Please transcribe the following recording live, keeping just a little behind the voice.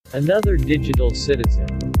Another digital citizen.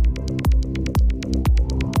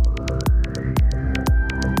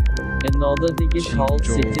 Another digital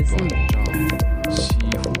citizen. 西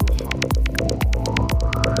湖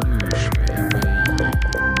好，绿水逶迤，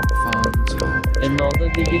芳草 Another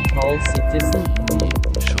digital citizen. 迷离，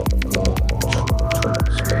笙歌处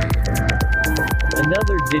处催。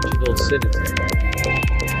 Another digital citizen.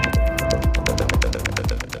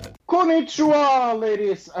 Konnichiwa,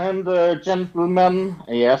 ladies and gentlemen.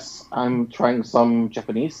 Yes, I'm trying some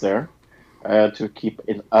Japanese there to keep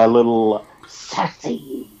it a little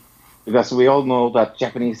sassy. Because we all know that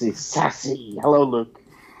Japanese is sassy. Hello, Luke.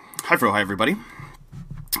 Hi, Fro. Hi, everybody.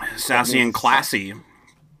 Sassy and classy.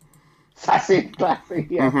 Sassy and classy,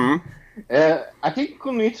 yeah. Mm-hmm. I think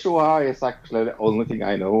konnichiwa is actually the only thing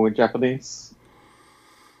I know in Japanese.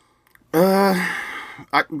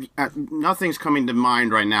 Nothing's coming to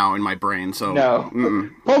mind right now in my brain, so... No.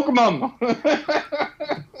 Pokemon!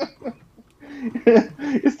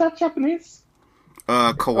 Is that Japanese?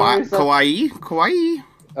 Kawaii? Kawaii?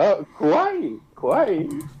 Oh, kawaii.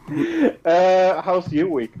 How's your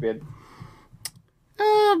week been?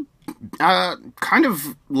 Kind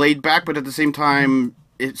of laid back, but at the same time,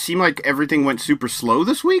 it seemed like everything went super slow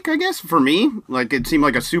this week, I guess, for me. Like, it seemed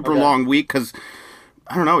like a super long week, because,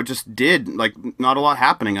 I don't know, it just did. Like, not a lot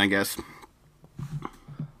happening, I guess.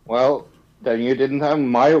 Well, then you didn't have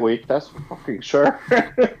my week, that's fucking sure.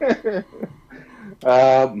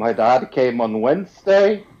 My dad came on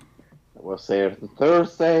Wednesday. I was there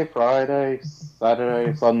Thursday, Friday,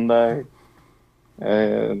 Saturday, Sunday.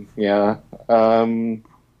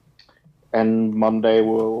 And Monday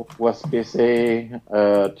was busy.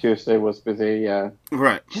 Tuesday was busy. Yeah,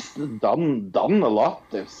 Right. just done a lot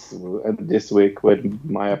this week with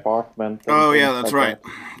my apartment. Oh, yeah, that's right.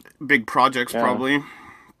 Big projects, Yeah. probably.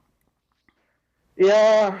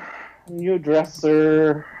 Yeah, new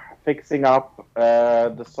dresser, fixing up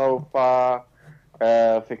the sofa,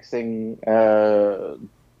 fixing the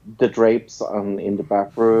drapes in the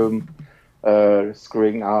bathroom,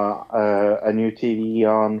 screwing a new TV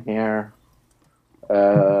on here.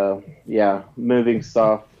 Moving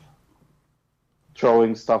stuff,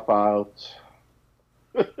 throwing stuff out.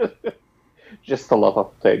 Just a lot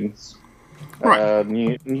of things. Right.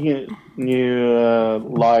 New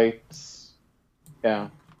lights. Yeah,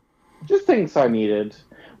 just things I needed.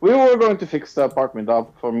 We were going to fix the apartment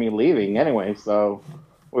up for me leaving anyway, so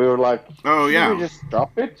we were like, Oh, yeah. should we just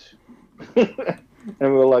drop it? And we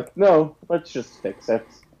were like, no, let's just fix it.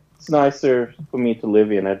 It's nicer for me to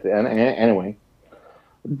live in it. And anyway,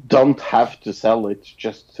 don't have to sell it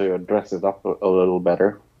just to dress it up a little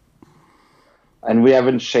better. And we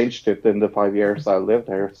haven't changed it in the 5 years I lived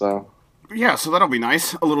here, so... Yeah, so that'll be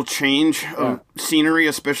nice. A little change of scenery,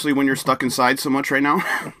 especially when you're stuck inside so much right now.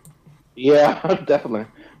 Yeah, definitely.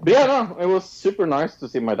 But yeah, no, it was super nice to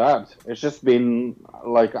see my dad. It's just been,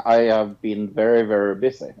 like, I have been very, very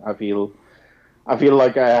busy. I feel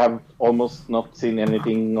like I have almost not seen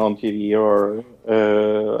anything on TV or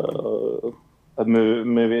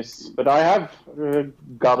movies. But I have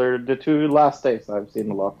gathered the 2 last days. I've seen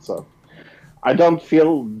a lot, so I don't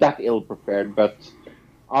feel that ill-prepared, but...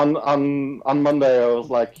 On Monday, I was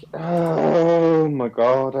like, oh my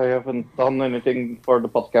god, I haven't done anything for the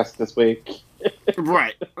podcast this week.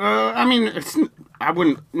 Right. I mean,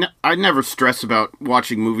 I never stress about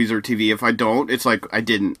watching movies or TV. If I don't, it's like I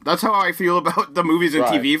didn't. That's how I feel about the movies and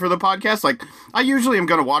TV for the podcast. Like, I usually am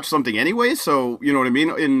going to watch something anyway, so, you know what I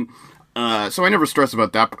mean? So I never stress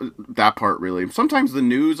about that part, really. Sometimes the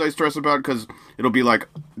news I stress about, because it'll be like,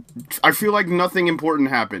 I feel like nothing important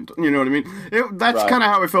happened. You know what I mean? That's kind of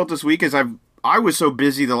how I felt this week, is I was so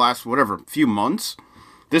busy the last, few months.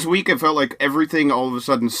 This week, it felt like everything all of a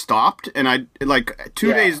sudden stopped, and I, like,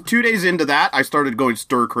 2 days into that, I started going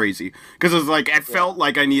stir crazy. Because it was like, I felt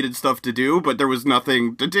like I needed stuff to do, but there was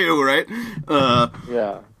nothing to do, right?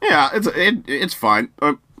 Yeah, it's fine.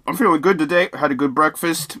 I'm feeling good today. Had a good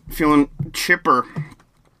breakfast. Feeling chipper.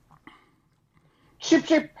 Ship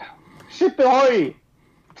ahoy!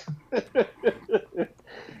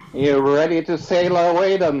 You ready to sail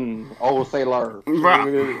away then, oh sailor?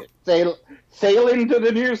 Sail into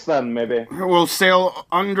the news then, maybe. We'll sail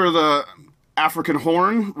under the African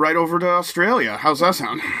Horn right over to Australia. How's that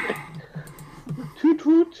sound? Toot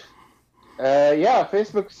toot.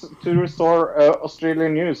 Facebook's to restore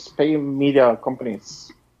Australian news, pay media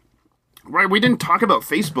companies. Right, we didn't talk about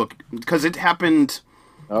Facebook because it happened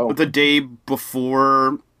the day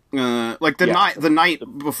before, the night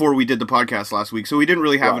before we did the podcast last week. So we didn't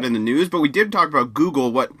really have it in the news, but we did talk about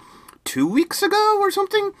Google, 2 weeks ago or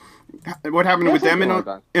something? What happened with them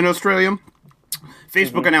in Australia?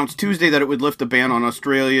 Facebook announced Tuesday that it would lift the ban on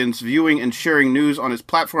Australians viewing and sharing news on its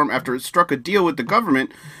platform after it struck a deal with the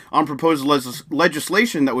government on proposed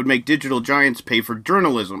legislation that would make digital giants pay for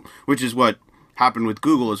journalism, which is what happened with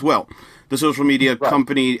Google as well. The social media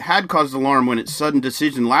company had caused alarm when its sudden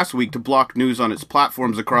decision last week to block news on its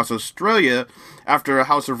platforms across Australia after a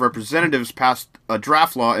House of Representatives passed a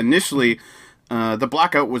draft law. Initially, the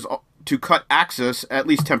blackout was to cut access, at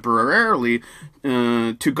least temporarily,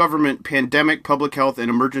 to government pandemic, public health, and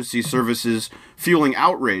emergency services, fueling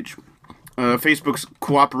outrage. Facebook's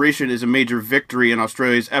cooperation is a major victory in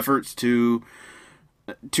Australia's efforts to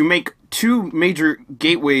make two major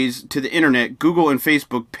gateways to the internet. Google and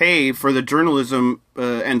Facebook pay for the journalism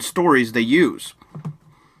and stories they use.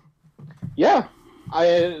 Yeah,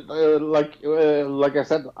 I like I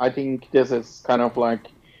said, I think this is kind of like,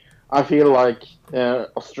 I feel like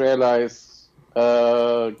Australia is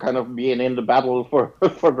kind of being in the battle for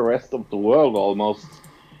the rest of the world almost.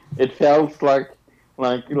 It feels like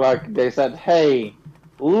they said, hey,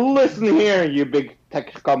 listen here, you big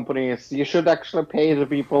tech companies, you should actually pay the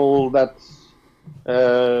people that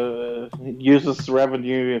uses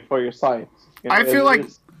revenue for your site. You know, I feel like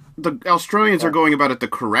the Australians are going about it the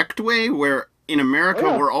correct way, where in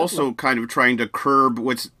America we're also kind of trying to curb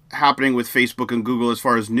what's happening with Facebook and Google as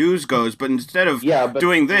far as news goes, but instead of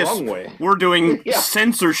doing this, we're doing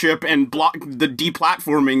censorship and the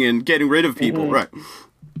deplatforming and getting rid of people, right?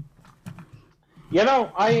 You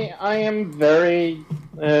know, I am very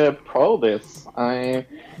pro this. I've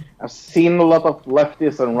seen a lot of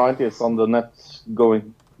leftists and rightists on the net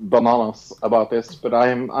going bananas about this, but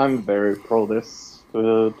I'm very pro this.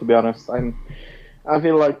 To be honest, I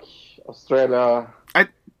feel like Australia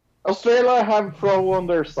have Pro on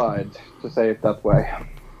their side, to say it that way.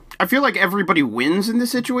 I feel like everybody wins in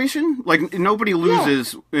this situation. Like nobody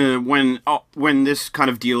loses when this kind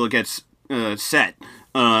of deal gets set.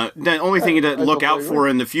 The only thing to look out for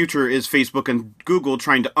in the future is Facebook and Google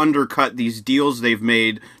trying to undercut these deals they've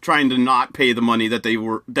made, trying to not pay the money that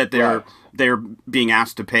they're being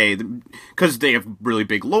asked to pay, because they have really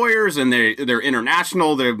big lawyers and they're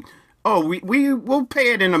international. We will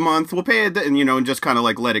pay it in a month. We'll pay it, and just kind of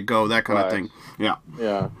like let it go, that kind of thing. Yeah.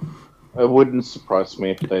 Yeah. It wouldn't surprise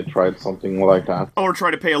me if they tried something like that. Or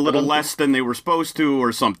try to pay a little less than they were supposed to,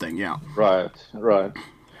 or something. Yeah. Right.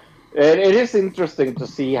 It is interesting to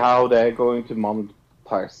see how they're going to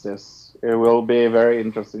monetize this. It will be very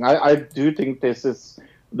interesting. I do think this is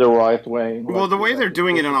the right way. Well, the way they're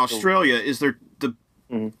doing it in Australia is the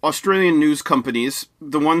Australian news companies,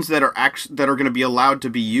 the ones that are going to be allowed to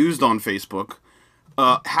be used on Facebook,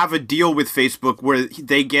 have a deal with Facebook where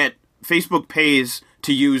Facebook pays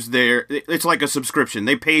to use it's like a subscription.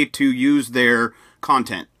 They pay to use their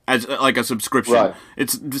content as like a subscription. Right.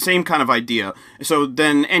 It's the same kind of idea. So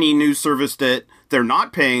then any news service that they're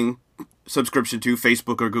not paying subscription to,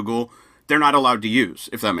 Facebook or Google, they're not allowed to use,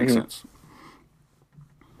 if that makes sense.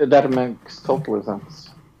 That makes total sense.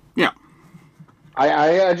 Yeah.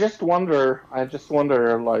 I just wonder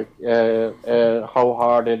like how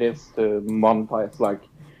hard it is to monetize, like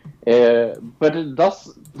but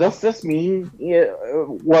does this mean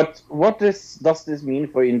what does this mean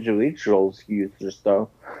for individuals users though?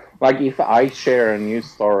 Like if I share a news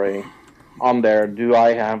story on there, do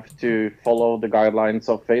I have to follow the guidelines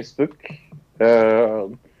of Facebook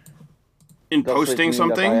in posting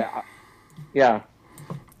something? Yeah.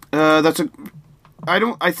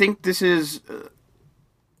 I think this is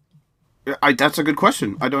that's a good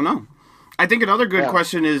question. I don't know. I think another good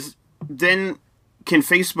question is, then can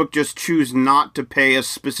Facebook just choose not to pay a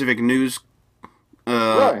specific news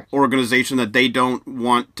organization that they don't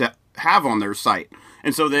want to have on their site?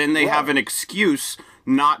 And so then they have an excuse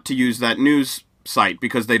not to use that news site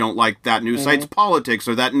because they don't like that news site's politics,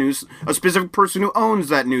 or a specific person who owns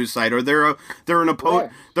that news site, or they're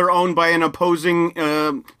owned by an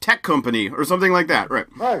opposing tech company or something like that, right?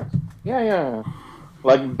 Right. Yeah.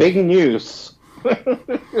 Like big news.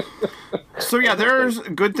 So yeah, there's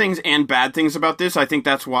good things and bad things about this. I think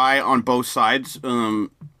that's why on both sides,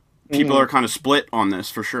 people are kind of split on this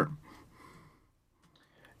for sure.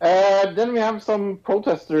 Then we have some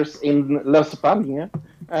protesters in La España.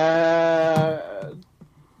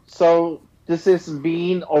 So this is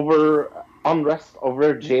being over unrest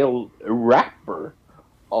over jail rapper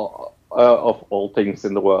of all things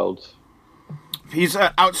in the world. He's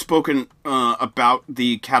outspoken about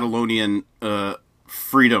the Catalonian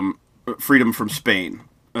freedom from Spain,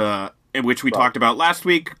 in which we talked about last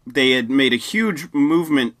week. They had made a huge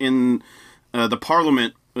movement in the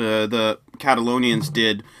parliament, the Catalonians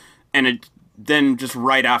did, and then just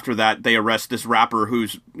right after that, they arrest this rapper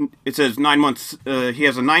it says 9 months, he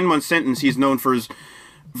has a 9-month sentence. He's known for his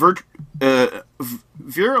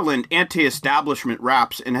virulent anti-establishment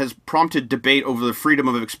raps and has prompted debate over the freedom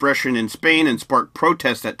of expression in Spain and sparked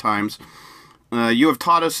protests at times. You have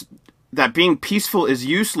taught us that being peaceful is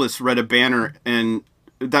useless, read a banner and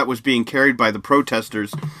that was being carried by the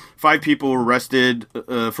protesters. 5 people were arrested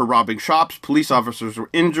for robbing shops. Police officers were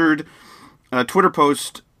injured. According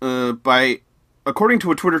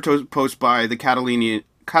to a Twitter post by the Catalanian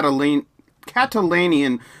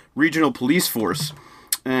Regional Police Force,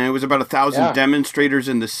 it was about 1,000 demonstrators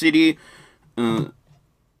in the city.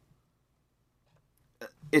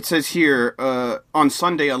 It says here, on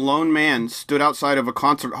Sunday, a lone man stood outside of a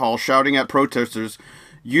concert hall shouting at protesters,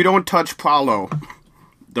 "You don't touch Paulo,"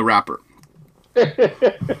 the rapper.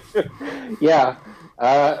 Yeah.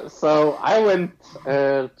 So I went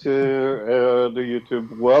to the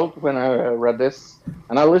YouTube world when I read this,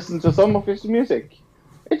 and I listened to some of his music.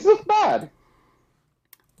 It's not bad.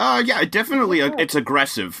 Yeah, definitely. It's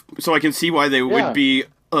aggressive, so I can see why they would be.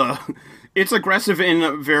 It's aggressive in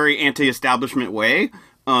a very anti-establishment way,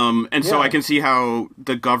 and so I can see how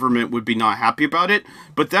the government would be not happy about it.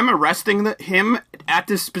 But them arresting him at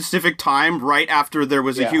this specific time, right after there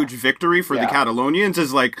was a huge victory for the Catalonians,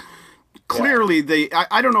 is like clearly they.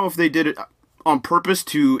 I don't know if they did it on purpose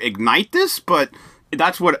to ignite this, but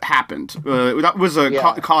that's what happened. That was a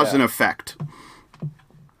cause and effect.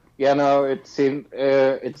 Yeah, no, it seems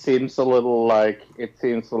a little like, what's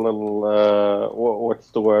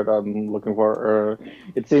the word I'm looking for?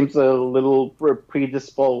 It seems a little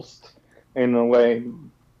predisposed in a way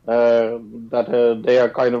that they are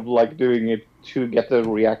kind of like doing it to get a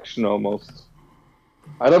reaction almost.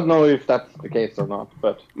 I don't know if that's the case or not,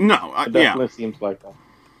 but no, it definitely seems like that.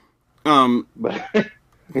 But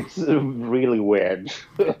it's really weird.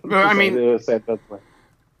 I mean, said that way.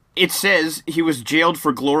 It says he was jailed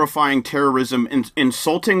for glorifying terrorism and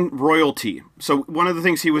insulting royalty. So one of the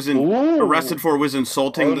things he was arrested for was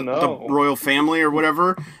insulting the royal family or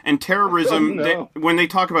whatever. And terrorism, when they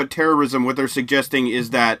talk about terrorism, what they're suggesting is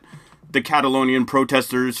that the Catalonian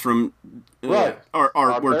protesters from were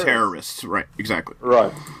terrorists. Right, exactly.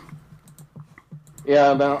 Right.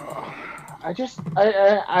 Yeah, no,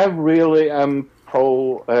 I really am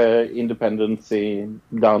pro independency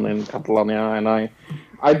down in Catalonia, and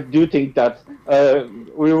I do think that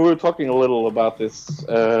we were talking a little about this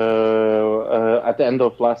at the end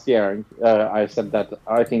of last year. I said that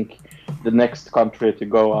I think the next country to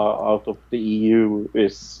go out of the EU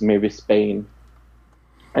is maybe Spain.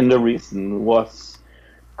 And the reason was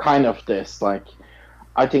kind of this, like,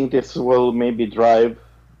 I think this will maybe drive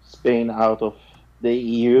Spain out of the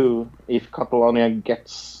EU if Catalonia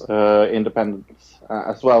gets independence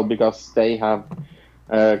as well, because they have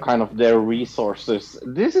kind of their resources.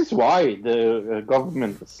 This is why the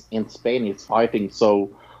government in Spain is fighting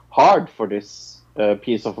so hard for this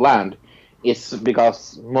piece of land. It's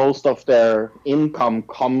because most of their income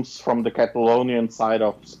comes from the Catalonian side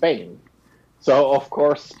of Spain. So, of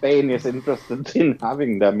course, Spain is interested in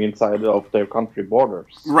having them inside of their country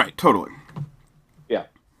borders. Right, totally. Yeah.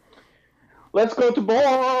 Let's go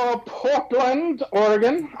to Portland,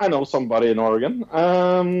 Oregon. I know somebody in Oregon.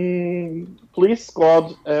 Police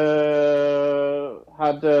squad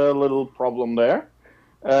had a little problem there.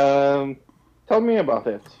 Tell me about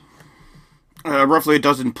it. Roughly a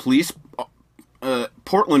dozen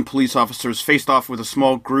Portland police officers faced off with a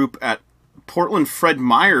small group at Portland Fred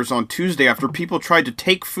Meyer's on Tuesday after people tried to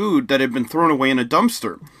take food that had been thrown away in a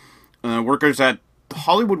dumpster. Workers at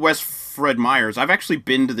Hollywood West Fred Meyer's. I've actually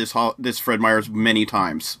been to this Fred Meyer's many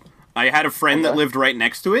times. I had a friend that lived right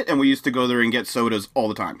next to it, and we used to go there and get sodas all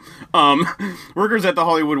the time. Workers at the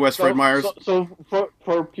Hollywood West Fred Meyer's. So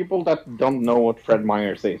for people that don't know what Fred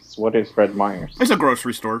Meyer's is, what is Fred Meyer's? It's a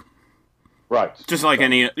grocery store. Right. Just like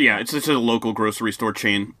it's just a local grocery store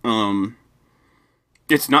chain.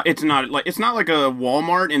 It's not like a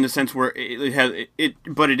Walmart in the sense where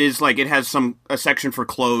but it is like it has a section for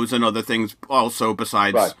clothes and other things also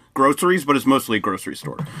besides groceries, but it's mostly a grocery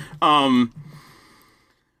store.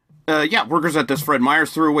 Workers at this Fred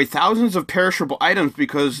Meyer's threw away thousands of perishable items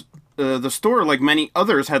because the store, like many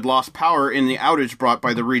others, had lost power in the outage brought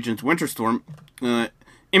by the region's winter storm.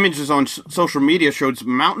 Images on social media showed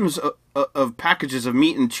mountains of packages of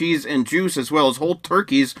meat and cheese and juice, as well as whole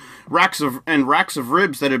turkeys, racks of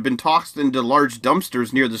ribs that had been tossed into large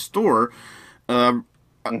dumpsters near the store. Around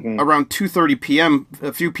 2:30 p.m.,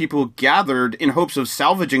 a few people gathered in hopes of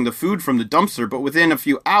salvaging the food from the dumpster, but within a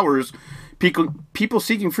few hours, People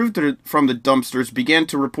seeking food from the dumpsters began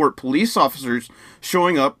to report police officers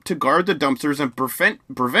showing up to guard the dumpsters and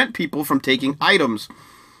prevent people from taking items.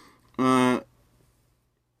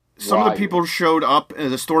 Some of the people showed up,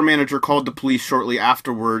 and the store manager called the police shortly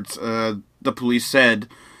afterwards. The police said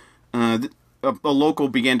a local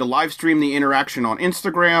began to live stream the interaction on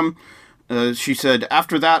Instagram. She said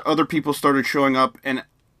after that, other people started showing up and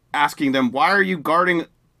asking them, why are you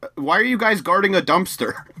guys guarding a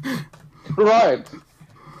dumpster? Right.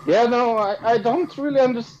 Yeah, no, I don't really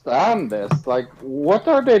understand this. Like, what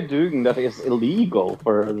are they doing that is illegal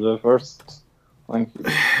for the first... Like,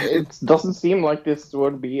 it doesn't seem like this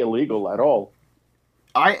would be illegal at all.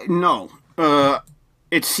 No.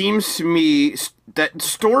 It seems to me that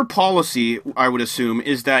store policy, I would assume,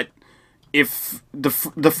 is that if the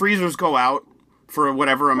freezers go out for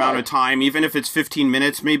whatever amount of time, even if it's 15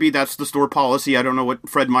 minutes, maybe that's the store policy. I don't know what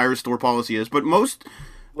Fred Meyer's store policy is, but most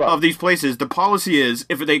of these places, the policy is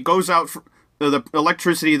if it goes out, the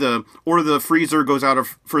electricity, or the freezer goes out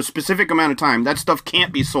for a specific amount of time, that stuff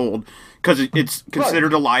can't be sold because it's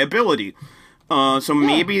considered a liability. So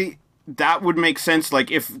maybe that would make sense.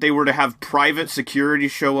 Like if they were to have private security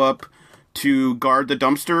show up to guard the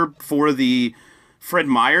dumpster for the Fred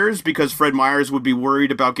Meyer's, because Fred Meyer's would be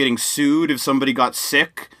worried about getting sued if somebody got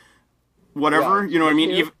sick, whatever. You know what I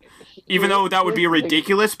mean? Even though that would be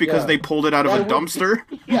ridiculous because they pulled it out of a dumpster.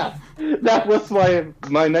 Yeah, that was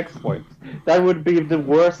my next point. That would be the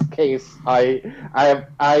worst case I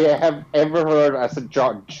have ever heard as a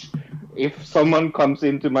judge. If someone comes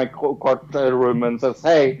into my courtroom and says,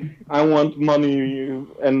 "Hey, I want money,"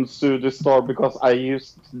 and sue the store because I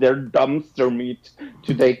used their dumpster meat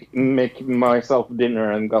to make myself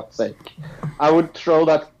dinner and got sick, I would throw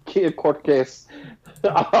that court case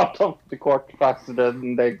out of the court faster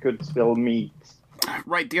than they could spill meat.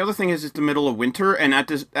 Right. The other thing is it's the middle of winter, and at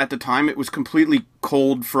the time it was completely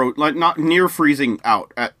cold, like not near freezing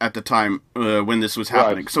out at the time when this was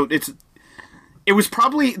happening. So it was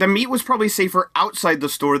probably, the meat was probably safer outside the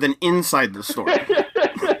store than inside the store.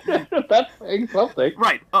 That's saying something.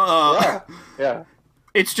 Right. Yeah.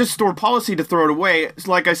 It's just store policy to throw it away. It's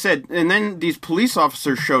like I said, and then these police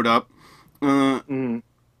officers showed up.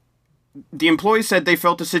 The employees said they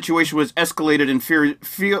felt the situation was escalated and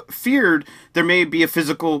feared there may be a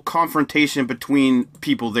physical confrontation between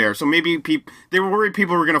people there. So maybe they were worried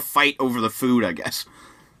people were going to fight over the food, I guess.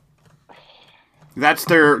 That's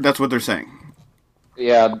what they're saying.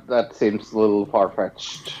 Yeah, that seems a little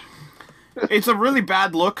far-fetched. It's a really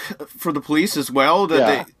bad look for the police as well.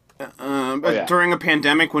 That during a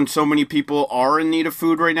pandemic when so many people are in need of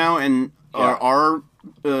food right now and are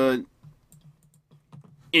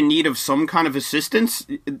in need of some kind of assistance,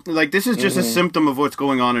 like this is just a symptom of what's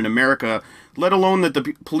going on in America, let alone that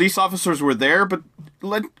the police officers were there, but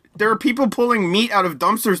there are people pulling meat out of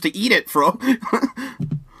dumpsters to eat it, bro.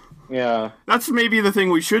 Yeah. That's maybe the thing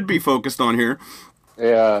we should be focused on here.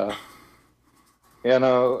 Yeah. You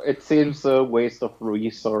know, it seems a waste of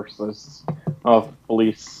resources of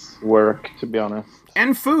police work, to be honest.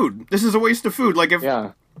 And food. This is a waste of food. Like,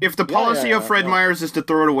 if the policy of Fred Meyer's is to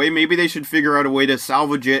throw it away, maybe they should figure out a way to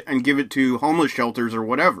salvage it and give it to homeless shelters or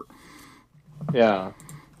whatever. Yeah.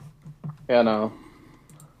 Yeah, no.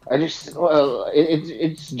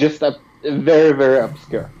 It's just very, very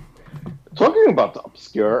obscure. Talking about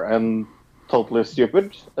obscure and totally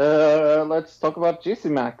stupid, let's talk about Jesse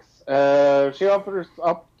Max. She offers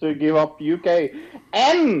up to give up UK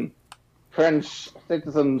and French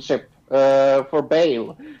citizenship for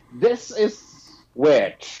bail. This is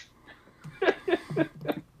weird.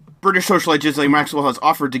 British socialite Ghislaine Maxwell has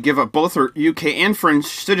offered to give up both her UK and French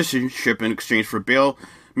citizenship in exchange for bail.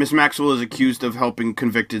 Miss Maxwell is accused of helping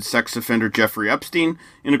convicted sex offender Jeffrey Epstein.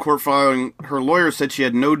 In a court filing, her lawyer said she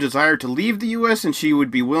had no desire to leave the U.S. and she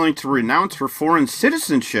would be willing to renounce her foreign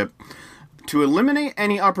citizenship to eliminate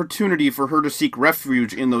any opportunity for her to seek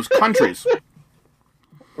refuge in those countries.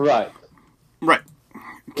 Right.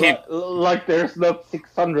 Can't. Like there's not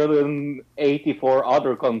 684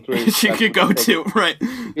 other countries she could go to, right?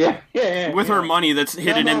 Yeah. With her money that's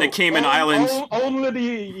hidden in the Cayman Islands.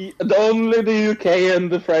 Only the UK and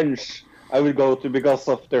the French I would go to because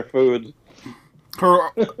of their food.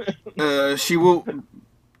 Her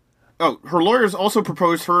lawyers also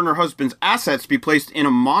proposed her and her husband's assets be placed in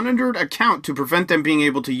a monitored account to prevent them being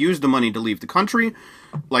able to use the money to leave the country.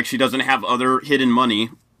 Like she doesn't have other hidden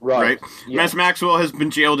money. Right. Yeah. Miss Maxwell has been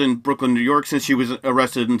jailed in Brooklyn, New York since she was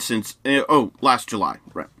arrested since last July.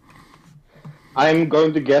 Right. I'm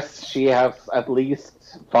going to guess she has at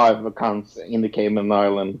least 5 accounts in the Cayman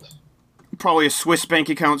Islands. Probably a Swiss bank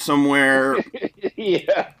account somewhere.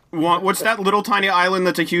 Yeah. What's that little tiny island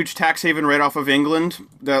that's a huge tax haven right off of England?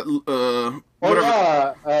 That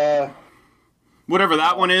whatever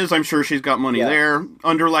that one is, I'm sure she's got money there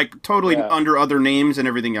under under other names and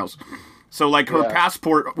everything else. So like her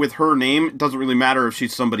passport with her name, it doesn't really matter if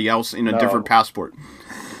she's somebody else in a different passport.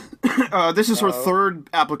 This is her third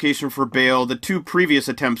application for bail. The two previous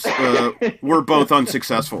attempts were both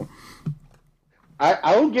unsuccessful.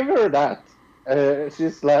 I will give her that.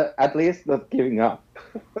 She's at least not giving up.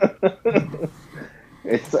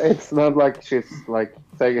 It's not like she's like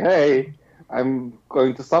saying, "Hey, I'm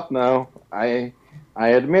going to stop now. I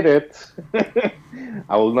admit it.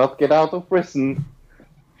 I will not get out of prison."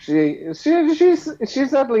 She's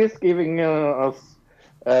at least giving us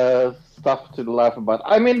stuff to laugh about.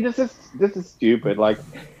 I mean, this is stupid. Like,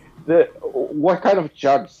 what kind of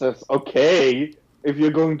judge says, okay, if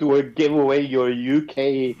you're going to give away your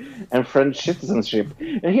UK and French citizenship?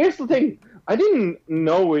 And here's the thing: I didn't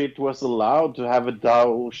know it was allowed to have a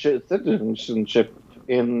dual citizenship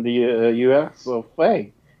in the US of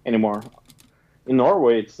A anymore. In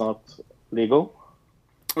Norway, it's not legal.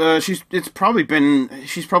 She's probably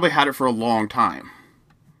had it for a long time,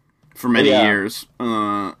 for many years.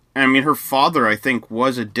 I mean, her father, I think,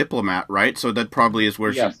 was a diplomat, right? So that probably is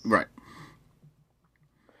where she's right.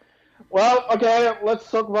 Well, okay, let's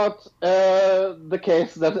talk about the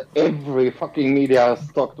case that every fucking media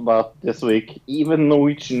has talked about this week. Even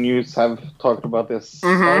Norwegian news have talked about this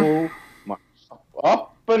so much.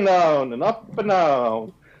 Up and down and up and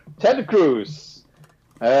down. Ted Cruz,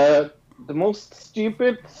 the most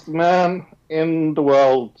stupid man in the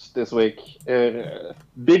world this week.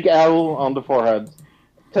 Big L on the forehead.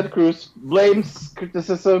 Ted Cruz blames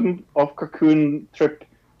criticism of Cancun trip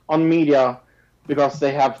on media because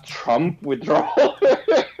they have Trump withdrawal.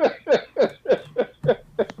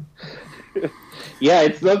 Yeah,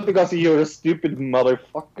 it's not because you're a stupid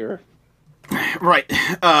motherfucker. Right.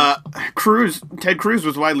 Ted Cruz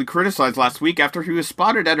was widely criticized last week after he was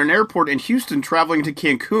spotted at an airport in Houston traveling to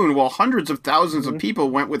Cancun while hundreds of thousands of people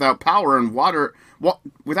went without power, water,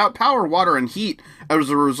 and heat as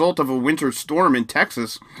a result of a winter storm in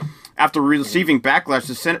Texas. After receiving backlash,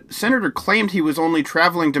 the senator claimed he was only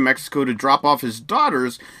traveling to Mexico to drop off his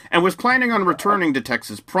daughters and was planning on returning to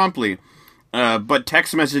Texas promptly. But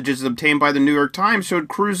text messages obtained by the New York Times showed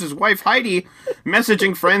Cruz's wife, Heidi,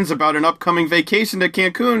 messaging friends about an upcoming vacation to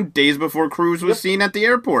Cancun days before Cruz was seen at the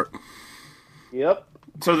airport. Yep.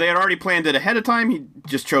 So they had already planned it ahead of time. He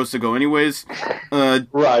just chose to go anyways.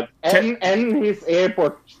 Right. And his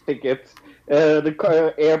airport ticket,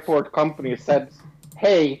 the airport company said,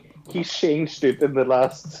 hey, he changed it in the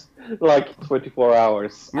last 24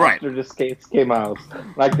 hours after this case came out.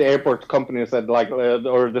 Like the airport company said,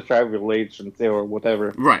 or the travel agency or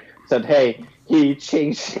whatever, said, "Hey, he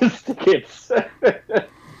changed his tickets."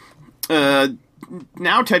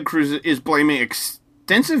 Now Ted Cruz is blaming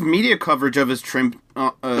extensive media coverage of his trip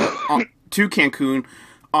to Cancun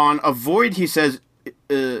on a void he says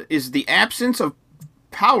is the absence of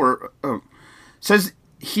power. Says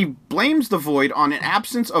he blames the void on an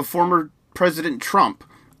absence of former President Trump.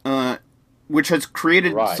 Which has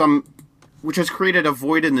created a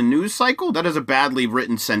void in the news cycle. That is a badly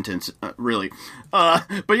written sentence, really.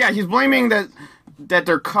 But yeah, he's blaming that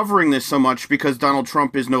they're covering this so much because Donald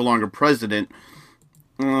Trump is no longer president.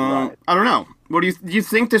 I don't know. What do you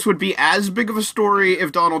think this would be as big of a story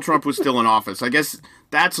if Donald Trump was still in office? I guess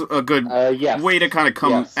that's a good way to kind of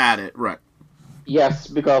come at it, right? Yes,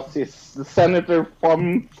 because he's the senator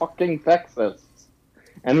from fucking Texas,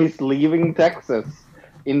 and he's leaving Texas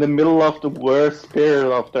in the middle of the worst period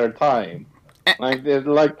of their time.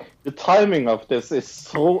 The timing of this is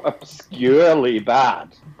so obscurely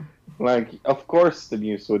bad. Of course the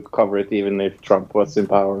news would cover it even if Trump was in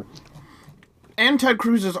power. And Ted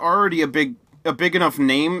Cruz is already a big enough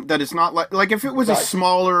name that it's not like if it was a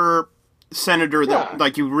smaller senator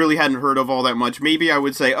that you really hadn't heard of all that much, maybe I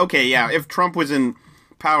would say, okay, yeah, if Trump was in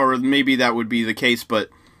power, maybe that would be the case, but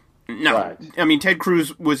no, I mean, Ted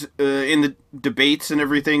Cruz was in the debates and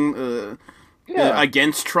everything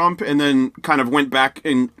against Trump, and then kind of went back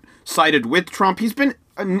and sided with Trump. He's been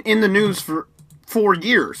in the news for 4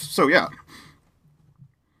 years, so yeah.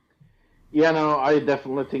 Yeah, no, I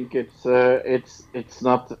definitely think it's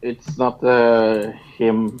not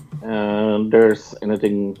him. There's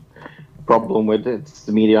anything problem with it. It's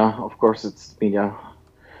the media, of course. It's the media.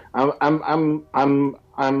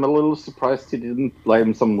 I'm a little surprised he didn't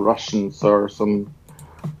blame some Russians or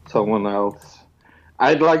someone else.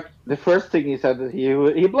 The first thing he said that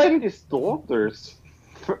he blamed his daughters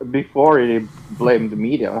before he blamed the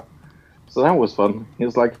media. So that was fun. He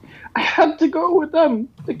was like, I had to go with them.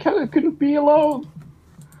 They couldn't be alone.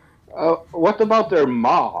 What about their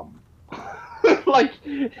mom? Like,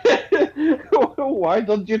 why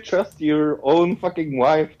don't you trust your own fucking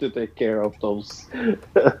wife to take care of those?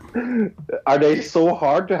 Are they so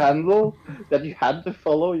hard to handle that you had to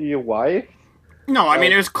follow your wife? No, I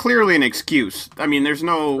mean, it was clearly an excuse. I mean, there's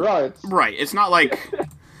no... Right. It's not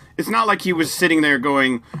like he was sitting there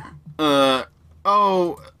going, we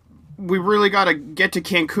really gotta get to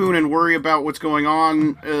Cancun and worry about what's going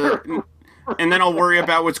on, and then I'll worry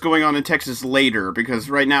about what's going on in Texas later, because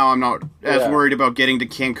right now I'm not as worried about getting to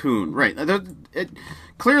Cancun. Right.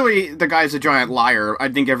 Clearly, the guy's a giant liar. I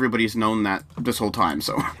think everybody's known that this whole time,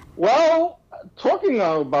 so... Well, talking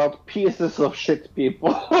about pieces of shit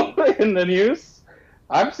people in the news,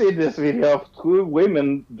 I've seen this video of two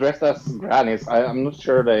women dressed as grannies. I'm not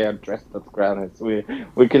sure they are dressed as grannies. We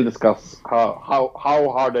can discuss how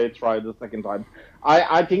hard they tried the second time.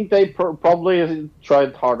 I think they probably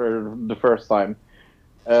tried harder the first time.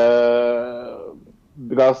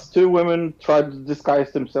 Because two women tried to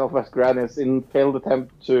disguise themselves as grannies in failed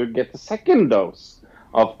attempt to get the second dose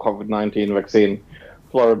of COVID-19 vaccine.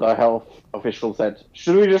 Florida health official said.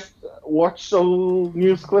 Should we just watch a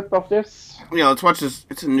news clip of this? Yeah, let's watch this.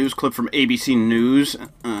 It's a news clip from ABC News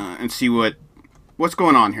and see what's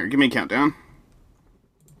going on here. Give me a countdown.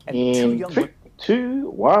 In 3, 2,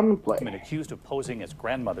 1, play. Women accused of posing as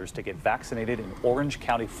grandmothers to get vaccinated in Orange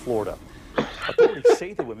County, Florida. Authorities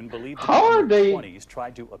say the women believe How are they 20s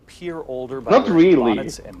tried to appear older by not wearing really?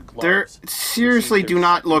 bonnets and gloves. They seriously do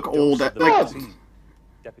not look old.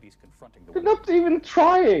 Deputies confronting the They're women. not even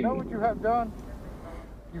trying. You know what you have done?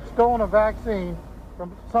 You've stolen a vaccine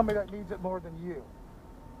from somebody that needs it more than you.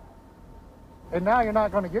 And now you're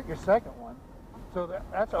not going to get your second one. So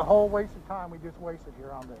that's a whole waste of time we just wasted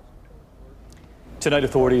here on this. Tonight,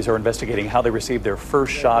 authorities are investigating how they received their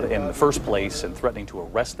first shot in the first place and threatening to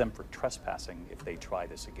arrest them for trespassing if they try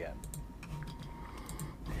this again.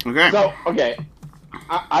 Okay. So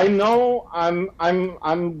I know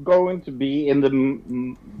I'm going to be in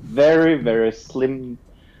the very, very slim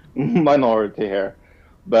minority here,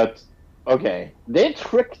 but they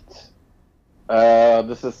tricked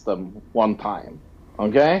the system one time,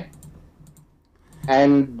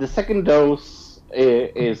 and the second dose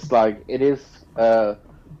is like it is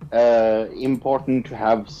important to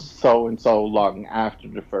have so and so long after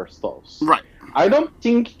the first dose. Right. I don't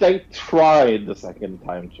think they tried the second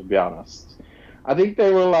time, to be honest. I think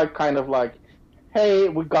they were kind of like, hey,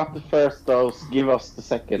 we got the first dose, give us the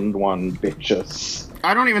second one, bitches.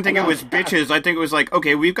 I don't even think it was bitches. I think it was like,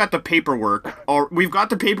 okay, we've got the paperwork, or we've got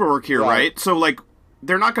the paperwork here, right? So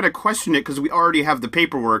they're not going to question it because we already have the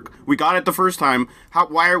paperwork. We got it the first time.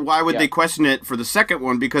 Why would they question it for the second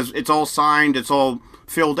one? Because it's all signed, it's all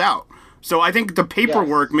filled out. So I think the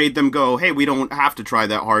paperwork made them go, hey, we don't have to try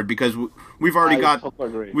that hard because we've already got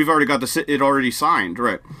it already signed,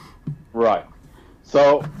 right? Right.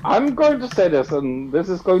 So I'm going to say this, and this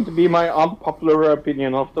is going to be my unpopular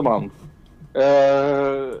opinion of the month.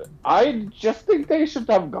 I just think they should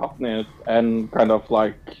have gotten it and kind of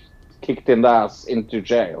kicked in the ass into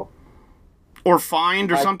jail. Or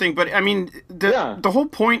fined or something, but I mean, the whole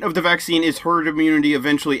point of the vaccine is herd immunity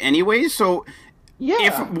eventually anyway, so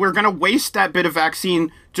if we're going to waste that bit of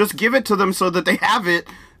vaccine, just give it to them so that they have it,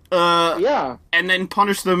 and then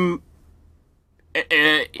punish them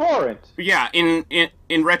for it. Yeah,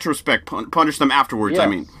 in retrospect, punish them afterwards, I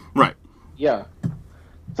mean. Right. Yeah.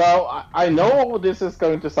 So I know this is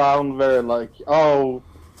going to sound very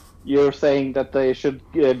you're saying that they should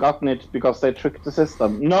gotten it because they tricked the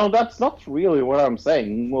system. No, that's not really what I'm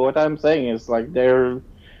saying. What I'm saying is they are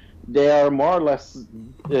more or less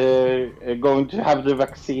going to have the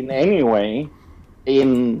vaccine anyway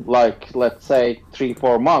in let's say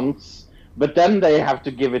 3-4 months, but then they have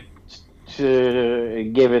to give it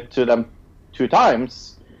to them 2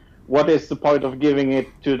 times. What is the point of giving it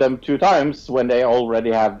to them 2 times when they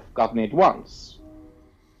already have gotten it once?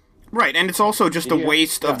 Right, and it's also just a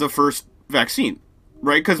waste of the first vaccine,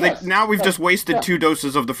 right? Because now we've just wasted 2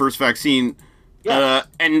 doses of the first vaccine,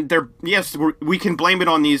 and we can blame it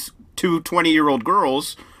on these 2 20-year-old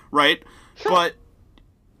girls, right? Sure. But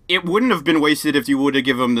it wouldn't have been wasted if you would have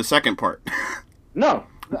given them the second part. No.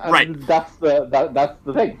 Right. That's the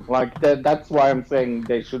thing. That's why I'm saying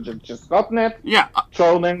they should have just gotten it. Yeah.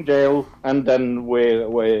 Thrown in jail, and then we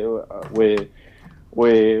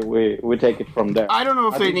take it from there. I don't know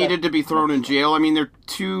if they needed to be thrown in jail. I mean, they're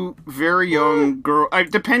 2 very young girls.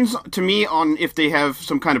 It depends to me on if they have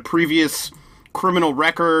some kind of previous criminal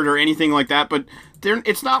record or anything like that. But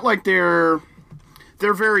it's not like they're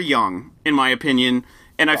very young, in my opinion.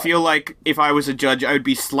 And I feel like if I was a judge, I would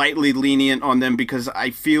be slightly lenient on them because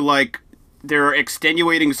I feel like there are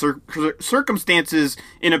extenuating circumstances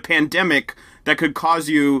in a pandemic that could cause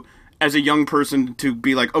you, as a young person, to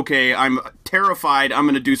be like, okay, I'm terrified, I'm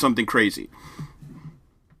going to do something crazy?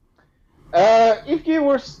 If you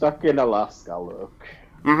were stuck in Alaska, Luke,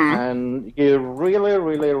 and you really,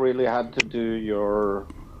 really, really had to do your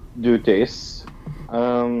duties,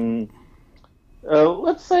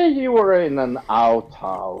 let's say you were in an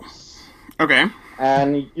outhouse. Okay.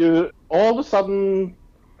 And you all of a sudden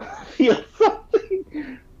feel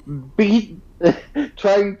something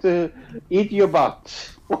trying to eat your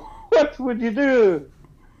butt. What would you do?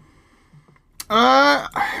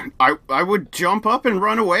 I would jump up and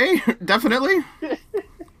run away, definitely.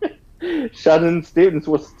 Shannon Stevens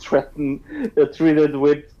was treated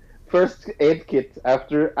with first aid kit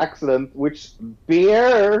after accident, which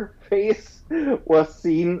bare face was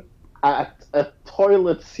seen at a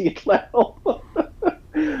toilet seat level.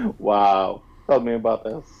 Wow. Tell me about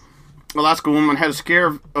this. Alaska woman had a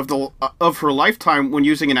scare of her lifetime when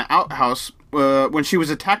using an outhouse when she was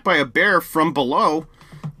attacked by a bear from below.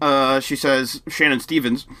 She says, Shannon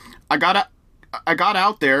Stevens, I got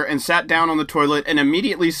out there and sat down on the toilet, and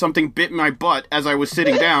immediately something bit my butt as I was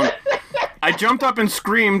sitting down. I jumped up and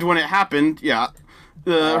screamed when it happened. Yeah.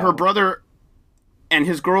 Her brother and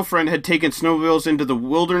his girlfriend had taken snowmobiles into the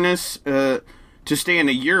wilderness to stay in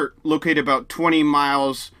a yurt located about 20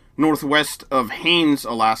 miles northwest of Haines,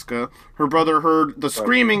 Alaska. Her brother heard the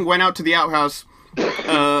screaming, went out to the outhouse.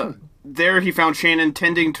 There he found Shannon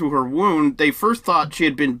tending to her wound. They first thought she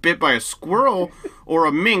had been bit by a squirrel or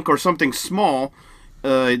a mink or something small.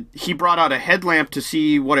 He brought out a headlamp to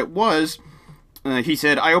see what it was. He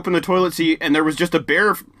said, I opened the toilet seat and there was just a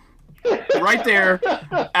bear right there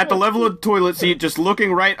at the level of the toilet seat, just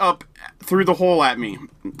looking right up through the hole at me.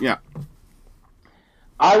 Yeah.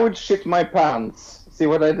 I would shit my pants. See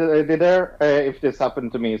what I did there? If this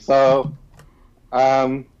happened to me. So,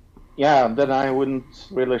 yeah, then I wouldn't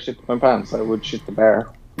really shit my pants. I would shit the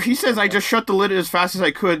bear. He says, I just shut the lid as fast as I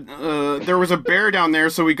could. There was a bear down there,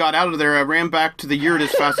 so we got out of there. I ran back to the yurt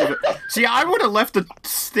as fast as See, I would have left the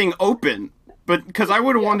thing open, but because I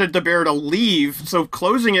would have wanted the bear to leave, so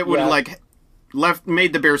closing it would have,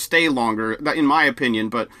 made the bear stay longer, in my opinion.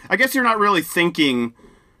 But I guess you're not really thinking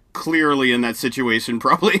clearly in that situation,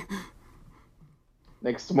 probably.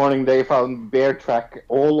 Next morning, they found bear track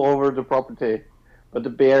all over the property, but the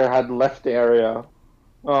bear had left the area.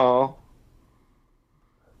 Oh.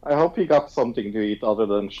 I hope he got something to eat other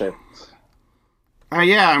than shit.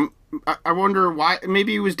 Yeah, I wonder why.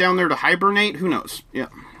 Maybe he was down there to hibernate? Who knows? Yeah.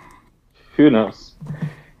 Who knows?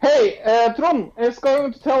 Hey, Trond is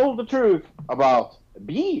going to tell the truth about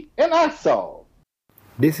Be an Asshole.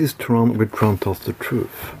 This is Trond with Trond Tells the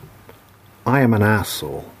Truth. I am an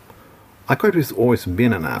asshole. I could have always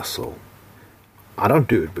been an asshole. I don't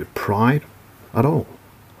do it with pride at all.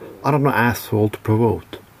 I'm not an asshole to provoke,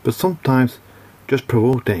 but sometimes just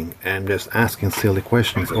provoking and just asking silly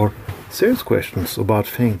questions or serious questions about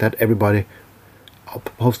things that everybody are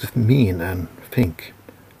supposed to mean and think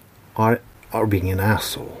are being an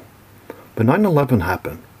asshole. When 9/11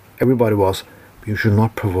 happened, everybody was, we should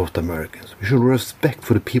not provoke the Americans. We should respect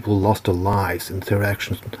for the people who lost their lives in their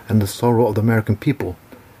actions and the sorrow of the American people.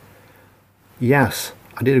 Yes,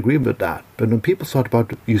 I did agree with that, but when people thought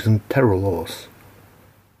about using terror laws,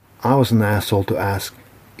 I was an asshole to ask,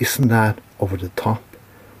 isn't that over the top?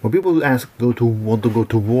 When people want to go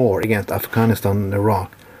to war against Afghanistan and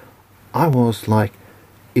Iraq, I was like,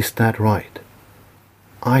 is that right?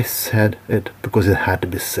 I said it because it had to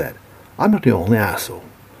be said. I'm not the only asshole.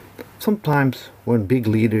 Sometimes when big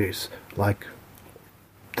leaders, like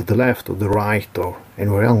to the left or the right or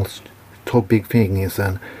anywhere else, talk big things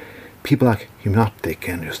and people like hypnotic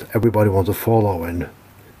and just everybody wants to follow and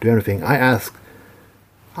do everything,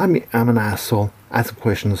 I'm an asshole, asking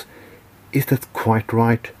questions. Is that quite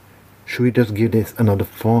right? Should we just give this another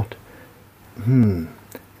thought? Maybe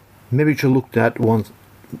we should look at one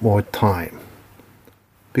more time.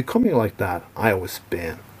 Becoming like that, I always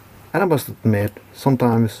been. And I must admit,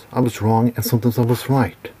 sometimes I was wrong and sometimes I was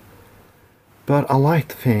right. But I like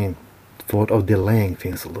the thought of delaying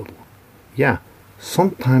things a little. Yeah,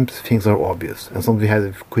 sometimes things are obvious and sometimes we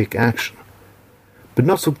have quick action. But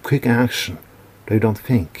not so quick action that we don't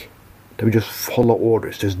think. That we just follow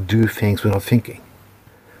orders, just do things without thinking.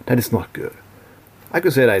 That is not good. I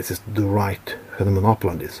could say that it's just the right who have the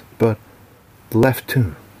monopoly on this, but the left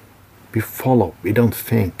too. We follow, we don't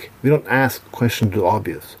think, we don't ask questions that are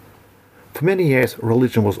obvious. For many years,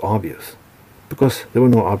 religion was obvious, because there were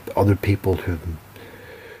no other people who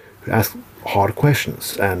asked hard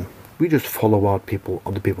questions, and we just follow what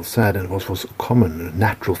other people said, and what was common and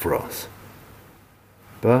natural for us.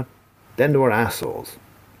 But Then there were assholes,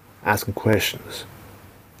 asking questions,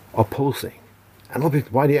 opposing. And I'll be,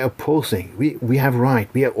 why they are opposing? We have right.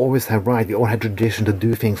 We always have right. We all had tradition to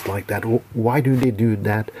do things like that. Why do they do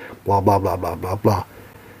that? Blah, blah, blah, blah, blah, blah.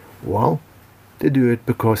 Well, they do it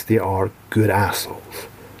because they are good assholes.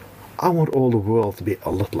 I want all the world to be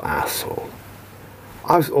a little asshole.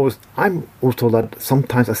 I'm always told that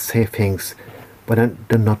sometimes I say things but then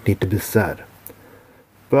do not need to be said.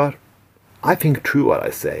 But I think true what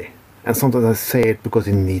I say. And sometimes I say it because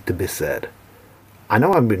it needs to be said. I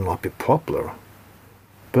know I will not be popular.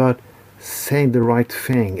 But saying the right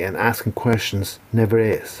thing and asking questions never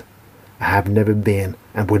is. I have never been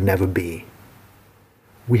and would never be.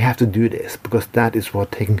 We have to do this because that is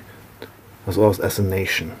what taking us as a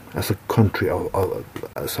nation, as a country,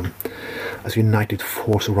 as a united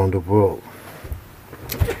force around the world.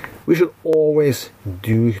 We should always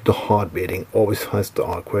do the hard bidding, always ask the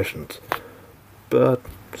hard questions. But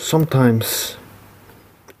sometimes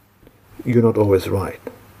you're not always right.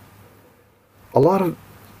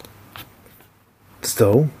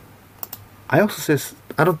 So, I also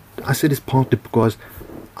I say this partly because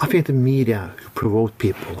I think the media who provoke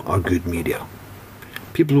people are good media.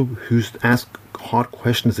 People who ask hard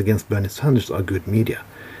questions against Bernie Sanders are good media.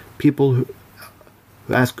 People who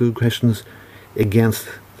ask good questions against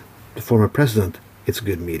the former president, it's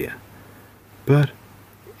good media. But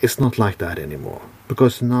it's not like that anymore,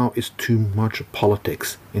 because now it's too much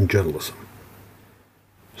politics in journalism.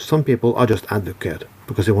 Some people are just advocate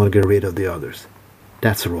because they want to get rid of the others.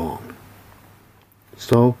 That's wrong.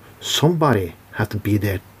 So somebody has to be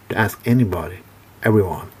there to ask anybody,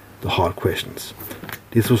 everyone, the hard questions.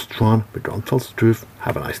 This was Tron with Ron Tells the Truth.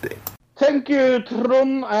 Have a nice day. Thank you,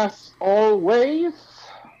 Tron, as always.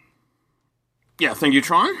 Yeah, thank you,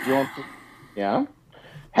 Tron. You want to... Yeah.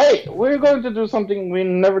 Hey, we're going to do something we've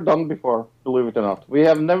never done before, believe it or not. We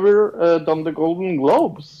have never done the Golden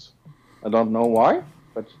Globes. I don't know why,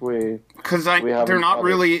 but because they're not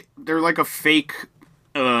really. They're like a fake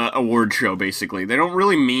award show, basically. They don't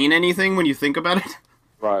really mean anything when you think about it.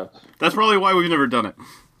 Right. That's probably why we've never done it.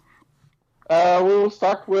 We will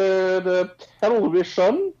start with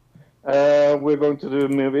television. We're going to do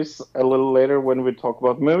movies a little later when we talk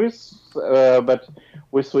about movies, but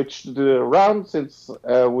we switched it around since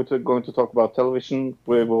we're going to talk about television.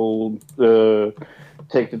 We will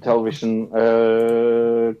take the television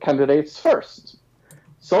candidates first.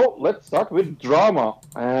 So let's start with drama.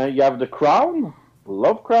 You have The Crown,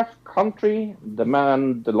 Lovecraft Country, The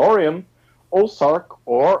Mandalorian, Ozark,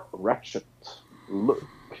 or Ratchet. Look.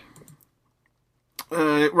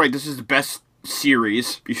 Right, this is the best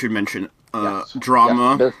series, you should mention. Yes.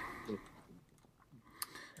 Drama. Yeah,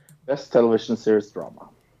 best television series drama.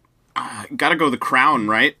 Gotta go The Crown,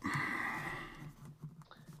 right?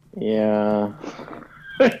 Yeah.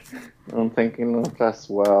 I'm thinking of that as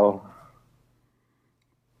well.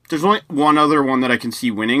 There's only one other one that I can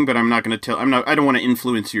see winning, but I'm not going to tell. I don't want to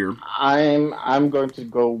influence your. I'm going to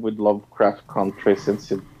go with Lovecraft Country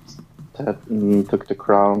since it took The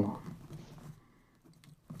Crown.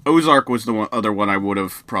 Ozark was the other one I would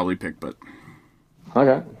have probably picked, but...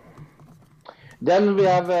 Okay. Then we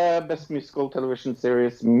have Best Musical Television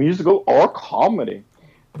Series, Musical or Comedy.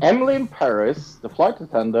 Emily in Paris, The Flight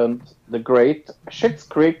Attendant, The Great, Schitt's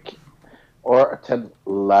Creek, or Ted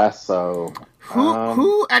Lasso.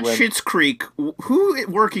 Who at Schitt's Creek, who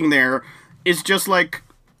working there is just like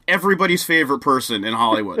everybody's favorite person in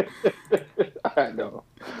Hollywood? I know.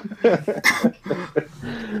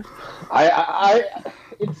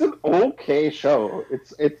 It's an okay show.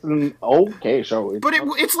 It's an okay show.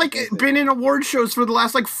 It's like been in award shows for the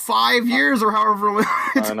last like 5 years or however long.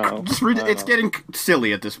 I know. It's getting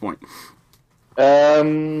silly at this point.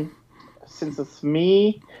 Since it's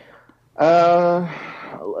me,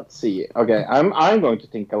 let's see. Okay, I'm going to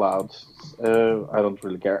think aloud. I don't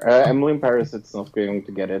really care. Emily in Paris, it's not going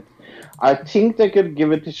to get it. I think they could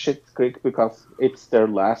give it to Schitt's Creek because it's their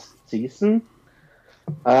last season.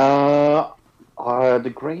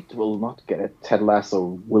 The Great will not get it. Ted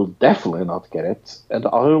Lasso will definitely not get it. And the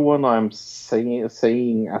other one I'm saying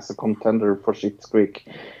as a contender for Schitt's Creek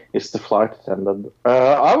is The Flight Attendant.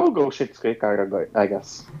 I will go Schitt's Creek, I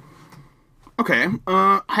guess. Okay.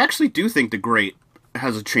 I actually do think The Great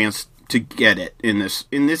has a chance to get it in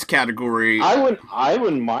this category. I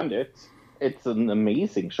wouldn't mind it. It's an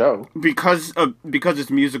amazing show. Because it's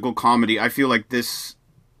musical comedy, I feel like this...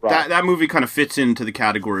 Right. That movie kind of fits into the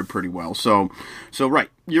category pretty well. So right.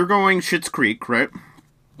 You're going Schitt's Creek, right?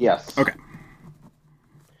 Yes. Okay.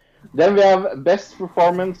 Then we have Best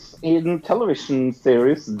Performance in Television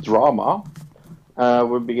Series Drama.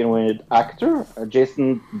 We begin with actor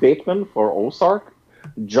Jason Bateman for Ozark,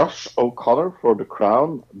 Josh O'Connor for The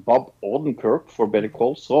Crown, Bob Odenkirk for Better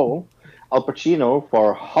Call Saul, Al Pacino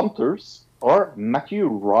for Hunters, or Matthew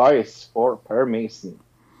Rice for Perry Mason.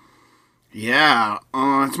 Yeah,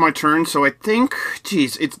 it's my turn. So I think,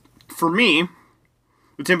 it's for me.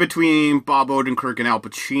 It's in between Bob Odenkirk and Al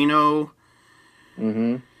Pacino.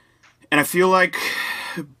 Mm-hmm. And I feel like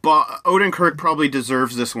Odenkirk probably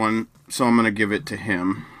deserves this one, so I'm going to give it to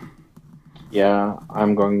him. Yeah,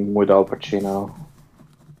 I'm going with Al Pacino.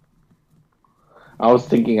 I was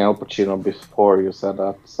thinking Al Pacino before you said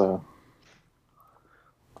that, so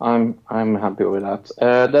I'm happy with that.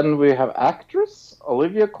 Then we have actress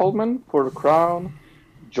Olivia Colman for The Crown,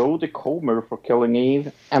 Jodie Comer for Killing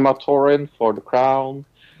Eve, Emma Thorin for The Crown,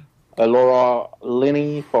 Laura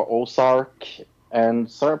Linney for Ozark,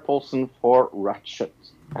 and Sarah Paulson for Ratchet.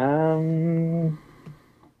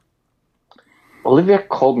 Olivia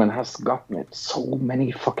Colman has gotten it so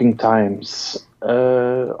many fucking times.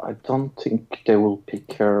 I don't think they will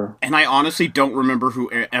pick her. And I honestly don't remember who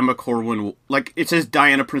Emma Corwin... Like, it says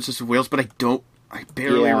Diana, Princess of Wales, but I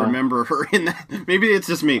barely remember her in that. Maybe it's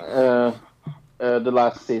just me. The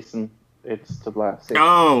last season. It's the last season.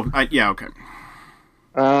 Oh, yeah, okay.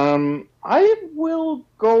 I will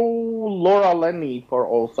go Laura Linney for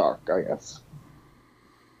Ozark, I guess.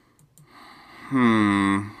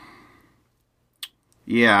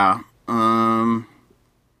 Yeah.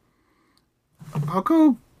 I'll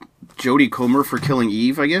go Jodie Comer for Killing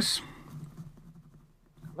Eve, I guess.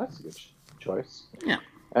 That's a good choice. Yeah.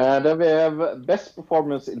 Then we have Best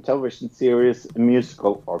Performance in Television Series,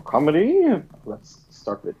 Musical or Comedy. Let's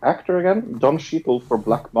start with actor again. Don Cheadle for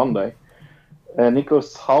Black Monday.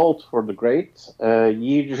 Nicholas Hoult for The Great.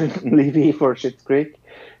 Eugene Levy for Schitt's Creek.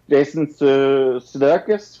 Jason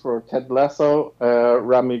Sudeikis for Ted Lasso.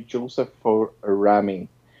 Rami Joseph for Rami.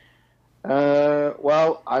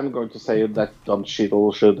 Well, I'm going to say that Don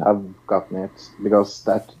Cheadle should have gotten it, because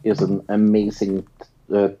that is an amazing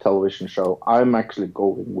television show. I'm actually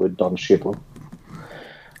going with Don Cheadle.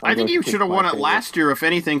 I think you should have won it last year, if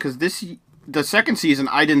anything, because the second season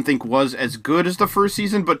I didn't think was as good as the first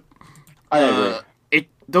season, but I agree.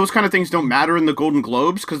 Those kind of things don't matter in the Golden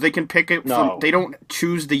Globes, because they can pick it from... They don't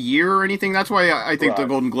choose the year or anything. That's why I think the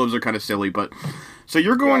Golden Globes are kind of silly, but... So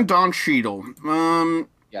you're going Don Cheadle.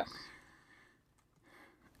 Yes.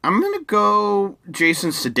 I'm going to go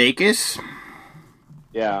Jason Sudeikis.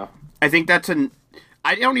 Yeah. I think that's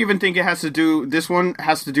I don't even think it has to do... This one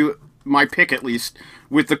has to do, my pick at least,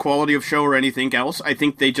 with the quality of show or anything else. I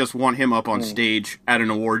think they just want him up on stage at an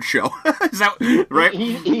award show. Is that right?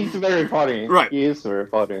 He's very funny. Right. He is very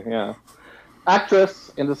funny, yeah.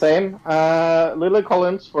 Actress in the same. Lily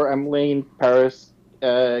Collins for Emily in Paris.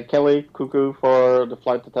 Kelly Cuckoo for The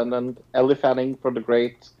Flight Attendant. Ellie Fanning for The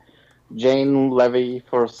Great. Jane Levy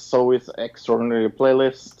for Zoe's Extraordinary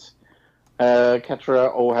Playlist.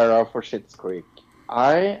 Katra O'Hara for Schitt's Creek.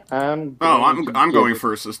 I'm going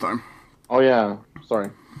first this time. Oh yeah, sorry.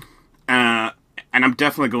 And I'm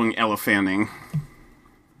definitely going Ella Fanning.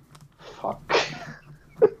 Fuck.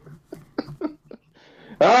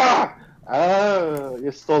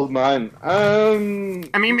 You stole mine. I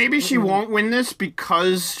mean, maybe she won't win this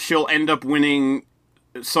because she'll end up winning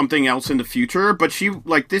something else in the future, but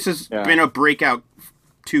this has been a breakout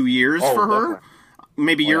 2 years for her. Definitely.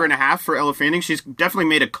 Maybe a year and a half for Ella Fanning. She's definitely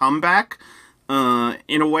made a comeback,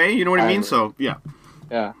 in a way, you know what I mean? So, yeah.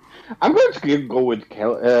 Yeah. I'm going to go with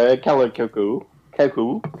Kelly Cuckoo.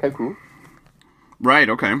 Right,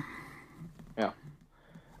 okay. Yeah.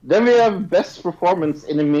 Then we have Best Performance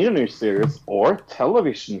in a Miniseries or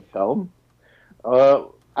Television Film.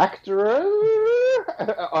 Actor...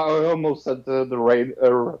 I almost said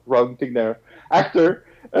the wrong thing there. Actor,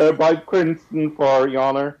 Bryan Cranston for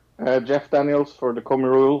Yonner. Jeff Daniels for The Comey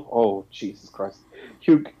Rule. Oh, Jesus Christ.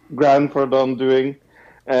 Hugh Grant for The Undoing.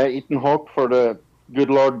 Ethan Hawke for The Good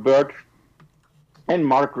Lord Bird. And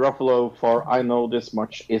Mark Ruffalo for I Know This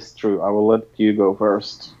Much Is True. I will let you go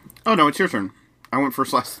first. Oh, no, it's your turn. I went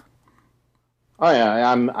first last. Oh,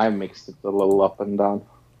 yeah, I mixed it a little up and down.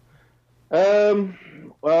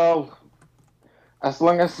 Well, as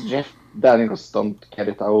long as Jeff Daniels don't get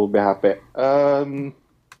it, I will be happy. I'm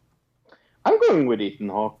going with Ethan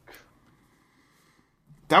Hawke.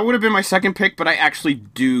 That would have been my second pick, but I actually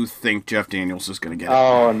do think Jeff Daniels is going to get it.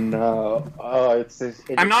 Oh no! Oh,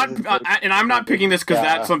 I'm not picking this because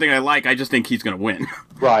that's something I like. I just think he's going to win.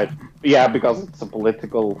 Right? Yeah, because it's a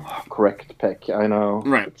political correct pick. I know.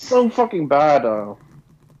 Right. It's so fucking bad.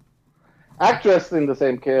 Actress in the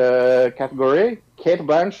same category: Kate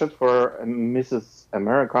Blanchett for Mrs.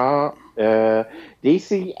 America,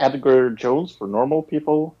 Daisy Edgar Jones for Normal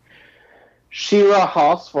People. Shira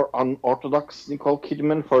Haas for Unorthodox, Nicole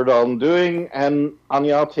Kidman for The Undoing, and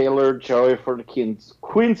Anya Taylor-Joy for The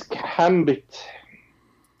Queen's Gambit.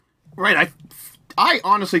 Right, I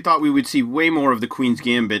honestly thought we would see way more of the Queen's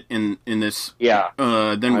Gambit in this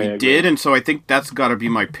than we did, and so I think that's got to be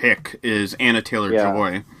my pick, is Anna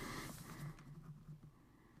Taylor-Joy.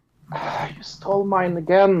 You stole mine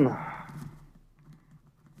again.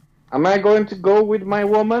 Am I going to go with my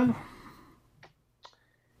woman?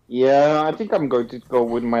 Yeah, I think I'm going to go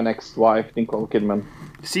with my next wife, Nicole Kidman.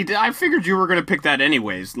 See, I figured you were going to pick that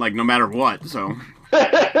anyways, like, no matter what, so...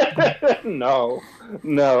 No,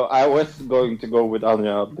 I was going to go with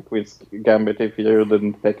Anya, the Queen's Gambit, if you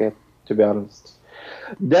didn't pick it, to be honest.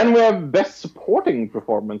 Then we have Best Supporting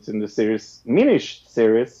Performance in the series,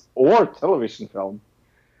 mini-series, or television film.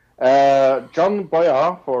 John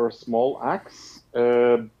Boyega for Small Axe,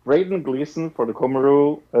 Braden Gleeson for The Common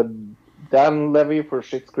Rule, Dan Levy for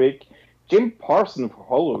Schitt's Creek, Jim Parsons for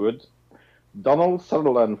Hollywood, Donald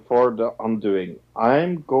Sutherland for The Undoing.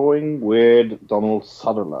 I'm going with Donald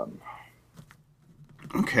Sutherland.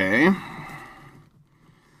 Okay.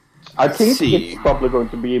 I think it's probably going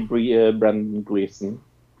to be Brendan Gleeson.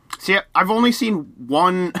 See, I've only seen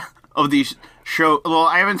one of these shows. Well,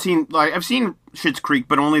 I haven't seen... I've seen Schitt's Creek,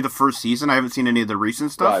 but only the first season. I haven't seen any of the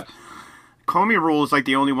recent stuff. Right. Comey Rule is like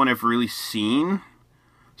the only one I've really seen.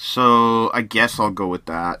 So I guess I'll go with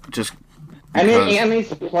that. Just because... And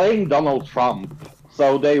he's playing Donald Trump,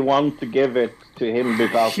 so they want to give it to him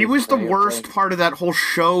because he was the worst part of that whole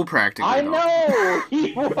show, practically. I know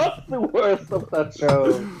he was the worst of that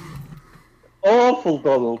show. Awful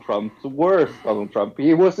Donald Trump, the worst Donald Trump.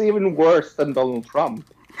 He was even worse than Donald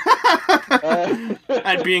Trump.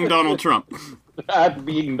 At being Donald Trump. At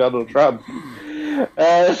being Donald Trump.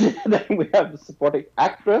 Then we have the supporting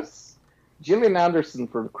actress. Gillian Anderson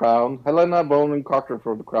for The Crown, Helena Bonham Carter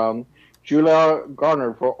for The Crown, Julia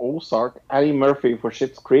Garner for Ozark, Annie Murphy for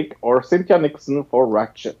Schitt's Creek, or Cynthia Nixon for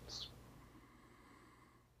Ratchet.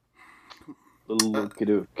 Looky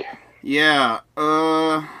Duke. Yeah,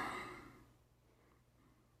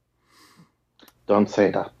 Don't say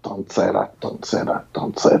that, don't say that, don't say that,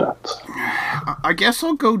 don't say that. I guess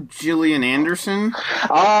I'll go Gillian Anderson.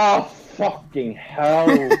 Ah, fucking hell.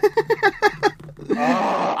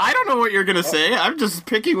 I don't know what you're gonna say. I'm just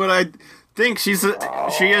picking what I think. She is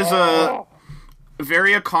a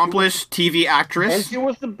very accomplished TV actress, and she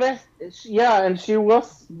was the best. Yeah, and she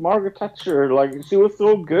was Margaret Thatcher. Like, she was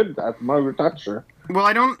so good at Margaret Thatcher. Well,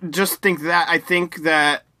 I don't just think that. I think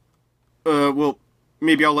that. Well,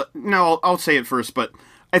 maybe I'll say it first. But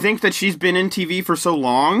I think that she's been in TV for so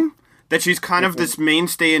long that she's kind of this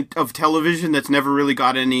mainstay of television that's never really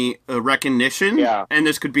got any recognition. Yeah. And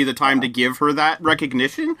this could be the time to give her that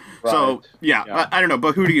recognition. Right. So, yeah. I don't know,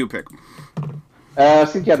 but who do you pick?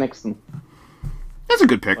 Cynthia Nixon. That's a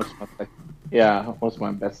good pick. Yeah, was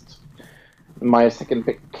my best. My second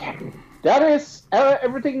pick. That is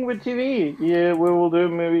everything with TV. Yeah, we will do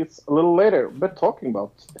movies a little later. But talking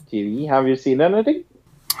about TV, have you seen anything?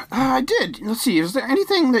 I did. Let's see. Is there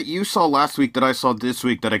anything that you saw last week that I saw this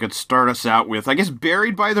week that I could start us out with? I guess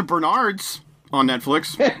Buried by the Bernards on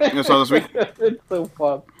Netflix. I saw this week. It's so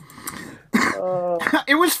fun.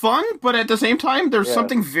 It was fun, but at the same time, there's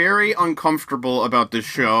something very uncomfortable about this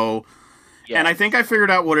show. Yeah. And I think I figured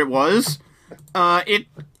out what it was.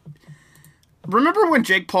 Remember when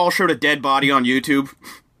Jake Paul showed a dead body on YouTube?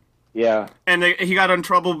 Yeah. And he got in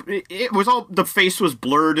trouble. It was all... The face was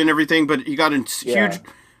blurred and everything, but he got in huge...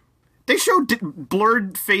 They showed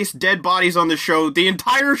blurred-faced dead bodies on the show the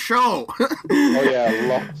entire show. Oh,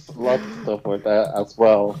 yeah. Lots of stuff like that as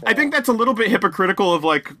well. I think that's a little bit hypocritical of,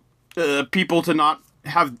 like, people to not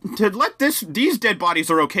have... To let these dead bodies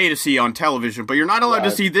are okay to see on television, but you're not allowed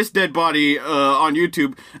to see this dead body on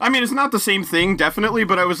YouTube. I mean, it's not the same thing, definitely,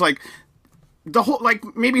 but I was like... The whole, like,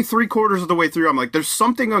 maybe 3/4 of the way through, I'm like, there's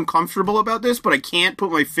something uncomfortable about this, but I can't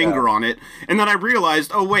put my finger on it. And then I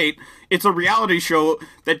realized, oh, wait, it's a reality show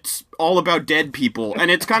that's all about dead people.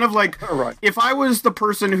 And it's kind of like, if I was the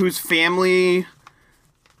person whose family,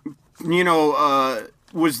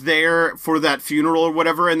 was there for that funeral or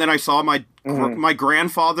whatever, and then I saw my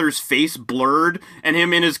grandfather's face blurred and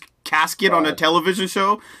him in his casket on a television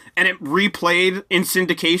show, and it replayed in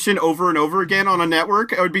syndication over and over again on a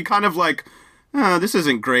network, I would be kind of like... this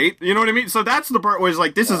isn't great. You know what I mean? So that's the part where it's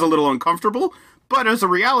like, this is a little uncomfortable. But as a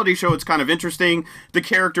reality show, it's kind of interesting. The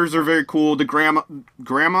characters are very cool. The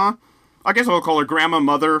grandma, I guess I'll call her grandma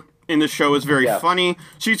mother in the show is very funny.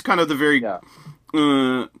 She's kind of the very,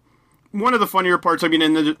 one of the funnier parts. I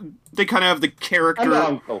mean, they kind of have the character, and the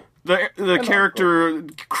uncle. The character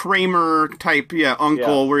uncle. Kramer type,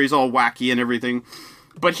 uncle, where he's all wacky and everything.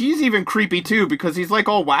 But he's even creepy too because he's like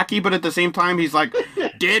all wacky, but at the same time he's like,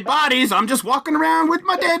 dead bodies. I'm just walking around with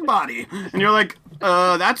my dead body, and you're like,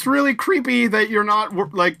 that's really creepy that you're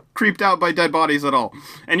not like creeped out by dead bodies at all,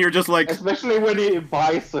 and you're just like, especially when he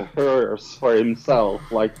buys a hearse for himself.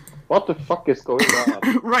 Like, what the fuck is going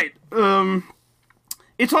on? right.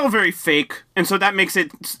 It's all very fake, and so that makes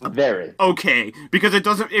it Very. okay because it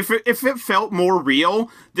doesn't. If it felt more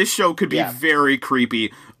real, this show could be Yeah. very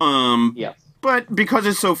creepy. Yes. But because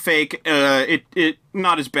it's so fake, it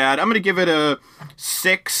not as bad. I'm gonna give it a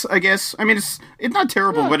 6, I guess. I mean, it's not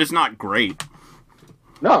terrible, but it's not great.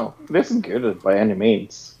 No, this isn't good by any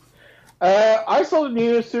means. I saw the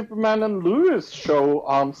new Superman and Lois show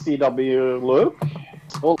on CW. Look,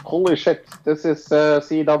 holy shit! This is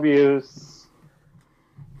CW's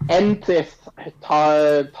nth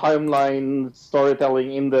timeline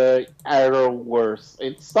storytelling in the Arrowverse.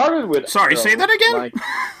 It started with. Sorry, Arrow, say that again? like-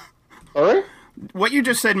 Sorry? What you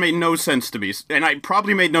just said made no sense to me, and I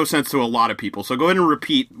probably made no sense to a lot of people. So go ahead and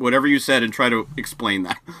repeat whatever you said and try to explain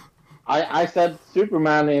that. I said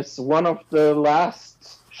Superman is one of the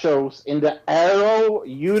last shows in the Arrow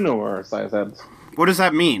universe, I said. What does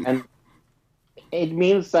that mean? And it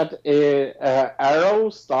means that Arrow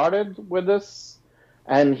started with this,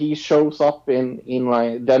 and he shows up in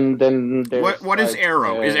like then there's what is like,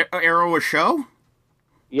 Arrow? Is Arrow a show?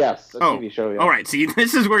 Yes, a TV show. Yeah. All right. See,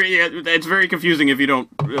 this is where it's very confusing if you don't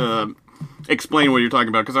explain what you're talking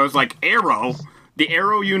about. Because I was like, Arrow, the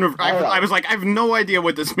Arrow universe. I was like, I have no idea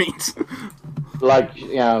what this means. Like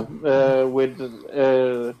with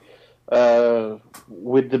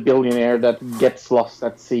the billionaire that gets lost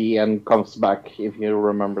at sea and comes back. If you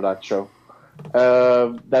remember that show,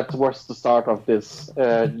 that was the start of this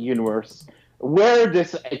universe. Where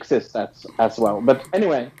this exists as well. But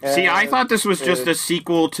anyway... See, I thought this was just a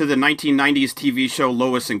sequel to the 1990s TV show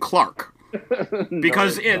Lois and Clark.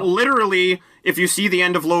 Because it literally, if you see the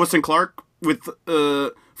end of Lois and Clark with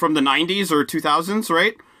from the 90s or 2000s,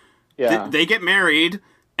 right? Yeah. They get married,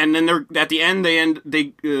 and then they're at the end,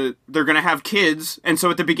 they're going to have kids. And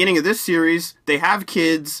so at the beginning of this series, they have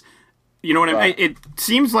kids. You know what I mean? It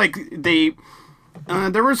seems like they...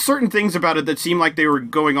 there were certain things about it that seemed like they were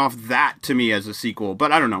going off that to me as a sequel,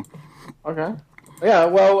 but I don't know. Okay. Yeah,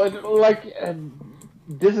 well,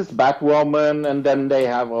 this is Batwoman, and then they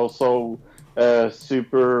have also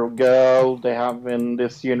Supergirl they have in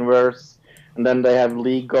this universe, and then they have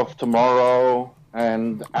League of Tomorrow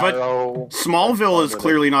and Arrow. But Smallville is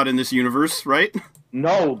clearly not in this universe, right?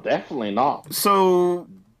 No, definitely not. So...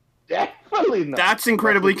 Definitely not. That's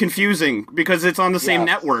incredibly confusing because it's on the same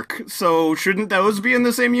network. So shouldn't those be in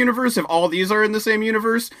the same universe if all these are in the same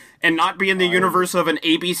universe and not be in the universe of an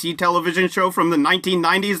ABC television show from the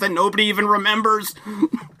 1990s that nobody even remembers?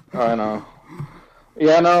 I know.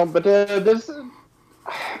 Yeah, no, but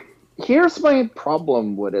here's my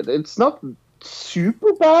problem with it. It's not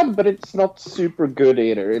super bad, but it's not super good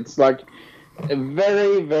either. It's like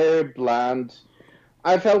very, very bland.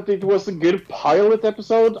 I felt it was a good pilot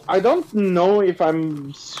episode. I don't know if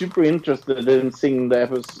I'm super interested in seeing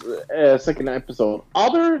the second episode.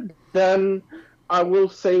 Other than, I will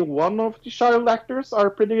say one of the child actors are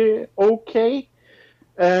pretty okay.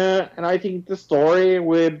 And I think the story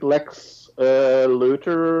with Lex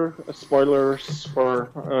Luthor, spoilers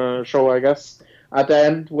for show, I guess, at the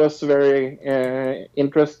end was very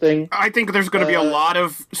interesting. I think there's going to be a lot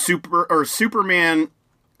of Superman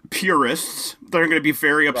purists that are going to be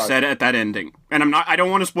very upset at that ending. And I don't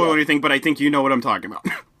want to spoil anything, but I think you know what I'm talking about.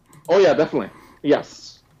 Oh yeah, definitely.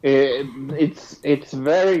 Yes. It's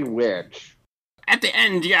very weird. At the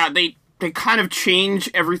end, yeah, they kind of change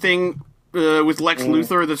everything with Lex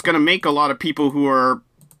Luthor that's going to make a lot of people who are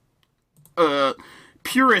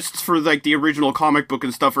purists for like the original comic book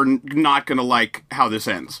and stuff are not going to like how this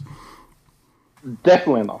ends.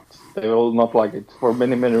 Definitely not. They will not like it for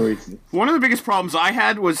many, many reasons. One of the biggest problems I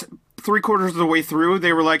had was 3/4 of the way through,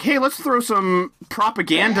 they were like, hey, let's throw some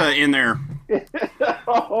propaganda in there.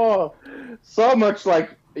 Oh, so much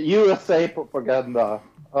like USA propaganda.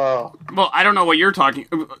 Well, I don't know what you're talking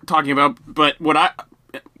about, but what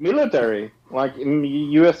military, like in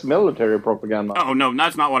U.S. military propaganda. Oh, no,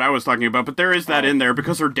 that's not what I was talking about, but there is that in there,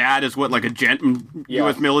 because her dad is, like a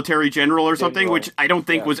U.S. military general or something, which I don't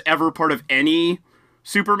think was ever part of any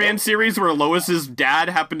Superman series where Lois's dad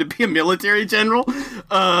happened to be a military general.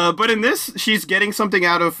 But in this, she's getting something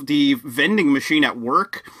out of the vending machine at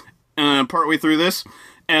work partway through this,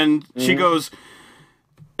 and she goes...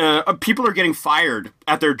 people are getting fired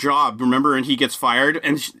at their job, remember? And he gets fired.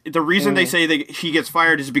 And the reason they say that he gets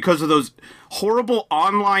fired is because of those horrible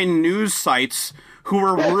online news sites who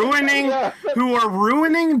are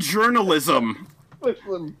ruining journalism.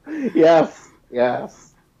 Listen, yes.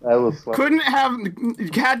 That was fun.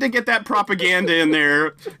 Had to get that propaganda in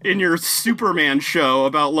there in your Superman show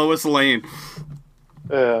about Lois Lane.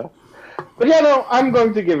 But yeah, no, I'm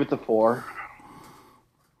going to give it a 4.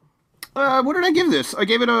 What did I give this? I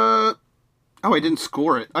gave it a... Oh, I didn't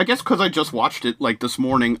score it. I guess because I just watched it, like, this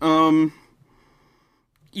morning.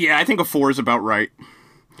 Yeah, I think a 4 is about right.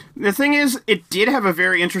 The thing is, it did have a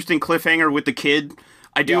very interesting cliffhanger with the kid.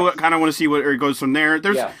 I do kind of want to see where it goes from there.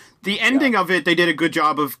 The ending of it, they did a good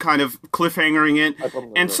job of kind of cliffhangering it.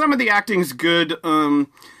 And some of the acting's good.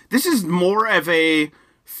 This is more of a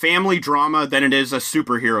family drama than it is a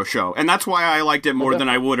superhero show. And that's why I liked it more than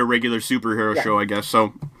I would a regular superhero show, I guess.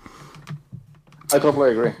 So I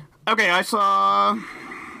totally agree. Okay, I saw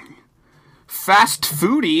Fast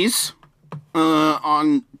Foodies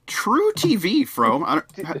on True TV, Fro.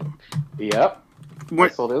 Yep. I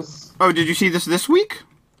saw this. Oh, did you see this week?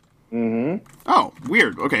 Mm-hmm. Oh,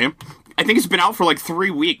 weird. Okay. I think it's been out for like 3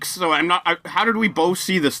 weeks, so I'm not... how did we both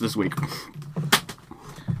see this week?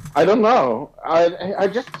 I don't know. I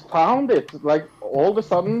just found it, like, all of a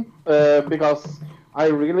sudden, because I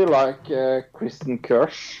really like Kristen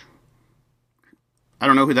Kirsch. I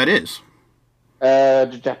don't know who that is.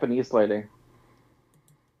 The Japanese lady.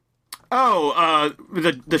 Oh,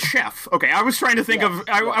 the chef. Okay, I was trying to think of...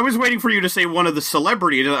 I was waiting for you to say one of the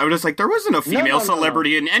celebrities. I was just like, there wasn't a female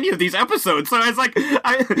celebrity in any of these episodes. So I was like,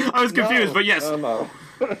 I was confused, but yes. No.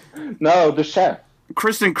 No, the chef.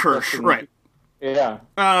 Kristen Kirsch, right. Yeah.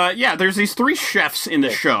 Yeah, there's these 3 chefs in the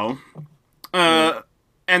show. And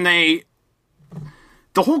they...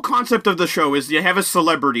 The whole concept of the show is you have a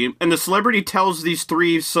celebrity, and the celebrity tells these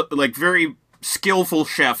 3, like, very skillful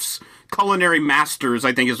chefs... culinary masters,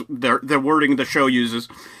 I think is the wording the show uses.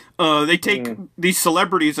 They take these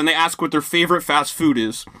celebrities and they ask what their favorite fast food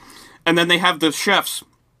is. And then they have the chefs,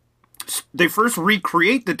 they first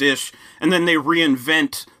recreate the dish and then they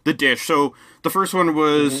reinvent the dish. So the first one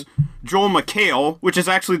was Joel McHale, which is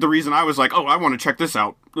actually the reason I was like, oh, I want to check this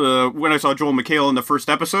out. When I saw Joel McHale in the first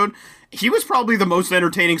episode, he was probably the most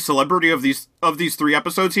entertaining celebrity of these 3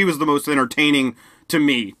 episodes. He was the most entertaining to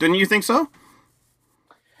me. Didn't you think so?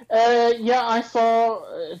 Yeah, I saw.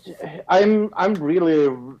 I'm really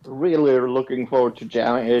looking forward to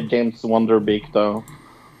James Wonderbeak, though.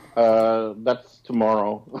 That's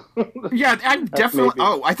tomorrow. Yeah, I definitely.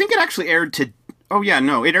 Oh, I think it actually aired to. Oh yeah,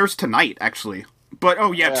 no, it airs tonight actually. But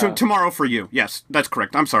tomorrow for you. Yes, that's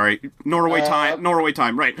correct. I'm sorry, Norway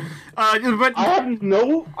time, right? But I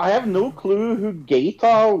have no clue who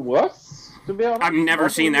Gaeta was. To be honest, I've never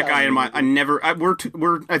seen that guy in my.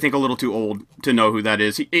 We're I think a little too old to know who that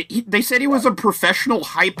is. They said he was a professional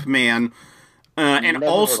hype man, and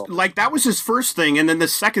also like that was his first thing, and then the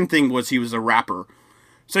second thing was he was a rapper.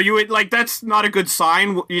 So you would like that's not a good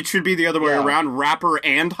sign. It should be the other way around: rapper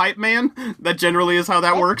and hype man. That generally is how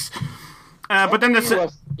that works. But then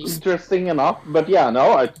was interesting enough. But yeah,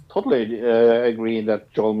 no, I totally agree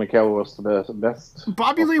that Joel McHale was the best.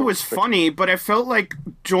 Bobby Lee was funny, but I felt like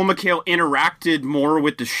Joel McHale interacted more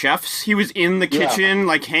with the chefs. He was in the kitchen,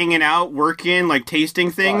 like hanging out, working, like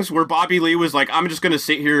tasting things, where Bobby Lee was like, I'm just going to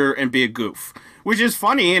sit here and be a goof. Which is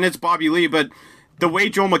funny, and it's Bobby Lee, but the way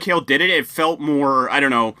Joel McHale did it, it felt more, I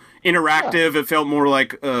don't know, interactive. It felt more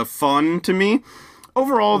like fun to me.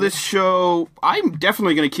 Overall, this show, I'm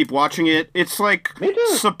definitely going to keep watching it. It's, like,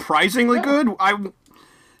 surprisingly good. I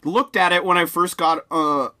looked at it when I first got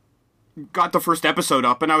the first episode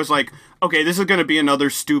up, and I was like, okay, this is going to be another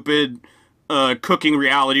stupid cooking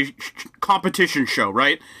reality competition show,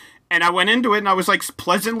 right? And I went into it, and I was, like,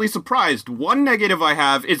 pleasantly surprised. One negative I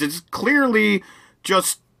have is it's clearly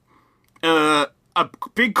just a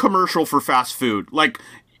big commercial for fast food. Like,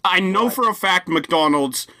 I know for a fact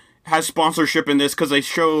McDonald's has sponsorship in this because they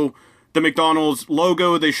show the McDonald's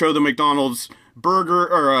logo, they show the McDonald's burger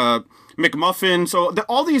or McMuffin. So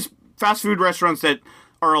all these fast food restaurants that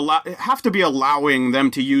are have to be allowing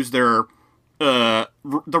them to use their the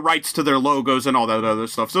rights to their logos and all that other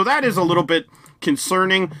stuff. So that is a little bit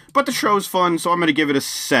concerning, but the show's fun, so I'm going to give it a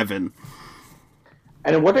 7.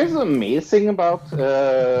 And what is amazing about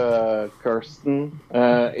Kirsten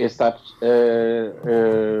is that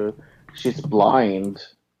she's blind.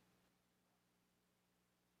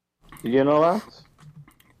 Did you know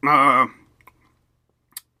that?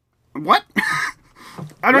 What?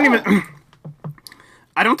 I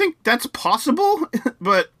don't think that's possible,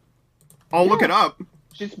 but I'll look it up.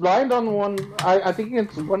 She's blind on one. I think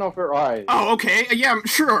it's one of her eyes. Oh, okay. Yeah,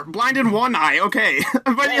 sure. Blind in one eye. Okay.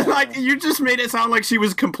 But like, you just made it sound like she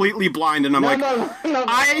was completely blind, and I'm No.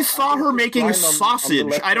 I saw her making blind on the sausage.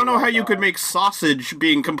 left I don't know or how right you could eye. make sausage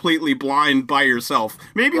being completely blind by yourself.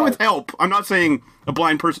 Maybe with Right. help. I'm not saying a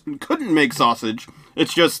blind person couldn't make sausage.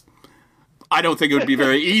 It's just, I don't think it would be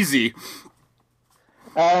very easy.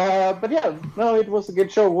 But yeah, no, it was a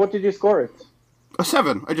good show. What did you score it? A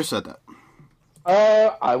 7. I just said that.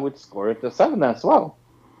 I would score it a 7 as well.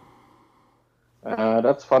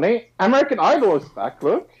 That's funny. American Idol is back,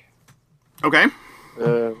 look. Okay.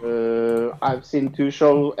 I've seen 2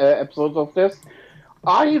 episodes of this.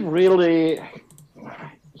 I really...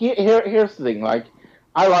 Here's the thing, like,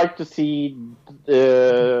 I like to see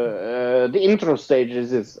the intro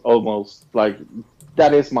stages is almost, like,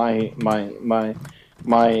 that is my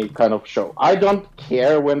kind of show. I don't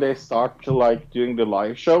care when they start to, like, doing the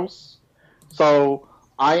live shows. So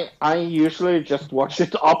I usually just watch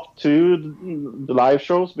it up to the live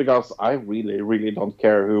shows because I really don't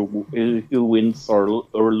care who wins or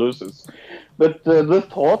loses. But the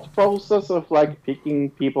thought process of like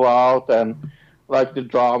picking people out and like the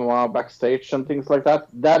drama backstage and things like that,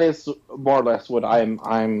 that is more or less what I'm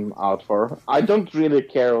out for. I don't really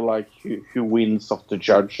care like who wins of the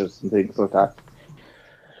judges and things like that.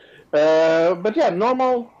 But yeah,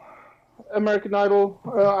 normal American Idol,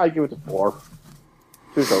 I give it a 4.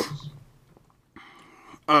 2 shows.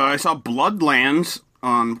 I saw Bloodlands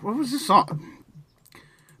on, what was this on?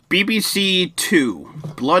 BBC 2.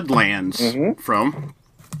 Bloodlands from.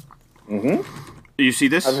 Do you see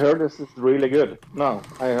this? I've heard this is really good. No,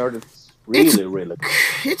 I heard it's really good.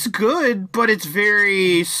 It's good, but it's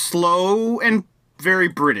very slow and very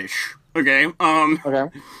British. Okay.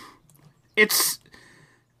 Okay. It's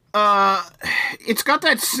got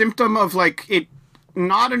that symptom of like it.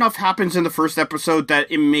 Not enough happens in the first episode that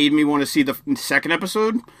it made me want to see the second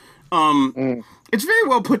episode. It's very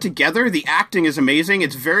well put together. The acting is amazing.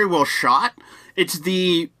 It's very well shot. It's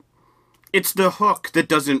the hook that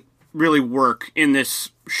doesn't really work in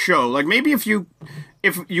this show. Like maybe if you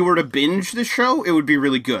were to binge the show, it would be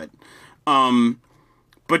really good.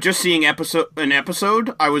 But just seeing an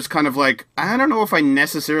episode, I was kind of like, I don't know if I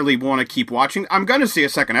necessarily want to keep watching. I'm gonna see a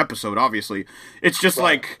second episode, obviously. It's just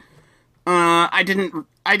like. It didn't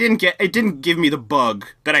give me the bug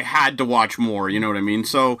that I had to watch more, you know what I mean?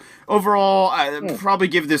 So, overall, I'd probably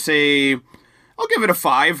give this I'll give it a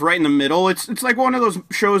 5, right in the middle. It's like one of those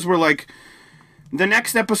shows where, like, the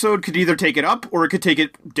next episode could either take it up or it could take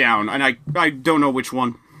it down, and I don't know which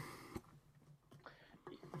one.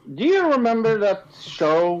 Do you remember that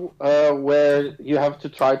show where you have to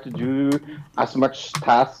try to do as much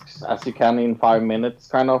tasks as you can in 5 minutes,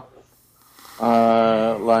 kind of?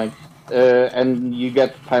 And you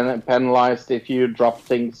get penalized if you drop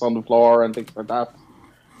things on the floor and things like that.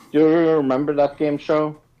 Do you remember that game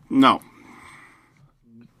show? No.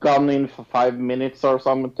 Gone in for 5 minutes or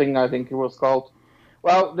something, I think it was called.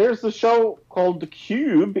 Well, there's a show called The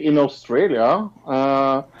Cube in Australia,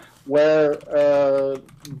 where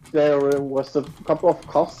there was a couple of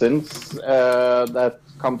cousins that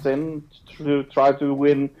comes in to try to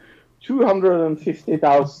win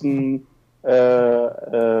 250,000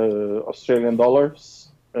 Australian dollars.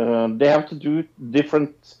 They have to do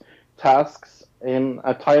different tasks in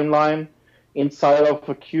a timeline inside of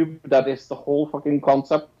a cube. That is the whole fucking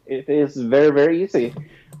concept. It is very, very easy,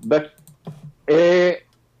 but it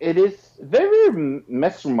is very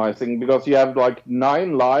mesmerizing because you have like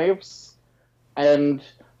 9 lives, and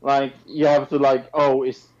like you have to like, oh,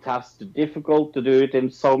 is task too difficult to do it in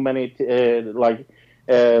so many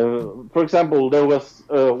for example, there was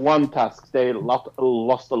one task they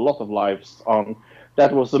lost a lot of lives on.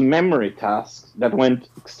 That was a memory task that went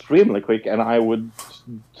extremely quick, and I would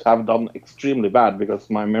have done extremely bad because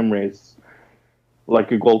my memory is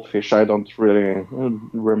like a goldfish. I don't really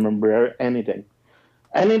remember anything.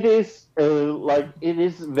 And it is it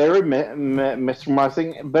is very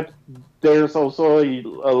mesmerizing, but there's also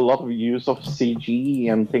a lot of use of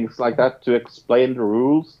CG and things like that to explain the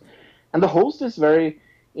rules. And the host is very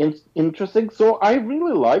interesting, so I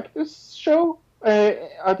really like this show.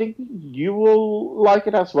 I think you will like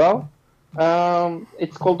it as well.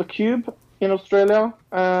 It's called The Cube in Australia.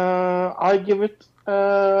 I give it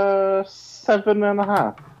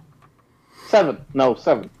 7.5. 7. No,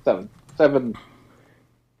 7. 7. 7.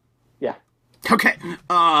 Yeah. Okay.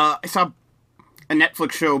 I saw a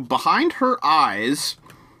Netflix show, Behind Her Eyes,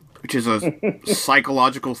 which is a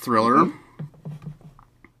psychological thriller.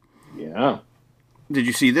 Yeah. Did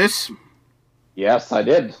you see this? Yes, I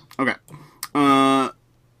did. Okay.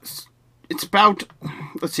 It's about...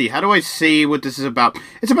 let's see, how do I say what this is about?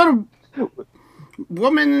 It's about a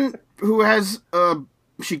woman who has,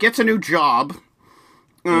 she gets a new job,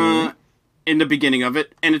 in the beginning of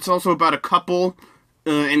it, and it's also about a couple,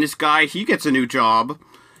 and this guy, he gets a new job.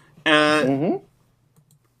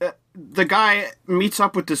 The guy meets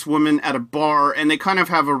up with this woman at a bar, and they kind of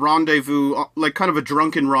have a rendezvous, like kind of a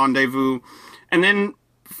drunken rendezvous, and then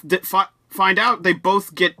find out they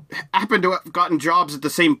both happen to have gotten jobs at the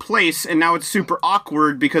same place, and now it's super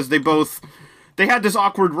awkward because they had this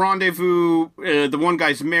awkward rendezvous. The one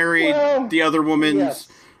guy's married, the other woman's,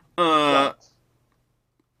 what?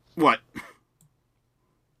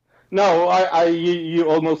 No, you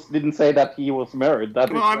almost didn't say that he was married.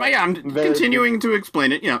 I'm continuing to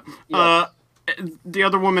explain it. Yeah. The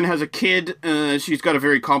other woman has a kid. She's got a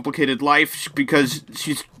very complicated life because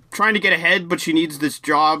she's trying to get ahead, but she needs this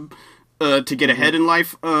job to get ahead in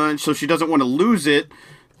life. So she doesn't want to lose it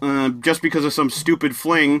just because of some stupid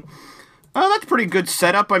fling. That's a pretty good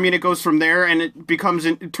setup. I mean, it goes from there, and it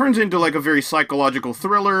turns into like a very psychological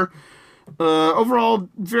thriller. Overall,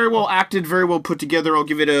 very well acted, very well put together. I'll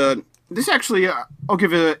give it a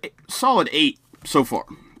solid 8 so far.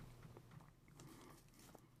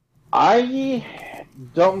 I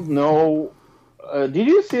don't know. Did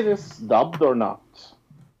you see this dubbed or not?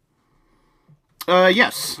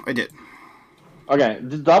 Yes, I did. Okay,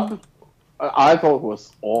 the dub I thought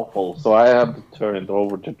was awful, so I had to turn it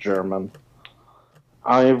over to German.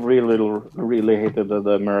 I really hated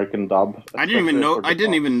the American dub. I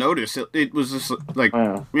didn't even notice it. It was just like,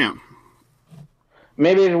 yeah.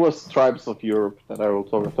 Maybe it was Tribes of Europe that I will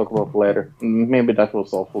talk about later. Maybe that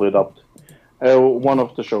was awfully dubbed. One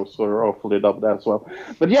of the shows were awfully dubbed as well.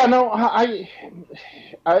 But yeah, no, I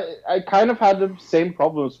kind of had the same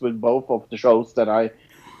problems with both of the shows. That I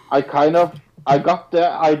got the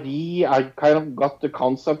idea, I kind of got the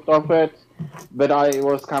concept of it. But I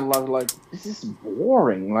was kind of like, this is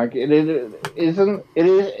boring. Like it isn't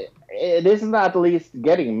at least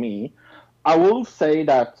getting me. I will say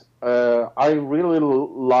that I really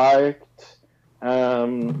liked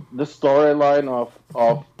the storyline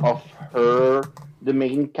of her, the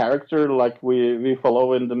main character, like we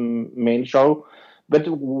follow in the main show. But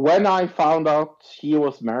when I found out he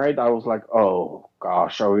was married, I was like, oh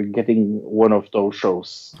gosh, are we getting one of those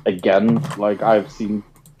shows again? Like I've seen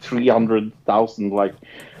 300,000 like,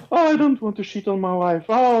 oh, I don't want to shit on my wife.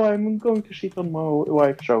 Oh, I'm going to shit on my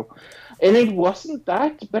wife show, and it wasn't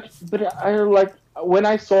that. But I like when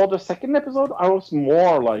I saw the second episode, I was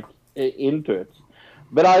more like into it.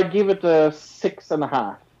 But I give it a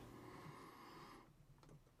 6.5.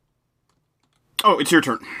 Oh, it's your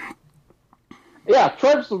turn. Yeah,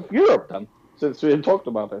 Tribes of Europe then, since we had talked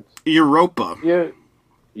about it. Europa. Yeah,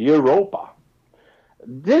 Europa.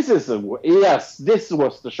 This was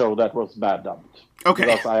the show that was bad dubbed.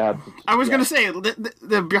 Okay. I was going to say,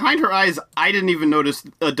 the Behind Her Eyes, I didn't even notice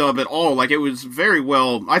a dub at all. Like, it was very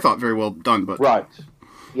well done, but... Right.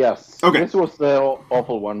 Yes. Okay. This was the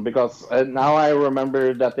awful one, because now I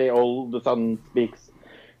remember that they all of a sudden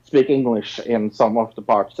speak English in some of the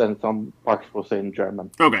parts, and some parts was in German.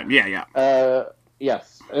 Okay, yeah.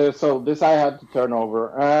 Yes. So this I had to turn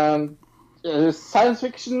over. And science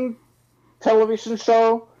fiction television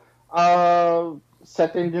show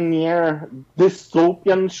set in the near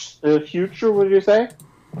dystopian future, would you say?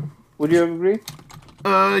 Would you agree?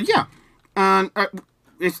 Yeah.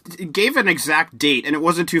 It gave an exact date, and it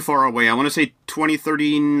wasn't too far away. I want to say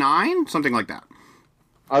 2039, something like that.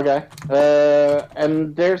 Okay.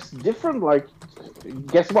 And there's different, like,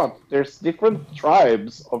 guess what? There's different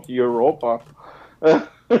tribes of Europa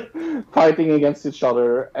fighting against each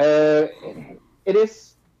other.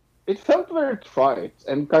 It felt very trite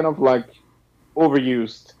and kind of like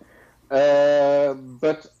overused.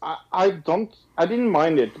 But I didn't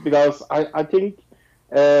mind it, because I think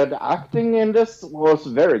the acting in this was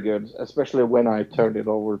very good, especially when I turned it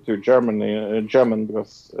over to German,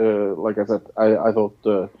 because like I said, I thought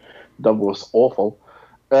the dub was awful.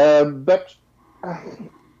 But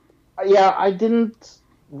yeah, I didn't.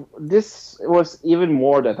 This was even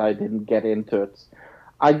more that I didn't get into it.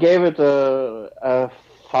 I gave it a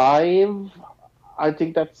 5. I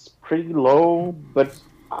think that's pretty low, but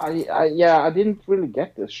I didn't really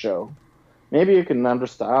get this show. Maybe you can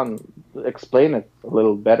explain it a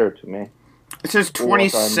little better to me. It says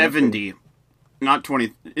 2070, not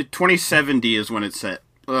 20. 2070 is when it's set.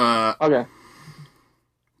 Okay.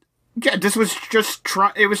 Yeah, this was just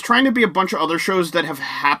it was trying to be a bunch of other shows that have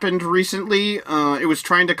happened recently. It was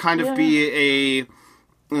trying to kind of be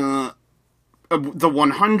the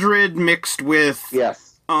 100 mixed with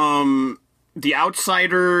The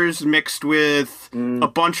Outsiders mixed with a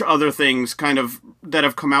bunch of other things kind of that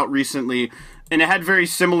have come out recently. And it had very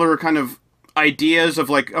similar kind of ideas of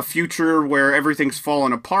like a future where everything's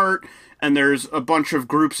fallen apart and there's a bunch of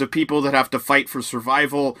groups of people that have to fight for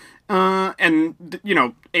survival, and, you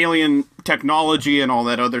know, alien technology and all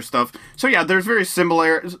that other stuff. So yeah, there's very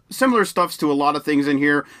similar stuffs to a lot of things in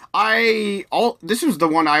here. This is the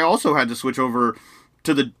one I also had to switch over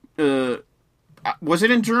to the, was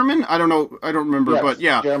it in German? I don't know. I don't remember, Yes, but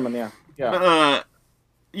yeah. German, yeah.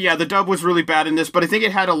 Yeah, the dub was really bad in this, but I think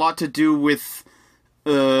it had a lot to do with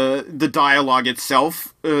the dialogue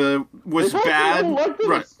itself was bad. Like this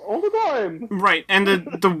Right. all the time. Right, and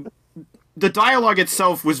the dialogue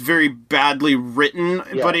itself was very badly written,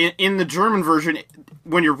 Yeah. but in the German version,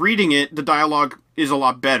 when you're reading it, the dialogue is a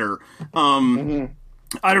lot better. I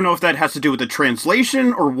don't know if that has to do with the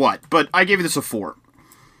translation or what, but I gave this a 4.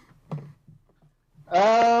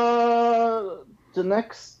 The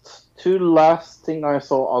next two last thing I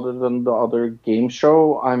saw, other than the other game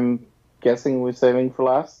show, I'm guessing we're saving for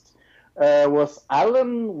last, was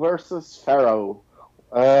Allen versus Pharaoh.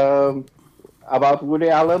 About Woody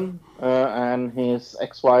Allen and his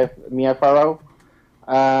ex-wife Mia Farrow,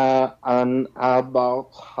 and about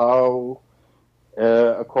how,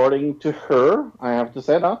 according to her, I have to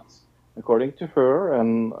say that, according to her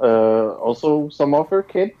and also some of her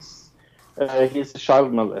kids, he's a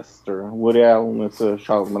child molester. Woody Allen is a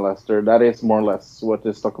child molester. That is more or less what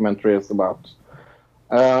this documentary is about.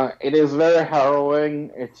 It is very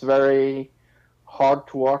harrowing. It's very hard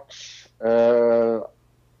to watch.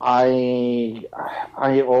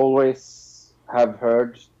 I always have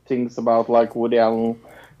heard things about like Woody Allen,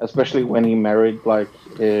 especially when he married like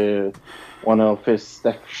one of his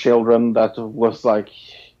stepchildren that was like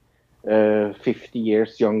 50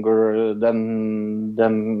 years younger than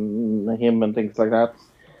him and things like that.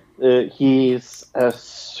 He's a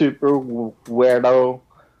super weirdo.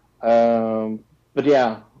 But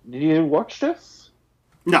yeah, did you watch this?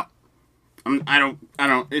 No. I don't.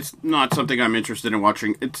 It's not something I'm interested in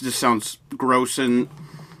watching. It just sounds gross and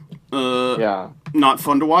not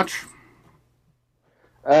fun to watch.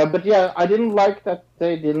 But yeah, I didn't like that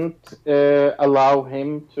they didn't allow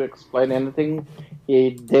him to explain anything. They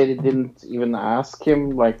didn't even ask him.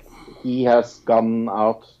 Like, he has gone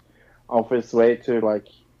out of his way to like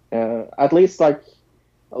at least like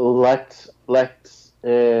let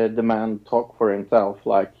the man talk for himself.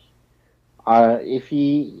 Like, if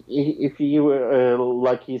he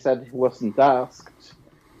like he said he wasn't asked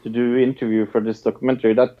to do interview for this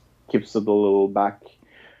documentary, that keeps it a little back.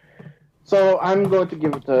 So I'm going to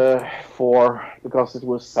give it a 4 because it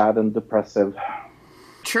was sad and depressive.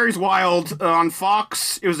 Cherry's Wild on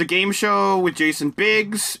Fox. It was a game show with Jason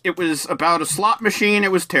Biggs. It was about a slot machine.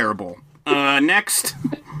 It was terrible. Next.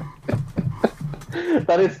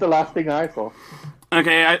 That is the last thing I saw.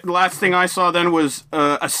 Okay, the last thing I saw then was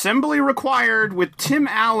Assembly Required with Tim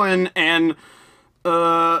Allen and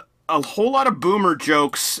a whole lot of boomer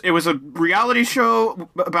jokes. It was a reality show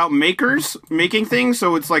about making things.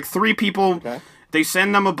 So it's like 3 people. Okay. They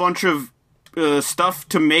send them a bunch of stuff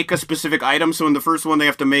to make a specific item. So in the first one, they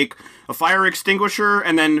have to make a fire extinguisher,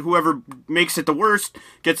 and then whoever makes it the worst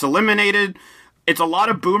gets eliminated. It's a lot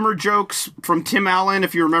of boomer jokes from Tim Allen,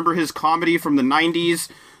 if you remember his comedy from the 90s.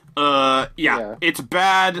 Yeah, it's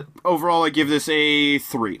bad. Overall, I give this a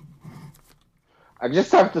 3. I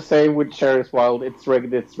just have to say, with Cherry's Wild, it's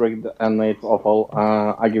rigged, and it's awful.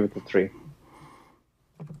 I give it a 3.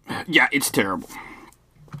 Yeah, it's terrible.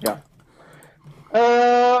 Yeah.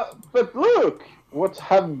 But look, what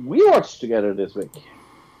have we watched together this week?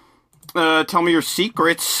 Tell Me Your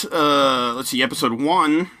Secrets. Let's see, episode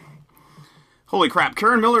 1. Holy crap.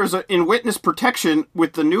 Karen Miller is in witness protection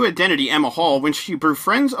with the new identity, Emma Hall, when she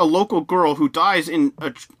befriends a local girl who dies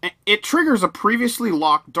it triggers a previously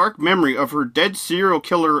locked dark memory of her dead serial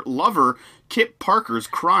killer lover, Kip Parker's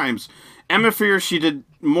crimes. Emma fears she did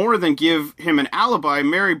more than give him an alibi.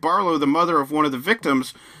 Mary Barlow, the mother of one of the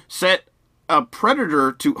victims, set a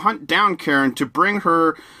predator to hunt down Karen to bring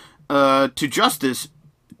her to justice,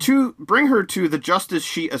 to bring her to the justice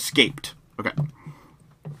she escaped. Okay.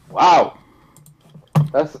 Wow.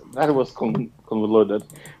 That was convoluted.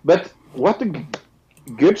 But what a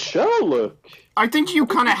good show, look. I think you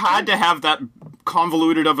kind of had to have that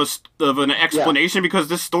convoluted of an explanation because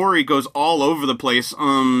this story goes all over the place.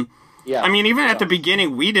 Yeah. I mean, even at the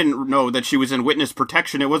beginning, we didn't know that she was in witness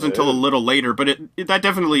protection. It wasn't until a little later, but that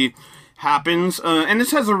definitely happens. And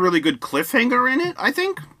this has a really good cliffhanger in it, I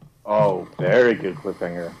think. Oh, very good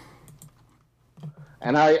cliffhanger.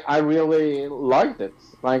 And I really liked it.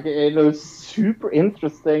 Like, it was super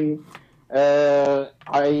interesting. I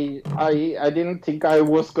didn't think I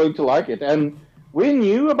was going to like it, and we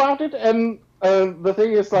knew about it. And the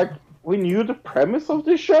thing is, like, we knew the premise of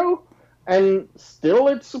the show, and still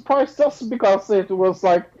it surprised us because it was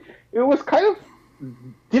kind of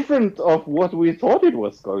different of what we thought it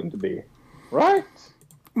was going to be, right?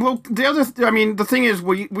 Well, the thing is,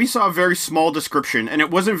 we saw a very small description, and it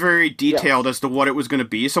wasn't very detailed as to what it was going to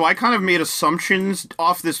be, so I kind of made assumptions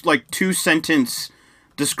off this, like, 2-sentence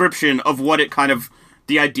description of what it kind of,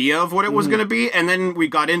 the idea of what it was going to be, and then we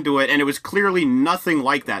got into it, and it was clearly nothing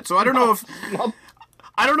like that. So I don't know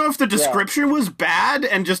if the description was bad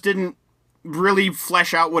and just didn't really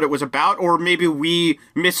flesh out what it was about, or maybe we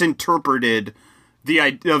misinterpreted the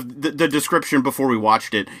idea of the description before we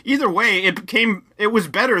watched it. Either way, it was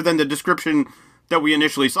better than the description that we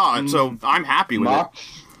initially saw it, so I'm happy with it.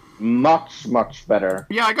 Much better.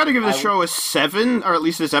 Yeah, I gotta give this show a 7, or at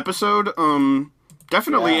least this episode.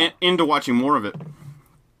 Definitely into watching more of it.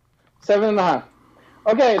 7.5.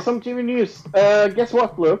 Okay, some TV news. Guess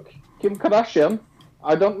what, Luke? Kim Kardashian.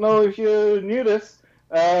 I don't know if you knew this.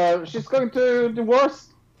 She's going to divorce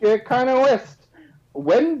Kanye West.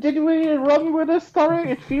 When did we run with this story?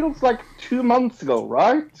 It feels like 2 months ago,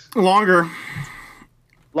 right? Longer.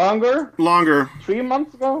 3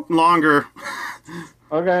 months ago? Longer.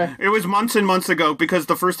 Okay. It was months and months ago, because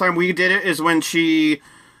the first time we did it is when she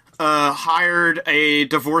hired a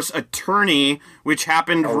divorce attorney, which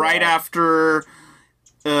happened right after...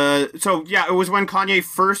 it was when Kanye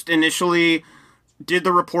first initially did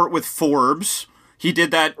the report with Forbes. He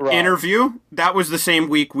did that interview. That was the same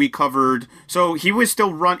week we covered. So he was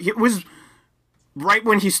still it was right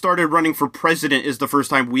when he started running for president is the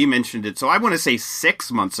first time we mentioned it. So I want to say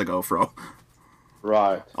 6 months ago, Fro.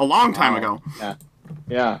 Right. A long time ago.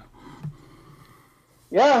 Yeah,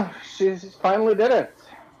 she finally did it.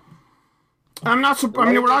 We're not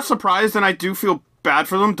surprised, and I do feel bad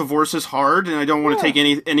for them. Divorce is hard, and I don't want to take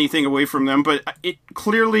anything away from them. But it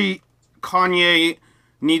clearly, Kanye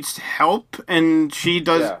needs help, and she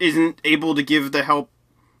isn't able to give the help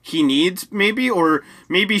he needs, maybe, or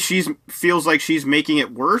maybe feels like she's making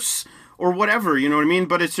it worse, or whatever, you know what I mean?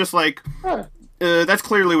 But it's just like, that's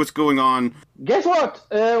clearly what's going on. Guess what?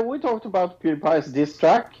 We talked about PewDiePie's diss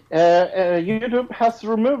track. YouTube has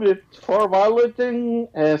removed it for violating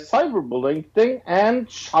cyberbullying and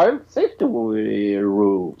child safety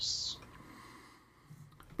rules.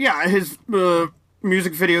 Yeah, his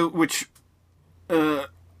music video, which...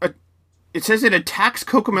 it says it attacks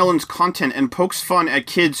CoComelon's content and pokes fun at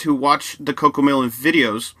kids who watch the CoComelon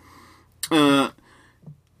videos.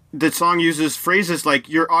 The song uses phrases like,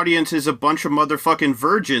 your audience is a bunch of motherfucking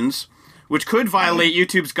virgins, which could violate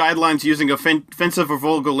YouTube's guidelines using offensive or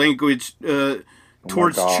vulgar language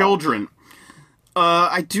towards children.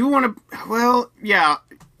 I do want to...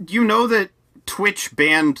 you know that Twitch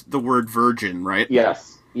banned the word virgin, right?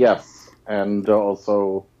 Yes. And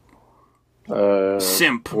also...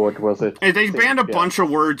 simp. What was it? They banned a bunch of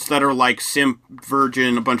words that are like simp,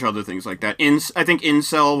 virgin, a bunch of other things like that. I think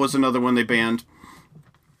incel was another one they banned.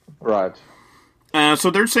 Right.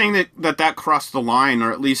 So they're saying that crossed the line,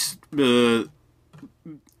 or at least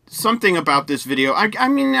something about this video. I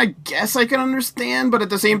mean, I guess I can understand, but at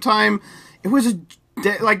the same time, it was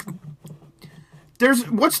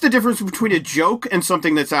what's the difference between a joke and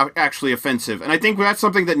something that's actually offensive? And I think that's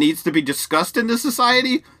something that needs to be discussed in this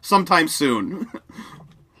society sometime soon.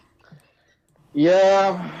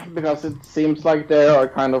 Yeah, because it seems like they are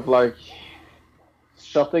kind of like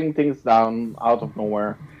shutting things down out of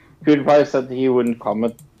nowhere. PewDiePie said he wouldn't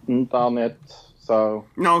comment on it, so...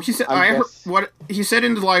 No, he said... what he said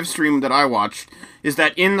in the live stream that I watched is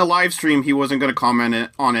that in the live stream he wasn't going to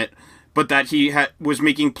comment on it, but that he was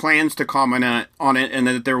making plans to comment on it, and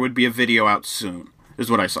that there would be a video out soon,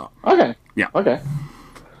 is what I saw. Okay. Yeah.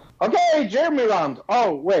 Okay, Jeremy round.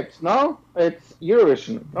 Oh, wait, no? It's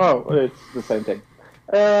Eurovision. Oh, it's the same thing.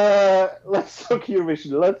 Let's talk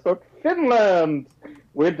Eurovision. Let's talk Finland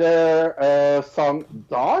with their song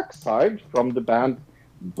Dark Side from the band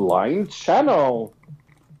Blind Channel.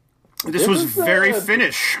 This was very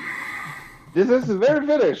Finnish. This is very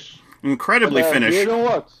Finnish. Incredibly Finnish. You know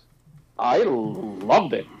what? I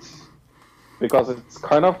loved it. Because it's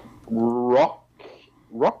kind of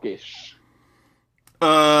rockish.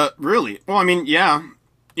 Really? Well, I mean, yeah.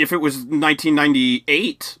 If it was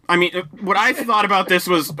 1998. I mean, what I thought about this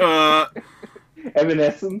was,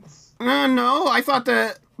 Evanescence? No, I thought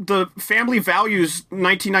that the Family Values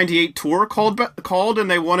 1998 tour called and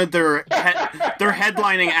they wanted their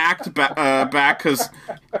headlining act back because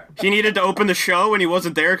he needed to open the show and he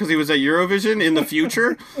wasn't there because he was at Eurovision in the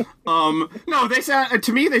future. No,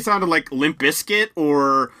 to me they sounded like Limp Bizkit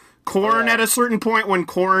or Korn at a certain point when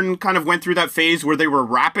Korn kind of went through that phase where they were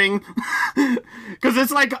rapping. Because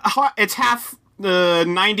it's like, it's half the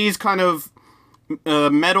 90s kind of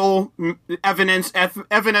metal,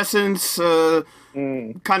 Evanescence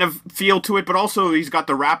kind of feel to it, but also he's got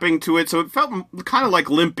the rapping to it, so it felt kind of like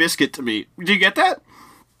Limp Bizkit to me. Do you get that?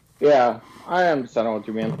 Yeah, I understand what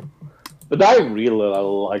you mean. But I really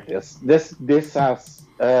like this. This has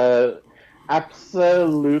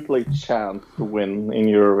absolutely chance to win in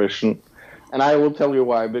Eurovision. And I will tell you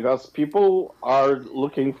why. Because people are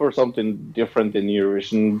looking for something different in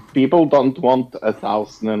Eurovision. People don't want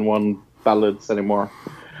 1,001 ballads anymore.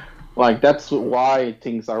 Like, that's why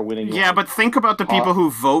things are winning. Yeah, but think about the people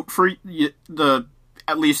who vote for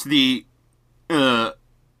at least the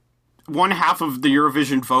one half of the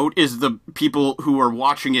Eurovision vote is the people who are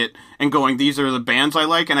watching it and going, these are the bands I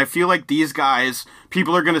like, and I feel like these guys,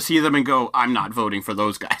 people are going to see them and go, I'm not voting for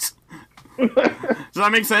those guys. Does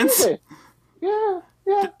that make sense? Okay. Yeah.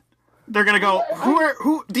 They're going to go,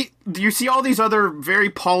 do you see all these other very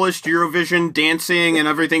polished Eurovision dancing and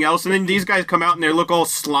everything else, and then these guys come out and they look all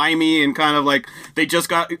slimy and kind of like they just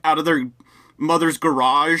got out of their mother's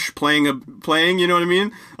garage playing, you know what I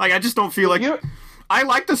mean? Like, I just don't feel like... I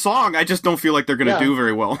like the song, I just don't feel like they're going to do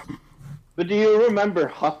very well. But do you remember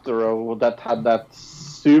Hatero that had that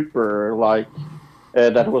super, like,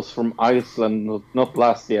 that was from Iceland, not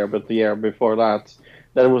last year, but the year before that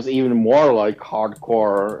was even more like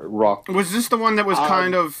hardcore rock. Was this the one that was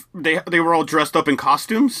kind of, they were all dressed up in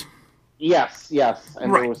costumes? Yes.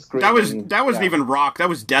 And right. That wasn't even rock, that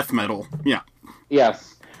was death metal, yeah.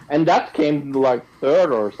 Yes, and that came like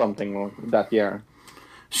third or something that year.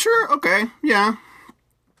 Sure, okay, yeah.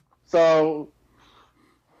 So,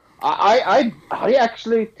 I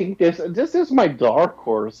actually think this is my dark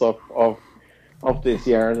horse of this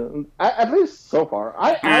year, at least so far.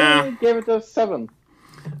 I gave it a 7.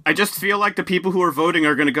 I just feel like the people who are voting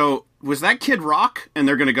are going to go, was that Kid Rock? And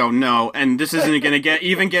they're going to go, no, and this isn't going to get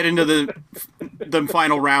into the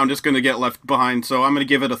final round. It's going to get left behind, so I'm going to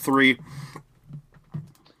give it a 3.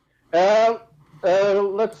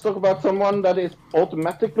 Let's talk about someone that is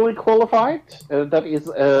automatically qualified. That is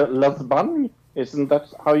Lasban. Isn't that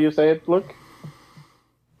how you say it, Luke?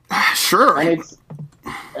 Sure. And it's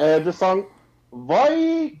the song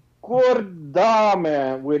Vai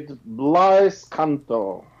Cordame with Blaise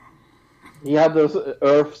Canto. He had this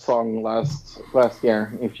Earth song last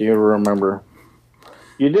year, if you remember.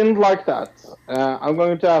 You didn't like that. I'm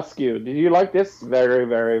going to ask you, did you like this very,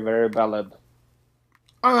 very, very ballad?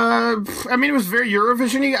 I mean, it was very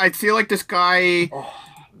Eurovision-y. I feel like this guy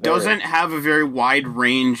doesn't have a very wide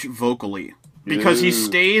range vocally. Because he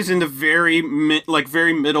stays in the very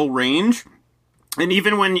middle range. And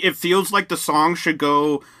even when it feels like the song should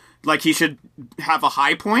go, like he should have a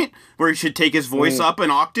high point, where he should take his voice up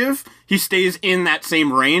an octave, he stays in that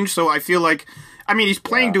same range. So I feel like, I mean, he's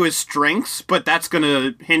playing to his strengths, but that's going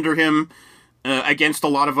to hinder him against a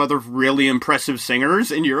lot of other really impressive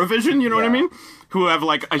singers in Eurovision, you know what I mean? Who have,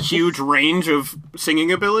 like, a huge range of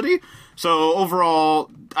singing ability. So,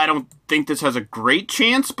 overall, I don't think this has a great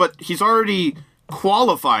chance, but he's already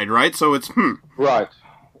qualified, right? So it's, Right,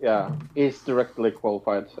 yeah. He's directly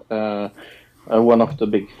qualified. One of the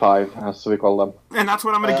big 5, as we call them. And that's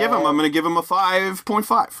what I'm going to give him. I'm going to give him a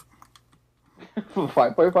 5.5.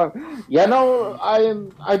 5.5. Yeah, no,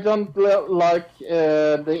 I don't like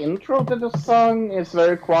the intro to the song. It's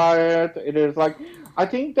very quiet. It is like... I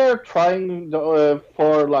think they're trying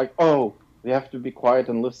for like, oh, we have to be quiet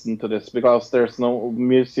and listen to this because there's no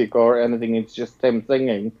music or anything. It's just them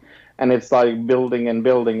singing, and it's like building and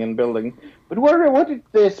building and building. But what is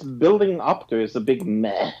this building up to is a big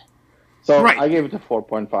meh. So I gave it a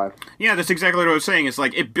 4.5. Yeah, that's exactly what I was saying. It's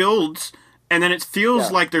like it builds, and then it feels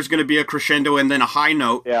like there's going to be a crescendo and then a high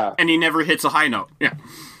note. Yeah. And he never hits a high note. Yeah.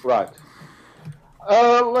 Right.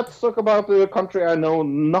 Let's talk about the country I know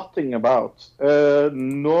nothing about.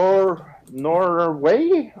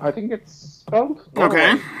 Norway, I think it's spelled. Norway.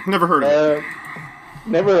 Okay, never heard of it.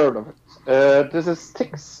 Never heard of it. This is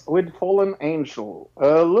Styx with Fallen Angel.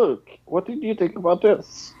 Luke, what did you think about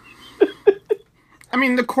this? I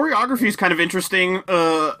mean, the choreography is kind of interesting.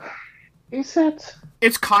 Is it?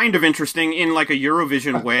 It's kind of interesting in, like, a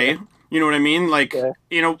Eurovision way. You know what I mean? Like,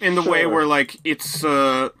 you know, in the way where, like, it's...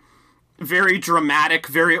 very dramatic,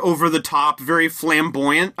 very over the top, very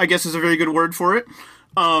flamboyant, I guess is a very good word for it.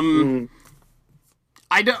 I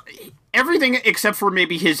don't, everything except for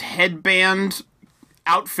maybe his headband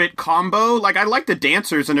outfit combo. Like, I like the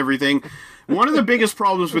dancers and everything. One of the biggest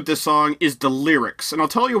problems with this song is the lyrics, and I'll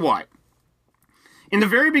tell you why. In the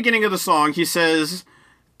very beginning of the song, he says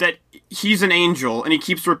that he's an angel, and he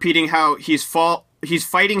keeps repeating how he's he's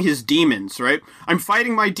fighting his demons, right? I'm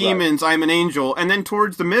fighting my demons. Right. I'm an angel. And then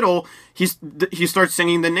towards the middle, he starts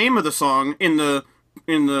singing the name of the song in the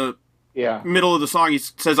middle of the song. He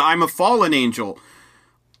says, "I'm a fallen angel."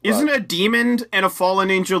 Isn't a demon and a fallen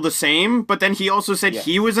angel the same? But then he also said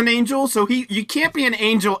he was an angel, so you can't be an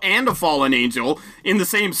angel and a fallen angel in the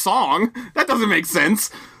same song. That doesn't make sense.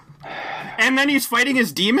 And then he's fighting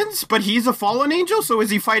his demons, but he's a fallen angel, so is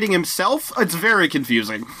he fighting himself? It's very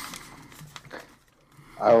confusing.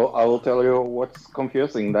 I will tell you what's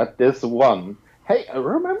confusing, that this one... Hey,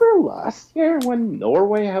 remember last year when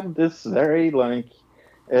Norway had this very,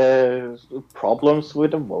 problems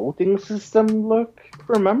with the voting system look?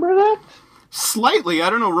 Remember that? Slightly. I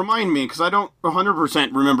don't know. Remind me, because I don't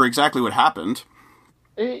 100% remember exactly what happened.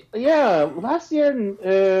 Yeah, last year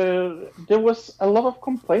there was a lot of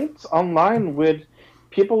complaints online with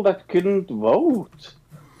people that couldn't vote.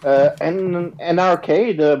 And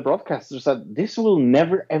NRK, the broadcaster, said this will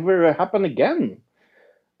never ever happen again.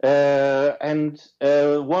 And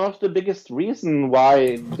one of the biggest reasons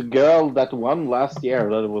why the girl that won last year,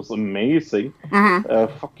 that was amazing,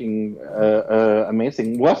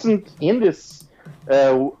 amazing, wasn't in this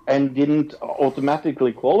and didn't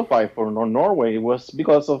automatically qualify for Norway was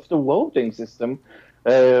because of the voting system.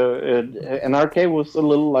 NRK was a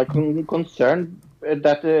little concerned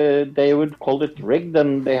that they would call it rigged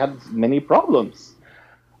and they had many problems.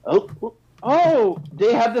 Oh,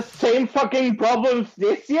 they had the same fucking problems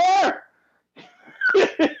this year?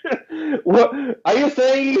 What are you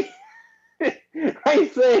saying? Are you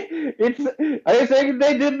saying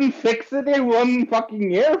they didn't fix it in one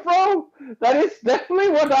fucking year, bro? That is definitely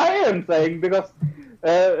what I am saying, because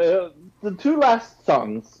the two last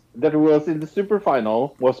songs that was in the super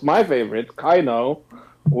final was my favorite, Kaino,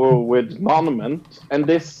 with Monument, and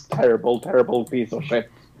this terrible, terrible piece of shit.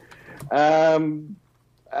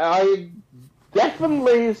 I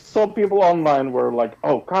definitely saw people online were like,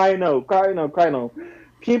 "Oh, Kaino."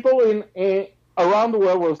 People in around the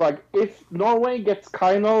world was like, if Norway gets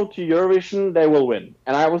Kaino to Eurovision, they will win.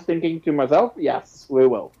 And I was thinking to myself, yes, we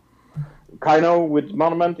will. Kaino with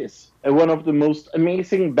Monument is one of the most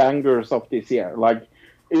amazing bangers of this year.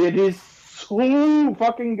 It is so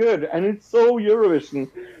fucking good, and it's so Eurovision.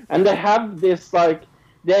 And they have this,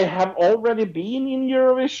 they have already been in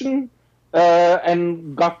Eurovision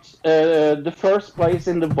and got the first place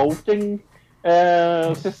in the voting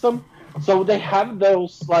system. So they have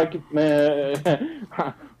those,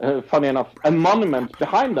 funny enough, a monument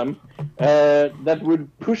behind them that would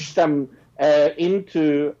push them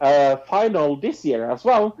into a final this year as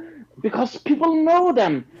well, because people know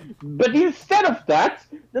them. But instead of that,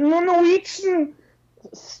 the Norwegian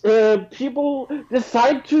people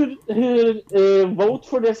decide to vote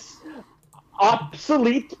for this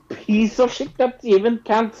obsolete piece of shit that even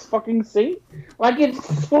can't fucking sing. It's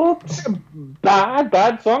such a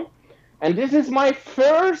bad song. And this is my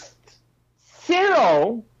first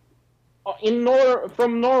zero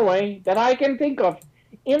from Norway that I can think of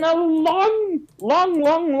in a long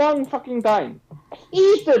fucking time.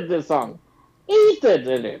 Hated the song. Hated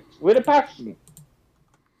it with a passion.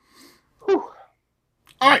 Whew.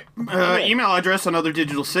 All right. Email address,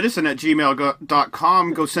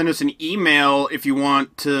 anotherdigitalcitizen@gmail.com. Go send us an email if you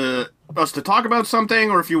want us to talk about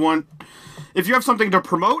something, or if you have something to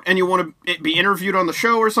promote and you want to be interviewed on the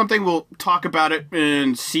show or something, we'll talk about it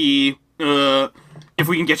and see if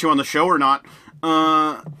we can get you on the show or not.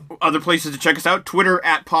 Other places to check us out, Twitter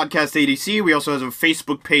 @PodcastADC. We also have a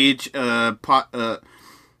Facebook page,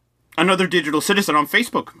 Another Digital Citizen on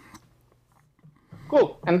Facebook.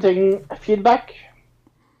 Cool. Anything feedback?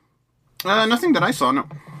 Nothing that I saw, no.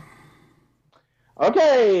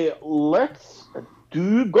 Okay, let's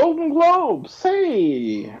do Golden Globes.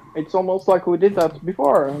 Hey, it's almost like we did that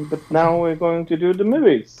before, but now we're going to do the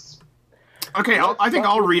movies. Okay, I think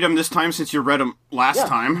I'll read them this time since you read them last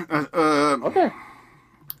time. Okay.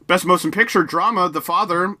 Best Motion Picture Drama: The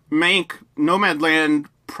Father, Mank, Nomadland,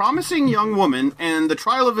 Promising Young Woman, and The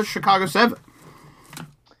Trial of the Chicago 7.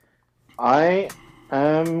 I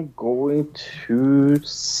am going to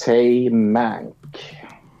say Mank.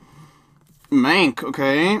 Mank,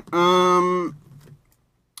 okay. I'm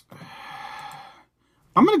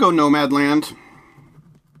gonna go Nomadland.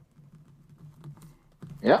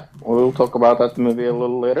 Yeah, we'll talk about that movie a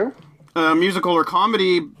little later. Musical or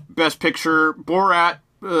comedy, Best Picture, Borat,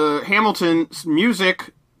 Hamilton,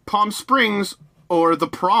 Music, Palm Springs, or The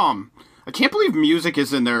Prom. I can't believe Music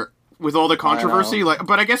is in there with all the controversy.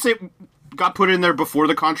 But I guess it got put in there before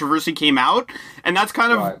the controversy came out, and that's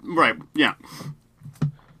kind of right. Yeah.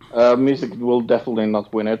 Music will definitely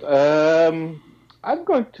not win it. I'm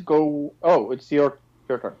going to go. Oh, it's your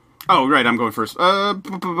turn. Oh, right, I'm going first. I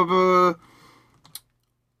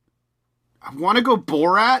want to go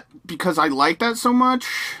Borat because I like that so much.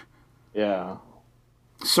 Yeah.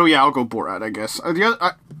 So yeah, I'll go Borat, I guess. I'll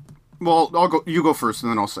go. You go first,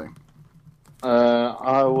 and then I'll say.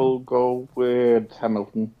 I will go with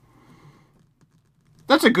Hamilton.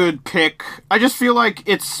 That's a good pick. I just feel like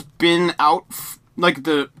it's been out,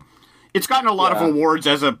 it's gotten a lot of awards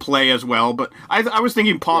as a play as well, but I was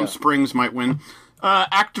thinking Palm Springs might win.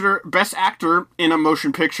 Best actor in a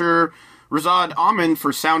motion picture, Razad Ahmed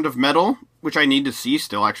for Sound of Metal, which I need to see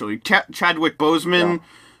still, actually. Chadwick Boseman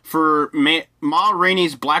for Ma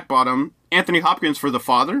Rainey's Black Bottom, Anthony Hopkins for The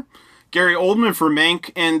Father, Gary Oldman for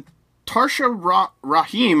Mank, and Tarsha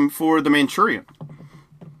Rahim for The Manchurian.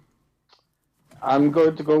 I'm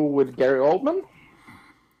going to go with Gary Oldman.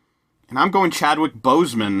 And I'm going Chadwick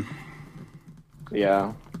Boseman.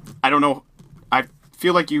 Yeah. I don't know. I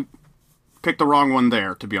feel like you picked the wrong one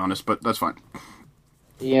there, to be honest, but that's fine.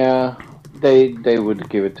 Yeah, they would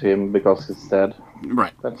give it to him because he's dead.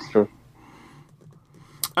 Right. That's true.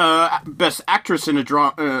 Best actress in a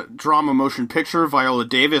drama motion picture, Viola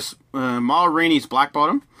Davis, Ma Rainey's Black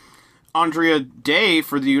Bottom, Andrea Day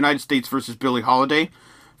for The United States versus Billie Holiday,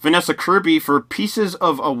 Vanessa Kirby for Pieces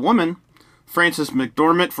of a Woman, Frances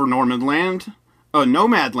McDormand for Nomadland,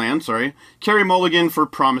 Carey Mulligan for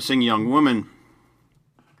Promising Young Woman.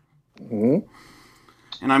 Mm-hmm.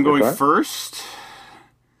 And I'm going first.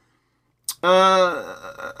 I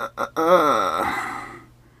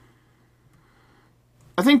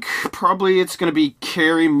think probably it's going to be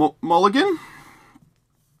Carey Mulligan.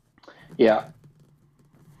 Yeah.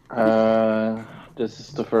 This is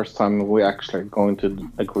the first time we actually are going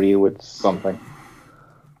to agree with something.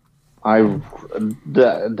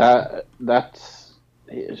 That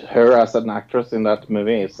her as an actress in that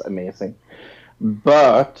movie is amazing.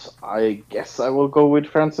 But I guess I will go with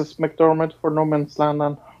Frances McDormand for No Man's Land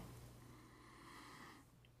then.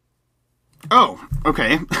 Oh,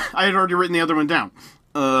 okay. I had already written the other one down.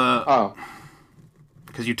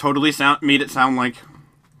 Because you totally made it sound like...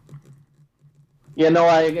 Yeah, no,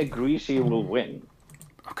 I agree she will win.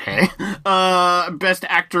 Okay. Best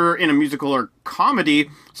actor in a musical or comedy,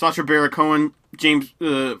 Sacha Baron Cohen,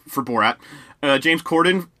 for Borat, James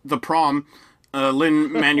Corden, The Prom,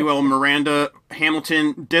 Lin-Manuel Miranda,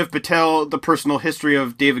 Hamilton, Dev Patel, The Personal History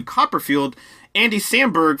of David Copperfield, Andy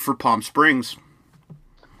Samberg for Palm Springs.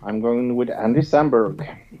 I'm going with Andy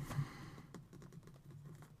Samberg.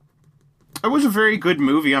 It was a very good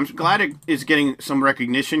movie. I'm glad it is getting some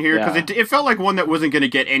recognition here, because it felt like one that wasn't going to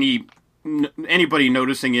get anybody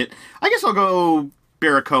noticing it. I guess I'll go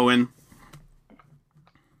Baron Cohen.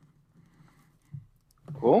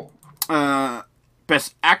 Cool.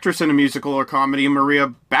 Best actress in a musical or comedy,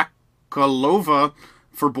 Maria Bakalova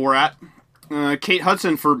for Borat, Kate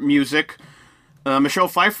Hudson for music, Michelle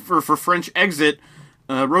Pfeiffer for French Exit,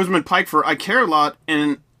 Rosamund Pike for I Care a Lot,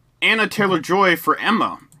 and Anna Taylor-Joy for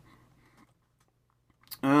Emma.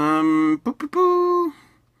 I'm gonna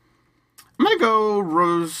go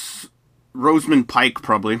Rosamund Pike,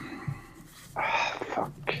 probably.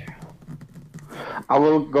 Fuck. I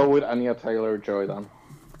will go with Anya Taylor-Joy then.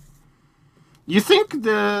 You think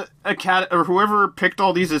the or whoever picked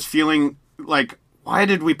all these is feeling like, why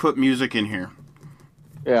did we put music in here?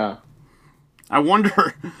 Yeah. I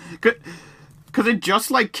wonder, because it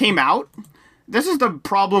just came out. This is the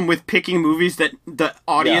problem with picking movies that the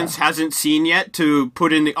audience hasn't seen yet to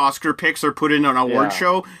put in the Oscar picks or put in an award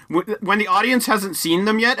show. When the audience hasn't seen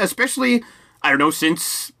them yet, especially, I don't know,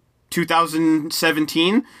 since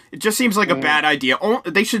 2017, it just seems like a bad idea.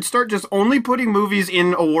 They should start just only putting movies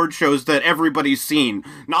in award shows that everybody's seen,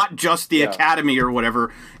 not just the Academy or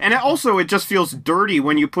whatever. And it just feels dirty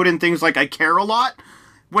when you put in things like I Care a Lot,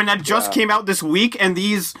 when that just came out this week, and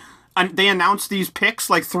they announced these picks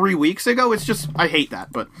 3 weeks ago. It's just, I hate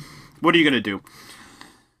that, but what are you going to do?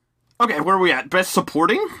 Okay, where are we at? Best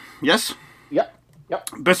Supporting? Yes? Yep.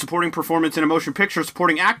 Best Supporting Performance in a Motion Picture,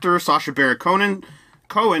 Supporting Actor, Sacha Baron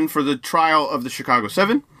Cohen for The Trial of the Chicago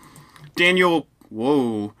 7. Daniel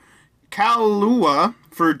Kaluuya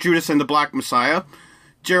for Judas and the Black Messiah.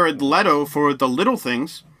 Jared Leto for The Little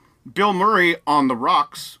Things. Bill Murray on The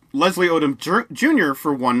Rocks. Leslie Odom Jr.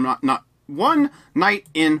 for One Night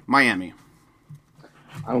in Miami.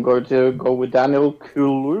 I'm going to go with Daniel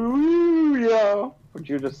Kaluuya for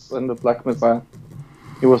Judas and the Black Messiah.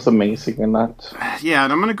 He was amazing in that. Yeah,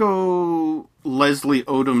 and I'm going to go Leslie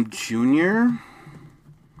Odom Jr.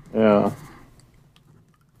 Yeah.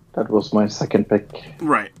 That was my second pick.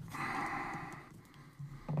 Right.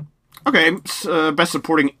 Okay, Best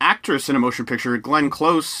Supporting Actress in a Motion Picture, Glenn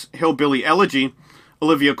Close, Hillbilly Elegy,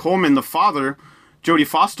 Olivia Colman, The Father, Jodie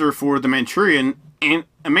Foster for The Manchurian, and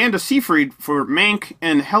Amanda Seyfried for Mank,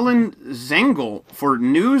 and Helen Zengel for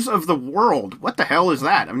News of the World. What the hell is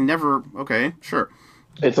that? I've never... Okay, sure.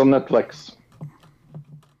 It's on Netflix.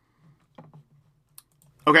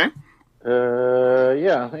 Okay.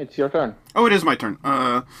 Yeah, it's your turn. Oh, it is my turn.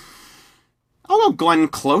 I'll go Glenn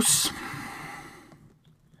Close.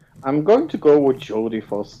 I'm going to go with Jodie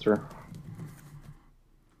Foster.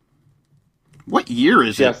 What year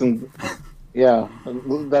is She it? hasn't... Yeah,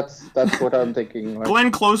 that's what I'm thinking. Like,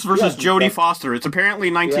 Glenn Close versus Yeah, Jodie that- Foster. It's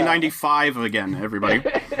apparently 1995 again, everybody.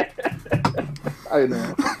 I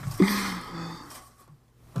know.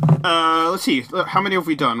 Let's see. How many have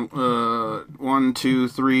we done? 1, 2,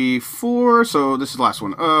 3, 4. So this is the last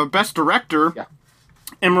one. Best Director. Yeah.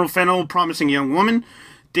 Emerald Fennell, Promising Young Woman.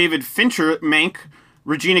 David Fincher, Mank.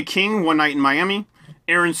 Regina King, One Night in Miami.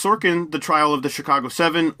 Aaron Sorkin, The Trial of the Chicago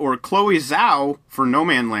 7. Or Chloe Zhao for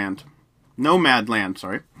Nomadland,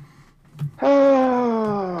 sorry.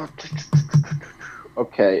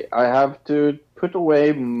 Okay, I have to put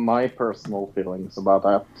away my personal feelings about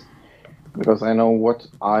that because I know what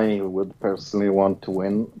I would personally want to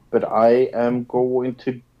win, but I am going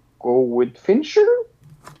to go with Fincher.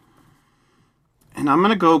 And I'm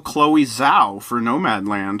gonna go Chloe Zhao for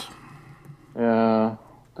Nomadland. Yeah,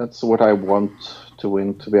 that's what I want to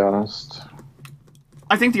win, to be honest.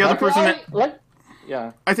 I think the other person that...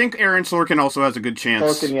 Yeah. I think Aaron Sorkin also has a good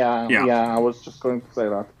chance. Sorkin, yeah, I was just going to say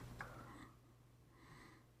that.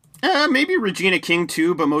 Maybe Regina King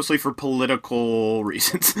too, but mostly for political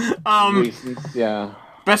reasons. Reasons, yeah.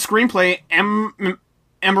 Best Screenplay,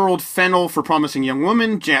 Emerald Fennell for Promising Young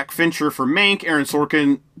Woman, Jack Fincher for Mank, Aaron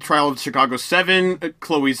Sorkin, Trial of Chicago 7,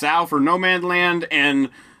 Chloe Zhao for Nomadland, and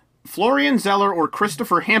Florian Zeller or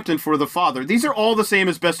Christopher Hampton for The Father. These are all the same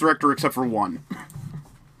as Best Director except for one.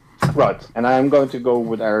 Right, and I'm going to go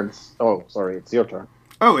with Aaron's... Oh, sorry, it's your turn.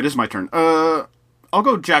 Oh, it is my turn. I'll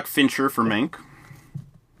go Jack Fincher for Mank.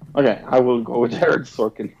 Okay, I will go with Aaron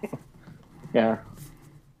Sorkin. Yeah.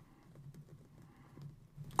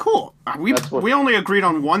 Cool. That's what- We only agreed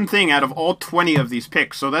on one thing out of all 20 of these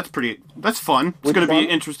picks, so that's fun. It's Which going to be one?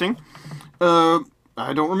 interesting. I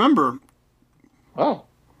don't remember. Oh,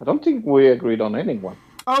 I don't think we agreed on anyone.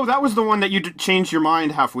 Oh, that was the one that you changed your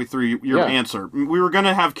mind halfway through your Yeah. answer. We were going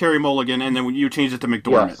to have Carey Mulligan, and then you changed it to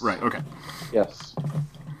McDormand. Yes. Right, okay. Yes.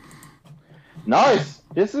 Nice.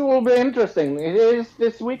 This will be interesting. It is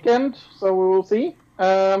this weekend, so we will see.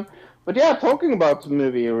 But yeah, talking about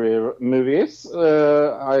movies,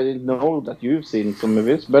 I know that you've seen some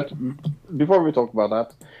movies, but before we talk about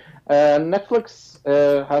that, Netflix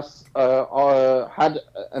has had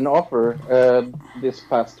an offer this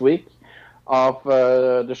past week of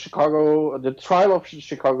the trial of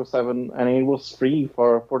Chicago 7, and it was free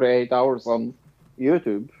for 48 hours on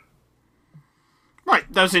YouTube. Right,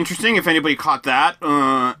 that was interesting if anybody caught that,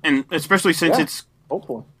 and especially since Yeah. it's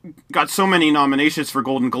Hopefully. got so many nominations for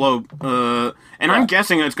Golden Globe, and I'm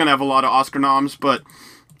guessing it's going to have a lot of Oscar noms, but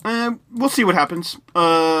we'll see what happens.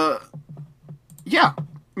 Yeah,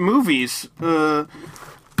 movies. I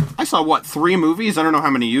saw, 3 movies? I don't know how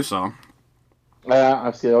many you saw.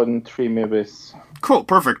 I've seen 3 movies. Cool,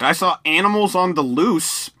 perfect. I saw Animals on the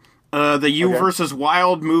Loose, the You Okay. vs.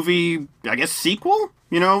 Wild movie, I guess, sequel?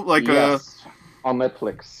 Yes, on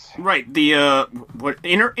Netflix. Right, the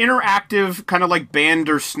interactive, kind of like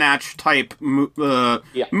Bandersnatch type movie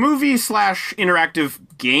 / interactive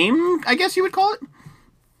game, I guess you would call it?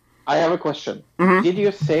 I have a question. Mm-hmm. Did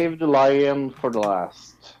you save the lion for the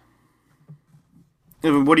last?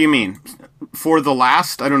 What do you mean? For the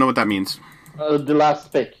last? I don't know what that means. The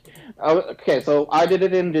last pick. Okay, so I did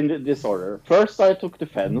it in this order. First, I took the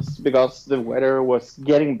fence because the weather was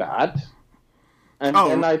getting bad. And Oh,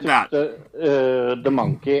 then I took that. the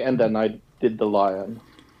monkey, and then I did the lion.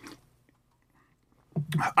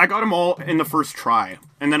 I got them all in the first try,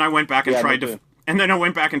 and then I went back and Yeah, tried me to, too. and then I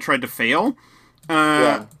went back and tried to fail.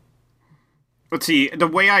 Yeah. Let's see. The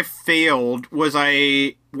way I failed was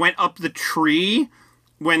I went up the tree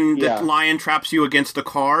when the Yeah. lion traps you against the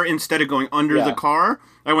car instead of going under Yeah. the car.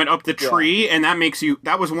 I went up the tree, and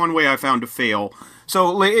that was one way I found to fail.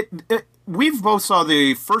 So we've both saw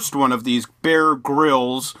the first one of these Bear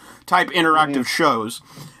Grylls type interactive shows,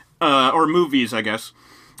 or movies, I guess.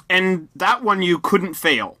 And that one you couldn't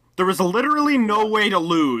fail. There was literally no way to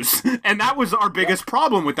lose. And that was our biggest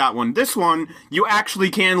problem with that one. This one, you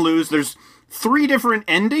actually can lose. There's 3 different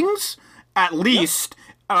endings, at least.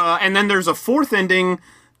 And then there's a 4th ending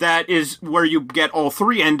that is where you get all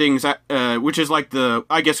 3 endings, which is like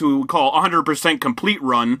I guess we would call 100% complete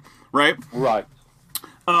run, right? Right.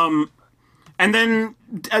 And then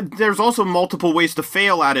there's also multiple ways to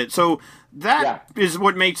fail at it. So That is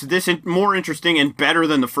what makes this more interesting and better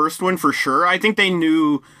than the first one, for sure. I think they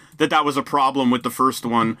knew that was a problem with the first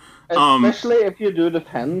one. Especially if you do the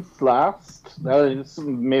fence last. That is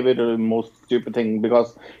maybe the most stupid thing,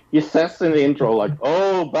 because he says in the intro, like,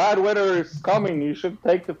 oh, bad weather is coming, you should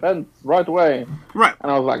take the fence right away. Right.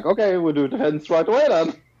 And I was like, okay, we'll do the fence right away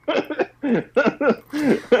then.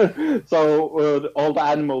 So all the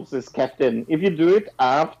animals is kept in. If you do it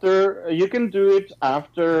after, you can do it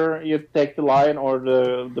after you take the lion or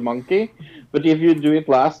the monkey, but if you do it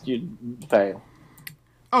last, you fail.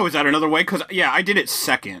 Oh, is that another way? Because, yeah, I did it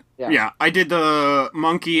second. Yeah, I did the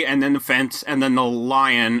monkey and then the fence and then the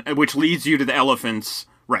lion, which leads you to the elephants.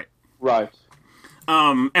 Right. Right.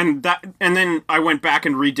 And then I went back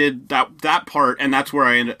and redid that part, and that's where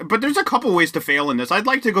I ended. But there's a couple ways to fail in this. I'd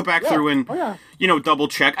like to go back through and, double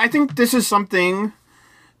check. I think this is something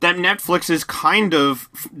that Netflix is kind of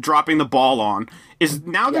dropping the ball on. Is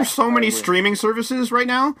now there's so many streaming services right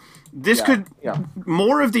now. This could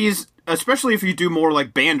more of these, especially if you do more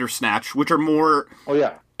like Bandersnatch, which are more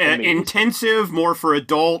intensive, more for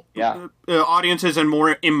adult audiences, and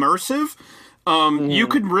more immersive. You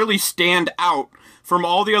could really stand out from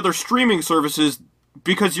all the other streaming services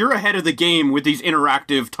because you're ahead of the game with these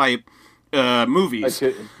interactive type movies.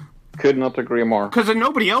 I could not agree more. Because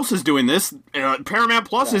nobody else is doing this. Paramount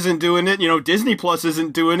Plus isn't doing it. Disney Plus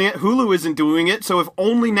isn't doing it. Hulu isn't doing it. So if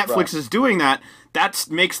only Netflix is doing that, that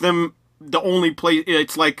makes them the only place.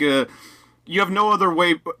 It's like you have no other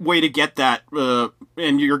way to get that,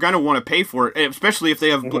 and you're going to want to pay for it, especially if they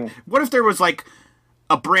have. What if there was like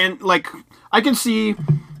a brand, like I can see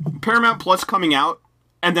Paramount Plus coming out,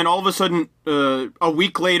 and then all of a sudden, a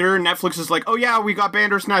week later, Netflix is like, oh yeah, we got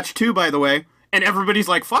Bandersnatch 2, by the way. And everybody's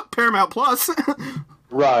like, fuck Paramount Plus.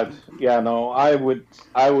 Right. Yeah, no, I would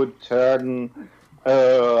turn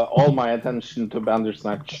all my attention to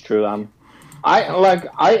Bandersnatch 2 then.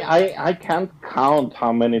 I can't count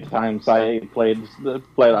how many times I play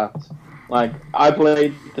that. Like, I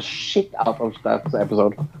played the shit out of that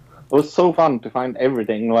episode. It was so fun to find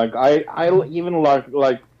everything. Like, I even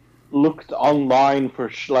like looked online for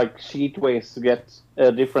cheat ways to get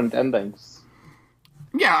different endings.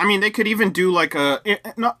 Yeah, I mean, they could even do like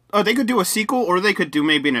they could do a sequel, or they could do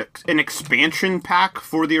maybe an expansion pack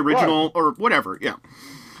for the original, or whatever. Yeah.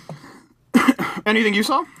 Anything you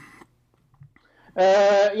saw?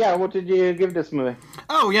 Yeah. What did you give this movie?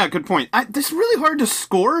 Oh, yeah, good point. This is really hard to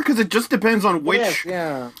score because it just depends on which. Yes,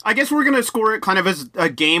 yeah. I guess we're gonna score it kind of as a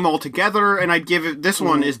game altogether, and I'd give it. This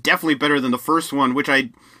one is definitely better than the first one, which I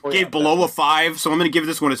gave below a 5. So I'm gonna give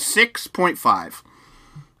this one a 6.5.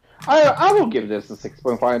 I will give this a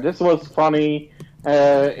 6.5. This was funny.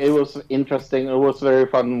 It was interesting. It was very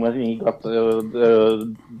fun when he got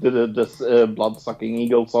this blood-sucking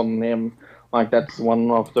eagles on him. Like, that's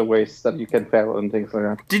one of the ways that you can fail and things like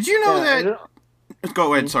that. Did you know that...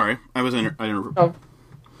 Go ahead, sorry. I interrupted.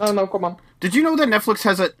 No, come on. Did you know that Netflix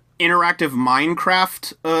has an interactive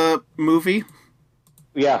Minecraft movie?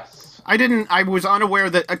 Yes. I was unaware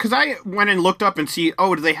that, because I went and looked up and see,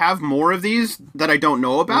 do they have more of these that I don't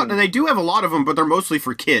know about? And they do have a lot of them, but they're mostly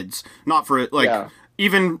for kids, not for,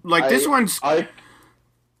 even, this one's...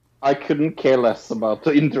 I couldn't care less about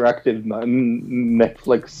the interactive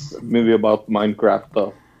Netflix movie about Minecraft,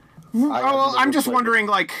 though. I'm just wondering,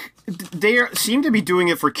 they seem to be doing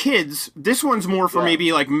it for kids. This one's more for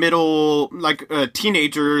maybe, middle,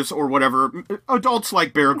 teenagers or whatever. Adults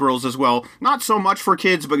like Bear Grylls as well. Not so much for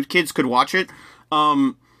kids, but kids could watch it.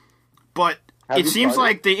 But it seems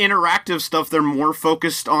like the interactive stuff, they're more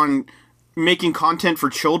focused on making content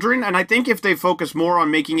for children. And I think if they focus more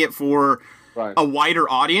on making it for a wider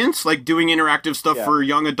audience, like doing interactive stuff for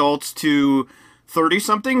young adults to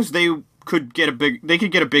 30-somethings, they could get a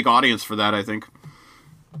big audience for that, I think.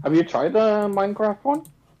 Have you tried the Minecraft one?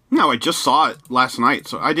 No, I just saw it last night,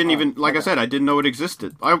 so I didn't even, I said, I didn't know it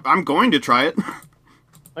existed. I'm going to try it.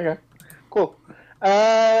 Okay, cool.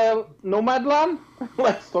 Nomadland,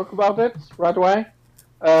 let's talk about it right away.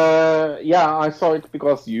 I saw it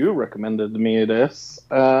because you recommended me this.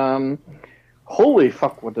 Holy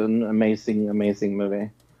fuck, what an amazing, amazing movie.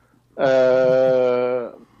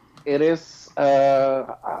 It is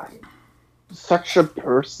such a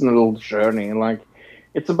personal journey.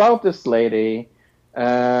 It's about this lady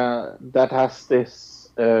that has this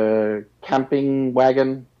camping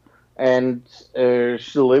wagon, and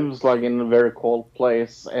she lives in a very cold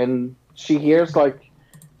place, and she hears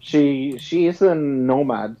she is a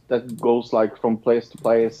nomad that goes from place to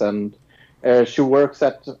place, and she works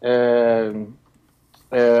at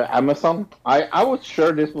Amazon. I was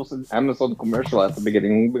sure this was an Amazon commercial at the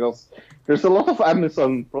beginning, because there's a lot of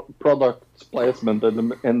Amazon product placement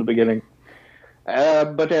in the beginning. We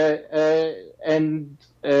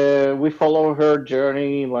follow her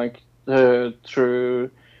journey like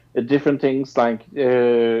through different things. Like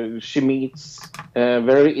she meets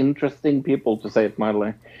very interesting people, to say it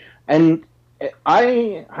mildly. And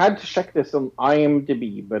I had to check this on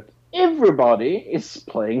IMDb, but everybody is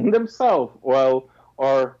playing themselves, well,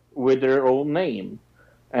 or with their own name,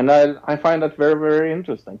 and I find that very, very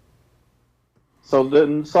interesting.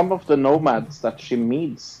 So some of the nomads that she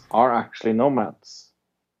meets are actually nomads.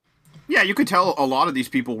 Yeah, you could tell a lot of these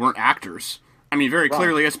people weren't actors. I mean, very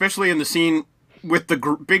clearly, especially in the scene with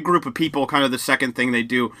the big group of people, kind of the second thing they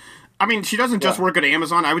do. I mean, she doesn't just work at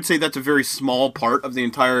Amazon. I would say that's a very small part of the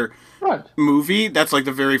entire movie. That's like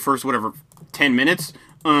the very first, 10 minutes.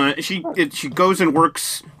 She goes and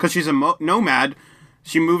works, because she's a nomad.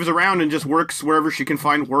 She moves around and just works wherever she can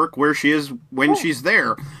find work, where she is when she's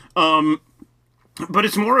there. But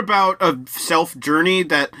it's more about a self-journey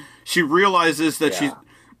that she realizes that she's...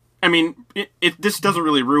 I mean, this doesn't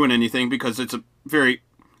really ruin anything because it's a very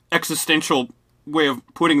existential way of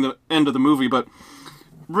putting the end of the movie, but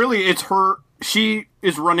really it's her... She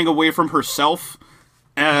is running away from herself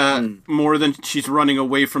more than she's running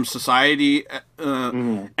away from society.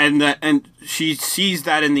 And she sees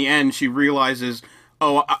that in the end. She realizes,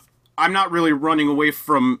 I'm not really running away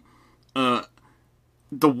from...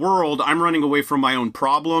 the world. I'm running away from my own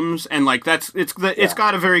problems, and like it's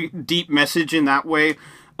got a very deep message in that way.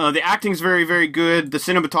 The acting's very, very good. The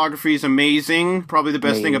cinematography is amazing. Probably the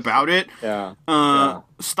best thing about it.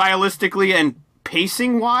 Stylistically and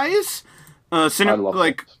pacing wise,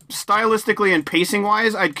 stylistically and pacing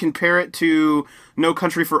wise, I'd compare it to No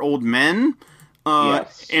Country for Old Men.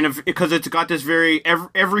 And because it's got this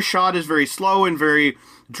every shot is very slow and very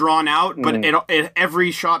drawn out, but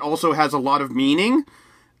every shot also has a lot of meaning.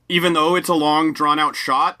 Even though it's a long, drawn-out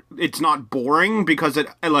shot, it's not boring because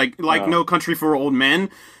No Country for Old Men,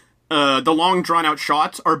 the long, drawn-out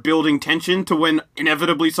shots are building tension to when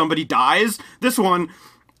inevitably somebody dies. This one,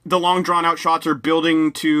 the long, drawn-out shots are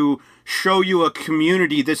building to show you a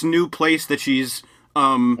community, this new place that she's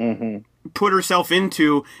put herself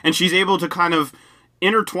into, and she's able to kind of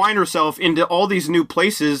intertwine herself into all these new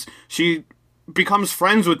places. She becomes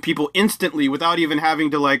friends with people instantly without even having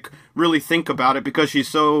to really think about it because she's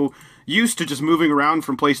so used to just moving around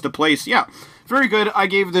from place to place. Yeah, very good. I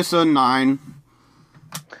gave this a 9.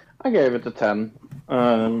 I gave it a 10.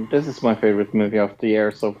 This is my favorite movie of the year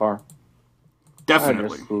so far.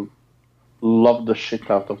 Definitely. I just love the shit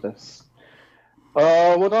out of this.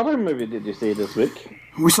 What other movie did you see this week?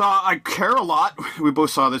 We saw I Care a Lot. We both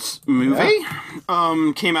saw this movie.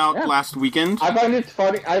 Came out last weekend. I find it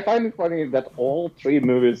funny that all 3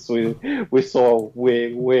 movies we saw,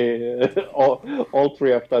 all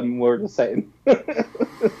 3 of them were the same.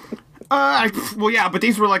 But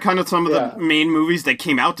these were kind of some of the main movies that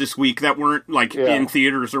came out this week that weren't in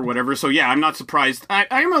theaters or whatever. So yeah, I'm not surprised. I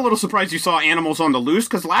am a little surprised you saw Animals on the Loose,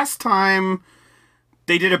 because last time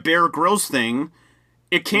they did a Bear Grylls thing,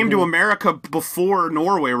 it came to America before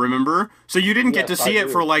Norway, remember? So you didn't get to see it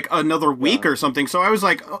for another week or something. So I was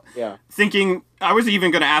thinking, I was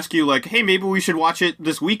even going to ask you hey, maybe we should watch it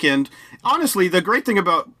this weekend. Honestly, the great thing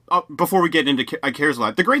about, before we get into I Cares a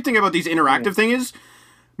Lot, the great thing about these interactive thing is,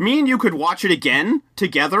 me and you could watch it again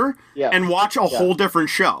together and watch a whole different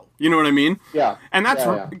show. You know what I mean? Yeah. And that's,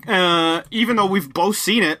 even though we've both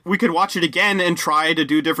seen it, we could watch it again and try to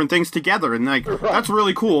do different things together. And that's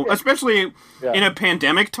really cool, especially in a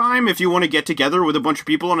pandemic time, if you want to get together with a bunch of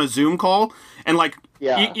people on a Zoom call. And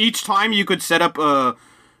each time you could set up a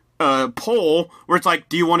poll where it's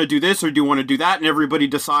do you want to do this or do you want to do that? And everybody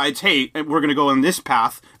decides, hey, we're going to go on this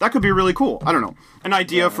path. That could be really cool. I don't know. An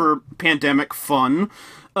idea for pandemic fun.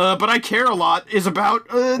 But I Care a Lot is about,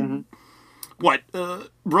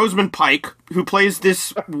 Rosamund Pike, who plays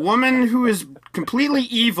this woman who is completely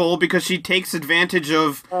evil because she takes advantage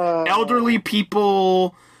of elderly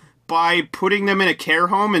people by putting them in a care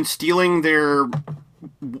home and stealing their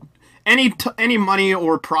any money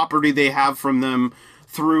or property they have from them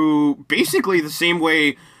through basically the same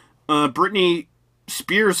way Britney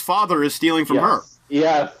Spears' father is stealing from her.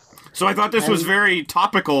 Yes. So I thought this was very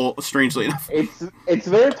topical, strangely enough. It's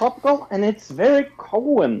very topical, and it's very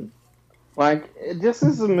Coen. This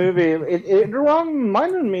is a movie, it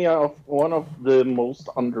reminded me of one of the most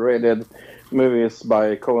underrated movies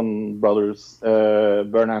by Coen brothers,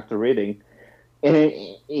 Burn After Reading,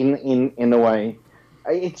 in a way.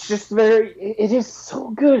 It's just it is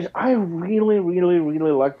so good. I really, really,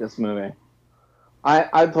 really like this movie.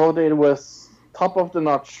 I thought it was top of the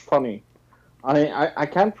notch funny. I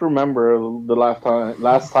can't remember the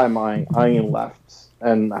last time I laughed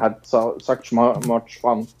and had such much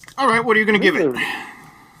fun. All right, what are you going to give it?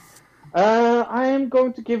 I am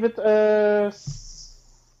going to give it a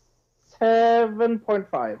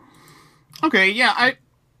 7.5. Okay, yeah,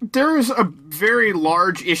 there's a very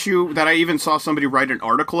large issue that I even saw somebody write an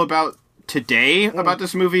article about today about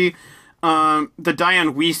this movie. The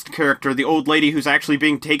Diane Wiest character, the old lady who's actually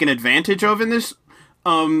being taken advantage of in this,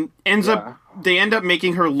 they end up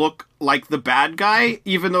making her look like the bad guy,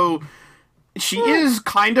 even though she is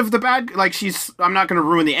kind of the bad, like I'm not going to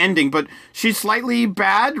ruin the ending, but she's slightly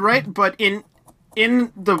bad, right? But in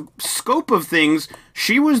the scope of things,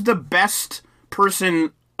 she was the best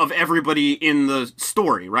person of everybody in the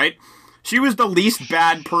story, right? She was the least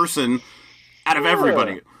bad person out of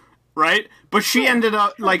everybody, right? But she ended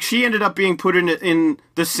up being put in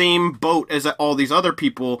the same boat as all these other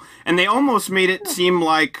people, and they almost made it seem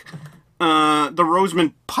like the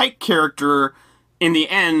Rosamund Pike character in the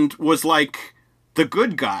end was like the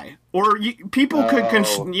good guy, or people could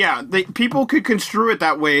construe it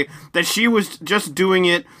that way, that she was just doing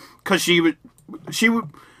it because it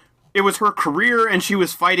was her career and she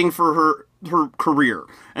was fighting for her career,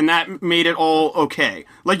 and that made it all okay.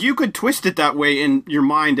 Like, you could twist it that way in your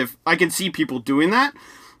mind. If I can see people doing that,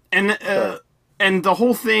 and the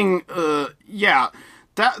whole thing, the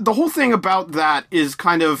whole thing about that is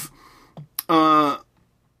kind of,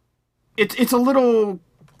 it's a little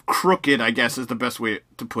crooked, I guess, is the best way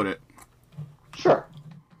to put it. Sure.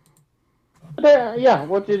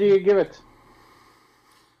 What did you give it?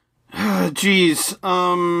 Geez,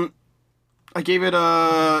 I gave it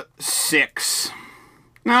a 6.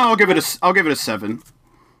 No, I'll give it a 7.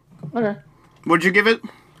 Okay. What'd you give it?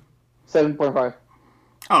 7.5.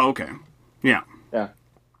 Oh, okay. Yeah. Yeah.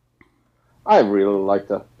 I really liked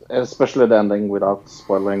that, especially the ending without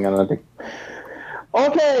spoiling anything.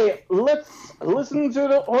 Okay, let's listen to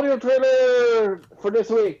the audio trailer for this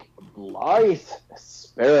week. Blithe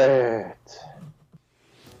Spirit.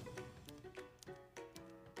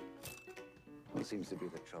 What seems to be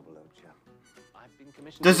the trouble, old chap? I've been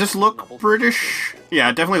commissioned. Does this look British? Yeah,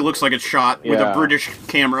 it definitely looks like it's shot with a British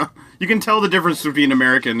camera. You can tell the difference between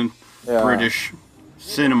American and British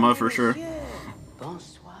cinema for sure.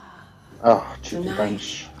 Bonsoir. Oh, Judy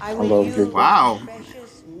Dench. I love Judy. Wow.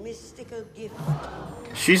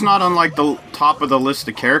 She's not on like the top of the list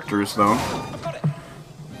of characters though.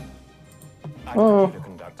 Oh.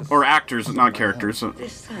 Or actors, not characters.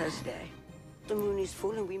 This Thursday, the moon is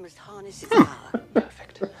full and we must harness its power.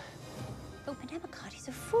 Perfect. Oh, but Abercardi's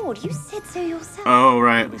a fraud. You said so yourself. Oh,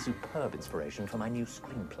 right. It'll be superb inspiration for my new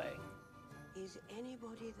screenplay. Is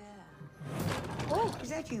anybody there? Oh, is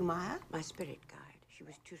that you, Maya? My spirit guide. She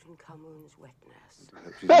was Tutankhamun's wet nurse.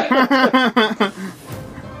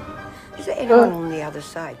 Is there anyone on the other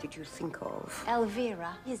side that you think of?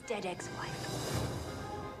 Elvira, his dead ex-wife.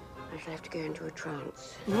 I shall have to go into a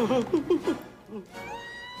trance.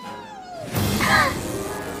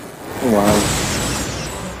 Wow.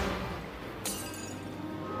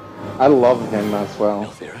 I love him as well.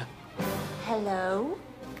 Elvira, Hello?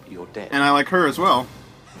 you're dead. And I like her as well.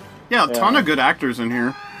 Yeah, a ton of good actors in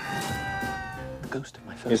here. The ghost of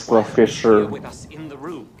my first It's Rob Fisher. here with us in the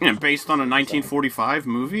room. Yeah, based on a 1945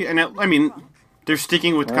 movie. And I mean, they're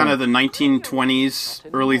sticking with kind of the 1920s,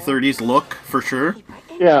 early 30s look, for sure.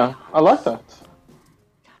 Yeah, I like that.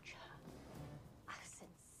 I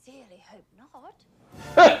sincerely hope not.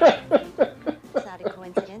 It's not a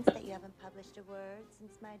coincidence that you haven't published a word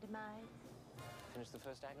since my demise. Finished the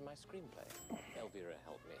first act of my screenplay. Elvira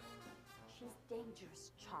helped me. She's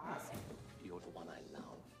dangerous, Charles. You're the one I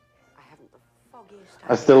love. I haven't the foggiest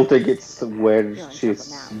I still think it's weird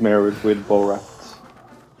she's married with Borat.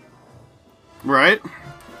 Right?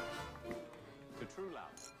 The true love.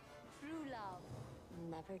 True love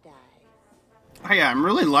never dies. Oh, yeah, I'm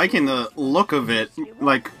really liking the look of it.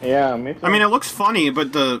 Like, Yeah, me too. I mean, it looks funny,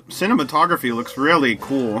 but the cinematography looks really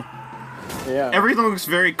cool. yeah. Everything looks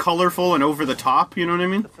very colorful and over the top, you know what I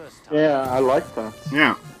mean? Yeah, I like that.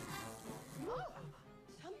 Yeah.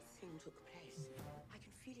 Something took place. I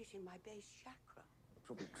can feel it in my base chakra.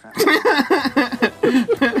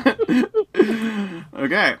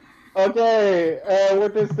 Okay. Okay,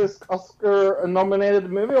 what is this Oscar-nominated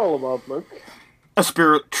movie all about, Luke? A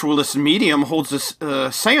spiritualist medium holds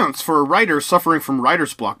a seance for a writer suffering from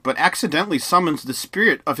writer's block, but accidentally summons the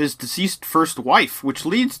spirit of his deceased first wife, which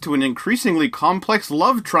leads to an increasingly complex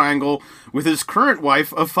love triangle with his current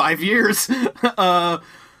wife of 5 years.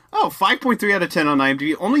 5.3 out of 10 on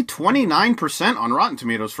IMDb. Only 29% on Rotten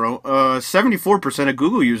Tomatoes, 74% of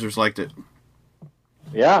Google users liked it.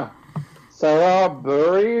 Yeah. Sarah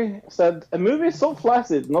Burry said, a movie so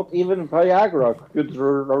flaccid, not even Viagra could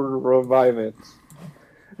revive it.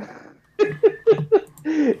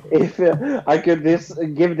 if I could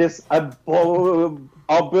give this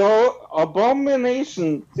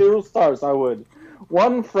abomination 0 stars, I would.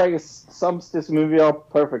 One phrase sums this movie up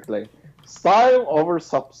perfectly: style over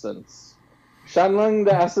substance. Channeling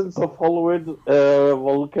the essence of Hollywood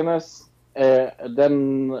volcanoes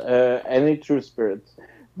than any true spirit.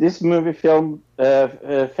 This movie film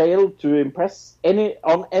failed to impress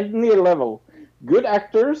on any level. Good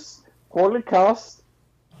actors, poorly cast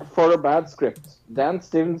for a bad script. Dan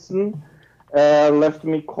Stevenson left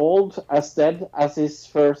me cold as dead as his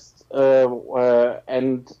first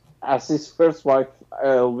and as his first wife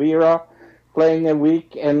Elvira, playing a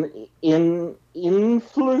weak and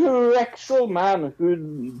influential man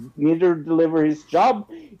who neither deliver his job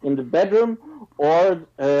in the bedroom or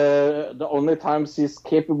the only times he's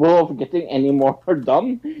capable of getting any more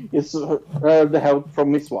done is the help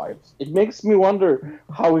from his wife. It makes me wonder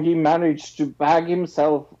how he managed to bag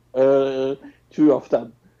himself 2 of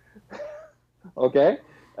them. Okay?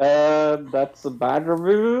 That's a bad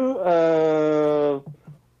review.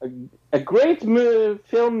 A great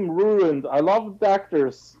film ruined. I love the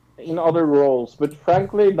actors in other roles, but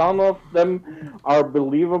frankly, none of them are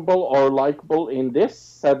believable or likable in this,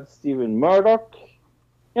 said Stephen Murdoch.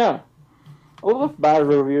 Yeah, a lot of bad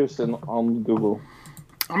reviews on Google.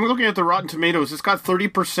 I'm looking at the Rotten Tomatoes. It's got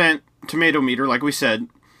 30% tomato meter, like we said.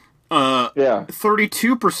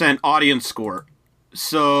 32% audience score.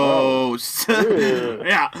 So, this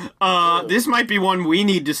might be one we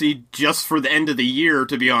need to see just for the end of the year,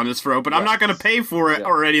 to be honest, Fro. But I'm not going to pay for it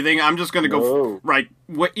or anything. I'm just going to go,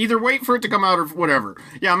 either wait for it to come out or whatever.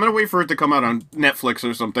 Yeah, I'm going to wait for it to come out on Netflix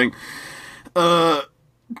or something.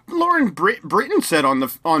 Lauren Britton said on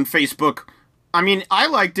Facebook, I mean, I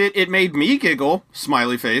liked it. It made me giggle.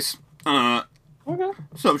 Smiley face. Okay.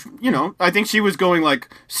 So, I think she was going,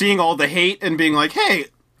 seeing all the hate and being like, hey,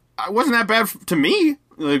 wasn't that bad to me?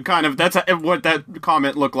 That's what that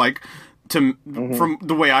comment looked like from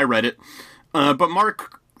the way I read it. But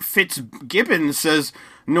Mark Fitzgibbon says,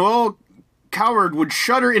 Noel Coward would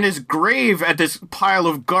shudder in his grave at this pile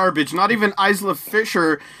of garbage. Not even Isla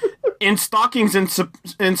Fisher in stockings and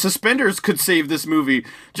suspenders could save this movie.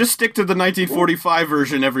 Just stick to the 1945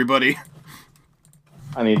 version, everybody.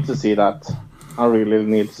 I need to see that. I really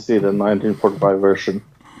need to see the 1945 version.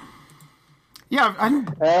 Yeah, I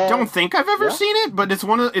don't think I've ever seen it, but it's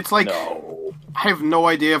no. I have no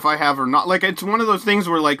idea if I have or not. It's one of those things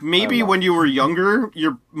where, maybe when you were younger,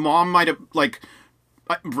 your mom might have,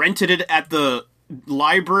 rented it at the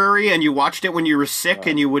library and you watched it when you were sick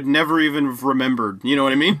and you would never even have remembered. You know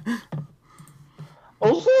what I mean?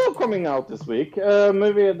 Also coming out this week, a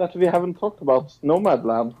movie that we haven't talked about,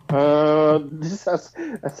 Nomadland. This has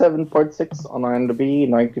a 7.6 on IMDb,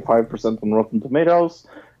 95% on Rotten Tomatoes,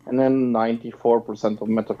 and then 94% on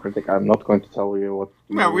Metacritic. I'm not going to tell you what...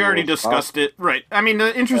 Well, we already discussed it. Right. I mean,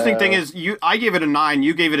 the interesting thing is, I gave it a 9,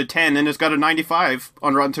 you gave it a 10, and it's got a 95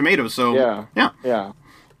 on Rotten Tomatoes, so... Yeah.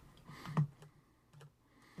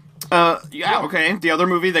 Okay. The other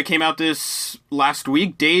movie that came out this last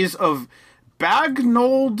week, Days of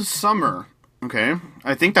Bagnold Summer. Okay.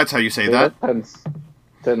 I think that's how you say that.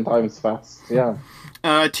 10 times fast, yeah.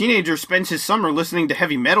 A teenager spends his summer listening to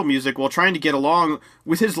heavy metal music while trying to get along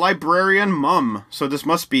with his librarian mum. So this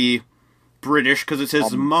must be British because it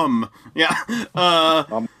says mum. Yeah.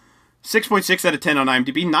 6.6 out of 10 on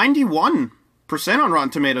IMDb. 91% on Rotten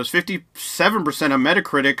Tomatoes. 57% on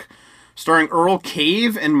Metacritic. Starring Earl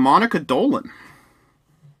Cave and Monica Dolan.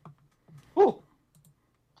 Cool.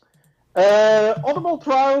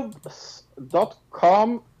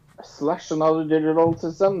 audibletrial.com/another digital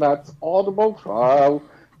system. That's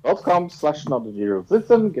audibletrial.com/another digital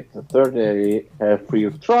system. Get the 30-day free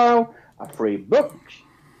trial, a free book.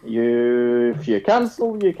 If you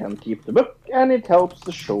cancel, you can keep the book, and it helps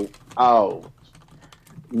the show out.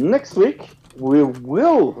 Next week, we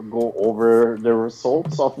will go over the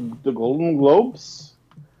results of the Golden Globes.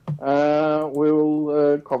 We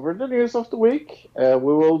will cover the news of the week. We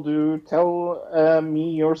will do Tell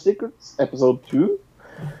Me Your Secrets, episode 2.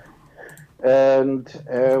 And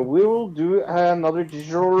we will do another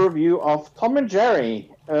digital review of Tom and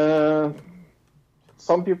Jerry.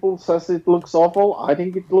 Some people says it looks awful. I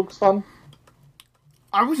think it looks fun.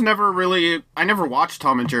 I never watched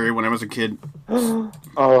Tom and Jerry when I was a kid.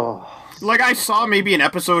 Oh. I saw maybe an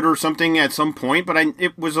episode or something at some point, but maybe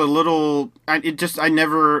it was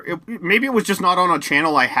just not on a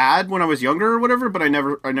channel I had when I was younger or whatever, but I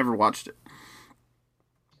never watched it.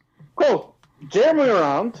 Cool. Jeremy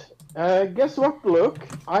around. Guess what, Luke?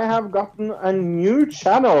 I have gotten a new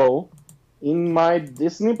channel in my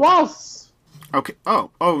Disney Plus. Okay. Oh,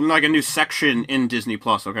 like a new section in Disney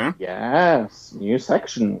Plus. Okay. Yes, new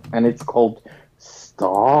section, and it's called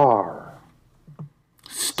Star.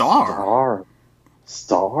 Star.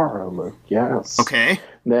 Look, yes. Okay.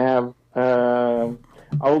 They have. I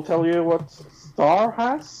will tell you what Star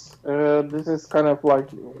has. This is kind of like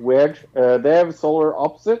weird. They have solar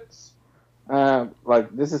opposites. Like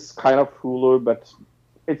this is kind of Hulu, but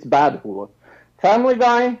it's bad Hulu. Family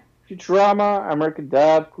Guy, Futurama, American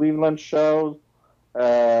Dad, Cleveland Show,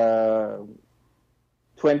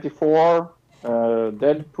 24,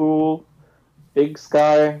 Deadpool, Big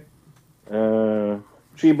Sky,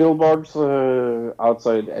 3 Billboards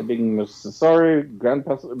outside Ebbing, Missouri, Grand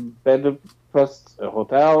Budapest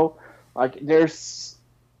Hotel. Like, there's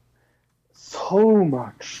so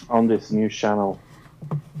much on this new channel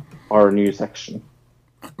or new section.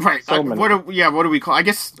 Right. So What do we call? I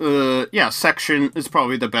guess. Section is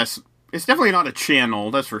probably the best. It's definitely not a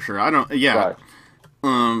channel. That's for sure. I don't. Yeah.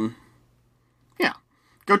 Right. Yeah.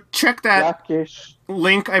 Go check that Blackish.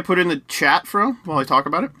 link I put in the chat, Fro, while I talk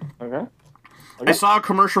about it. Okay. I saw a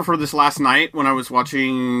commercial for this last night when I was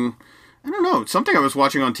watching. I don't know, something I was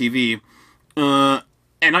watching on TV,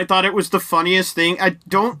 and I thought it was the funniest thing.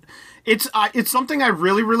 It's something I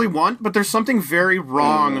really, really want, but there's something very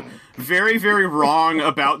wrong, very, very wrong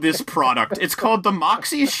about this product. It's called the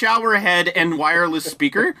Moxie Shower Head and Wireless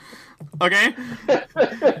Speaker. Okay?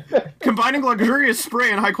 Combining luxurious spray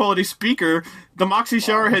and high-quality speaker, the Moxie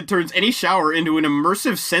Shower Head turns any shower into an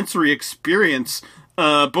immersive sensory experience.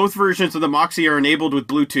 Both versions of the Moxie are enabled with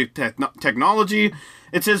Bluetooth technology.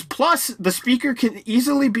 It says, plus, the speaker can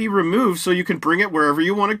easily be removed so you can bring it wherever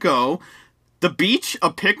you want to go. The beach,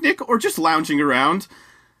 a picnic, or just lounging around.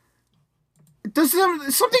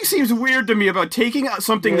 Something seems weird to me about taking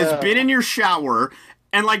something that's been in your shower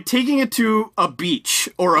and, like, taking it to a beach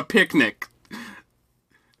or a picnic.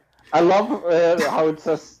 I love how it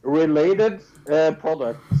says related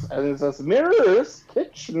products, and it says mirrors,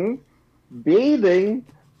 kitchen, bathing,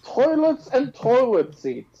 toilets, and toilet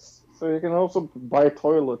seats. So you can also buy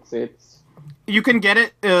toilet seats. You can get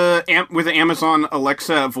it with Amazon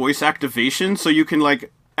Alexa voice activation, so you can,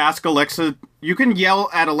 like, ask Alexa. You can yell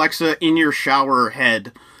at Alexa in your shower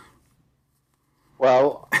head.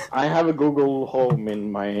 Well, I have a Google Home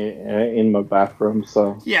in my bathroom,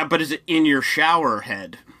 so yeah, but is it in your shower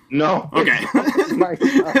head? No. Okay.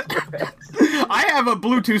 I have a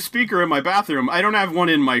Bluetooth speaker in my bathroom. I don't have one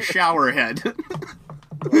in my shower head.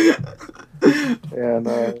 Yeah,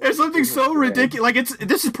 no. There's something so ridiculous. Like,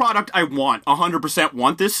 this is a product I want. 100%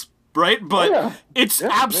 want this, right? But it's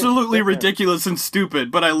absolutely ridiculous and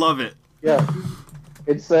stupid, but I love it. Yeah.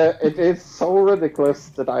 It is so ridiculous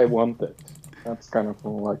that I want it. That's kind of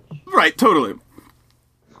like... Right, totally.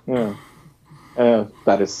 Yeah.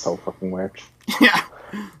 That is so fucking weird. Yeah.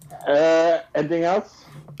 Anything else?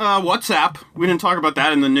 WhatsApp. We didn't talk about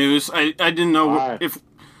that in the news. I didn't know if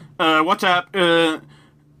WhatsApp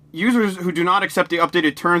users who do not accept the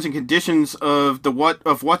updated terms and conditions of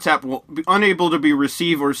WhatsApp will be unable to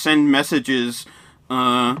receive or send messages.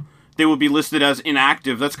 They will be listed as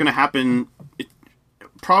inactive. That's going to happen. It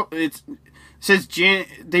says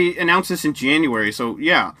they announced this in January. So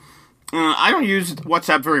yeah, I don't use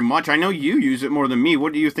WhatsApp very much. I know you use it more than me.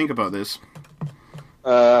 What do you think about this?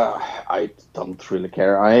 I don't really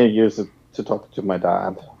care. I use it to talk to my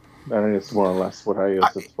dad. That is more or less what I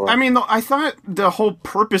use it for. I mean, I thought the whole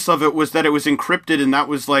purpose of it was that it was encrypted, and that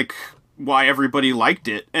was like why everybody liked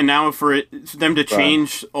it. And now for them to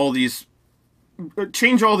change all these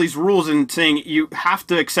rules and saying you have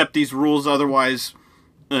to accept these rules, otherwise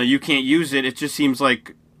you can't use it. It just seems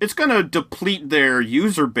like it's going to deplete their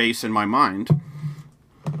user base in my mind.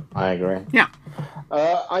 I agree. Yeah.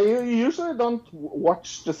 I usually don't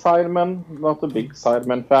watch the Sidemen. Not a big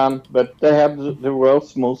Sidemen fan, but they had the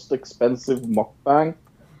world's most expensive mukbang.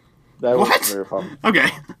 That was very fun. Okay.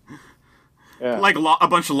 Yeah. Like a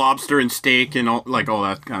bunch of lobster and steak and all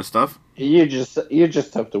that kind of stuff. You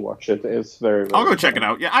just have to watch it. It's very, very I'll go fun. check it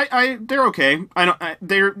out. Yeah, they're okay.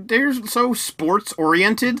 They're so sports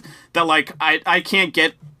oriented that like I can't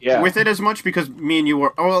get with it as much because me and you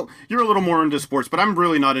are. Well, you're a little more into sports, but I'm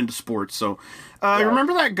really not into sports. So,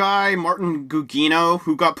 remember that guy Martin Gugino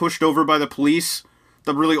who got pushed over by the police?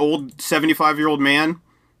 The really old 75-year-old man.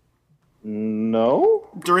 No.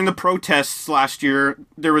 During the protests last year,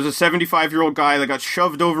 there was a 75-year-old guy that got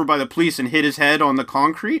shoved over by the police and hit his head on the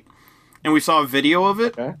concrete. And we saw a video of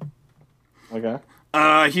it. Okay.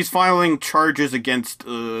 He's filing charges against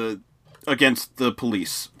the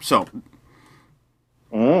police. So,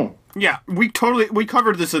 yeah, we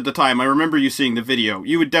covered this at the time. I remember you seeing the video.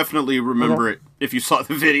 You would definitely remember it if you saw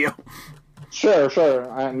the video.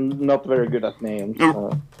 Sure. I'm not very good at names.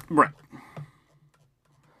 Right.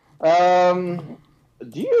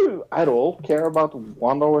 Do you at all care about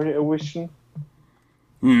WandaVision?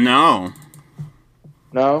 No.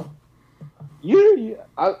 No.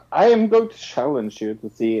 I am going to challenge you to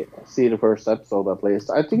see the first episode at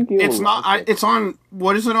least. I think you. It's will not. like it. It's on.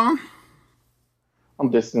 What is it on?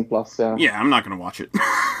 On Disney Plus. Yeah. Yeah, I'm not gonna watch it.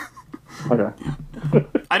 Okay.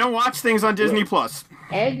 I don't watch things on Disney Plus.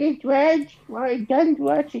 I don't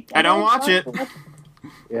watch it. I don't watch it.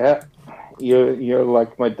 Yeah, you're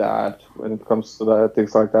like my dad when it comes to that,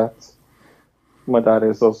 things like that. My dad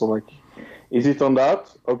is also like, is it on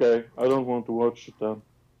that? Okay, I don't want to watch it then.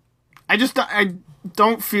 I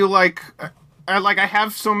don't feel like I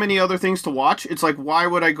have so many other things to watch. It's like, why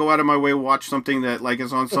would I go out of my way to watch something that like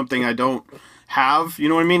is on something I don't have? You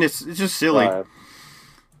know what I mean? It's just silly. Right.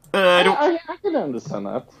 I can understand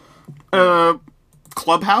that.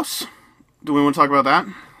 Clubhouse. Do we want to talk about that?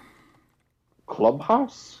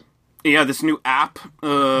 Clubhouse? Yeah, this new app.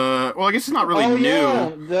 Well, I guess it's not really new. Yeah,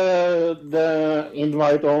 the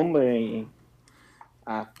invite only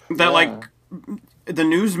app. That like the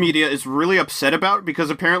news media is really upset about because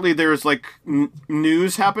apparently there's like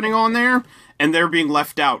news happening on there and they're being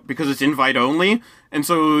left out because it's invite only, and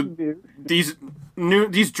so these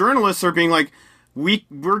journalists are being like,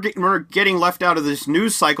 we're getting left out of this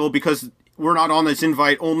news cycle because we're not on this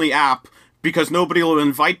invite only app because nobody will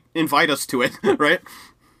invite us to it, right?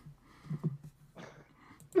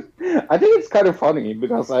 I think it's kind of funny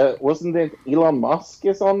because wasn't it Elon Musk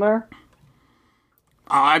is on there?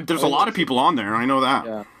 There's a lot of people on there. I know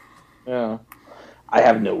that. Yeah. I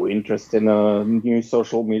have no interest in a new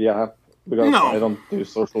social media app because I don't do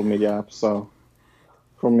social media apps. So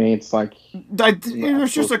for me, it's like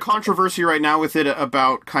there's just a controversy right now with it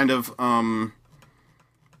about kind of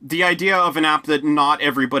the idea of an app that not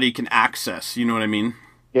everybody can access. You know what I mean?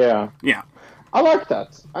 Yeah. Yeah. I like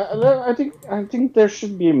that. I think there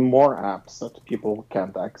should be more apps that people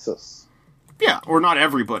can't access. Yeah, or not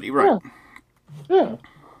everybody, right? Yeah.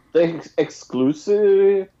 The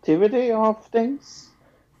exclusivity of things.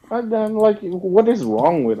 And then, like, what is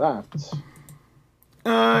wrong with that?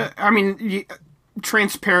 I mean,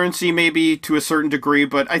 transparency maybe to a certain degree,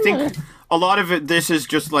 but I think a lot of it, this is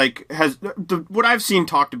just like, what I've seen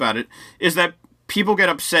talked about it, is that people get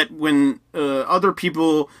upset when other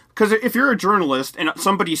people, because if you're a journalist and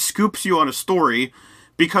somebody scoops you on a story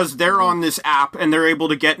because they're on this app and they're able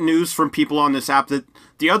to get news from people on this app that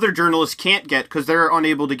the other journalists can't get because they're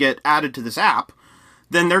unable to get added to this app,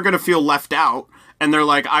 then they're going to feel left out and they're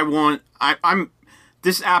like,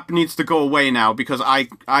 this app needs to go away now because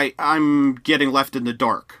I'm getting left in the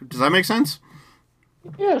dark. Does that make sense?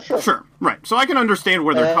 Yeah, sure. Sure, right. So I can understand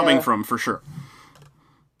where they're coming from for sure.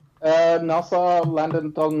 NASA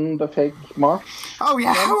landed on the fake Mars. Oh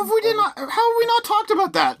yeah, how have we not talked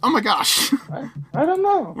about that? Oh my gosh. I don't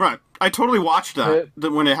know. Right, I totally watched that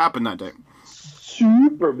when it happened that day.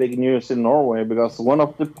 Super big news in Norway because one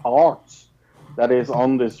of the parts that is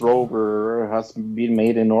on this rover has been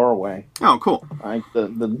made in Norway. Oh, cool. Like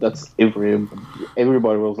that's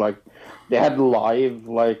everybody was like, they had live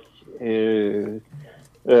like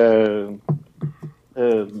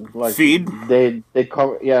like feed. They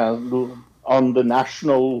cover on the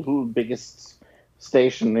national biggest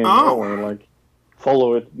station in Norway, like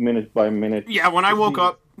follow it minute by minute. Yeah, when I woke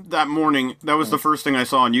up that morning, that was the first thing I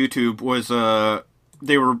saw on YouTube was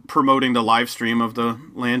they were promoting the live stream of the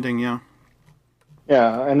landing. Yeah,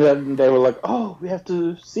 and then they were like, "Oh, we have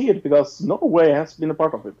to see it because Norway has been a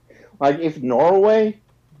part of it." Like if Norway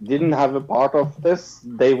didn't have a part of this,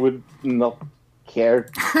 they would not care.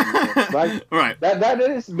 Like, right. That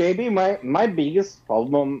is maybe my biggest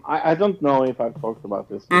problem. I don't know if I've talked about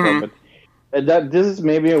this before, but this is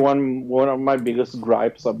maybe one of my biggest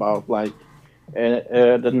gripes about like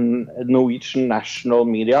the Norwegian national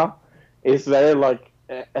media is very like,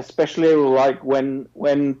 especially like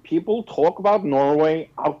when people talk about Norway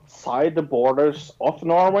outside the borders of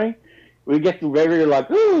Norway, we get very like,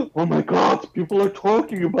 oh my god, people are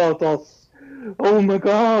talking about us. Oh my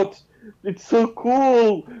god, it's so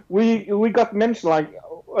cool. We got mentioned like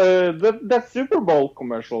that Super Bowl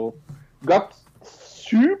commercial got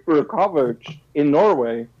super coverage in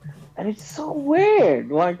Norway, and it's so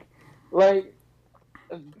weird. Like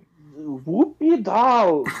Whoopi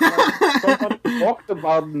Dahl somebody talked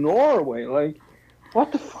about Norway. Like,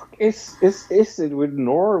 what the fuck is it with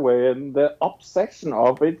Norway and the obsession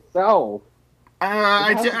of itself?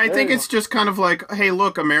 I think it's just kind of like, hey,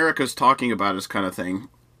 look, America's talking about us kind of thing,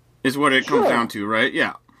 is what it comes down to, right?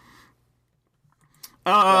 Yeah.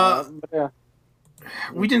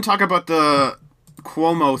 We didn't talk about the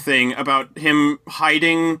Cuomo thing about him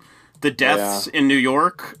hiding the deaths in New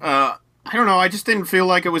York. I don't know. I just didn't feel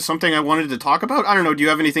like it was something I wanted to talk about. I don't know. Do you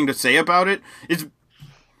have anything to say about it?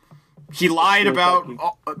 He lied about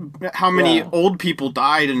how many old people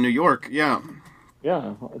died in New York. Yeah.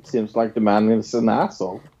 Yeah, it seems like the man is an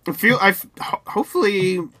asshole.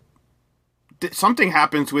 Hopefully something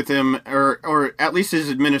happens with him, or at least his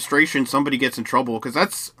administration, somebody gets in trouble, because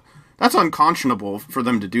that's unconscionable for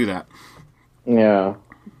them to do that. Yeah.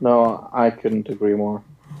 No, I couldn't agree more.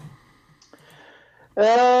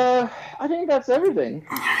 I think that's everything.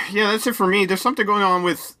 Yeah, that's it for me. There's something going on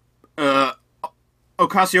with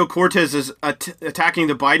Ocasio-Cortez is attacking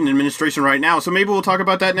the Biden administration right now, so maybe we'll talk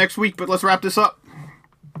about that next week, but let's wrap this up.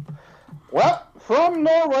 Well, from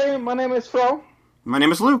Norway, my name is Fro. My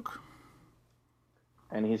name is Luke.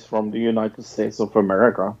 And he's from the United States of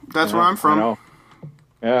America. That's where I'm from. I know.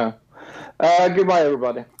 Yeah. Goodbye,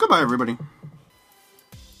 everybody. Goodbye, everybody.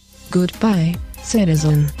 Goodbye,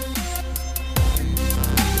 citizen.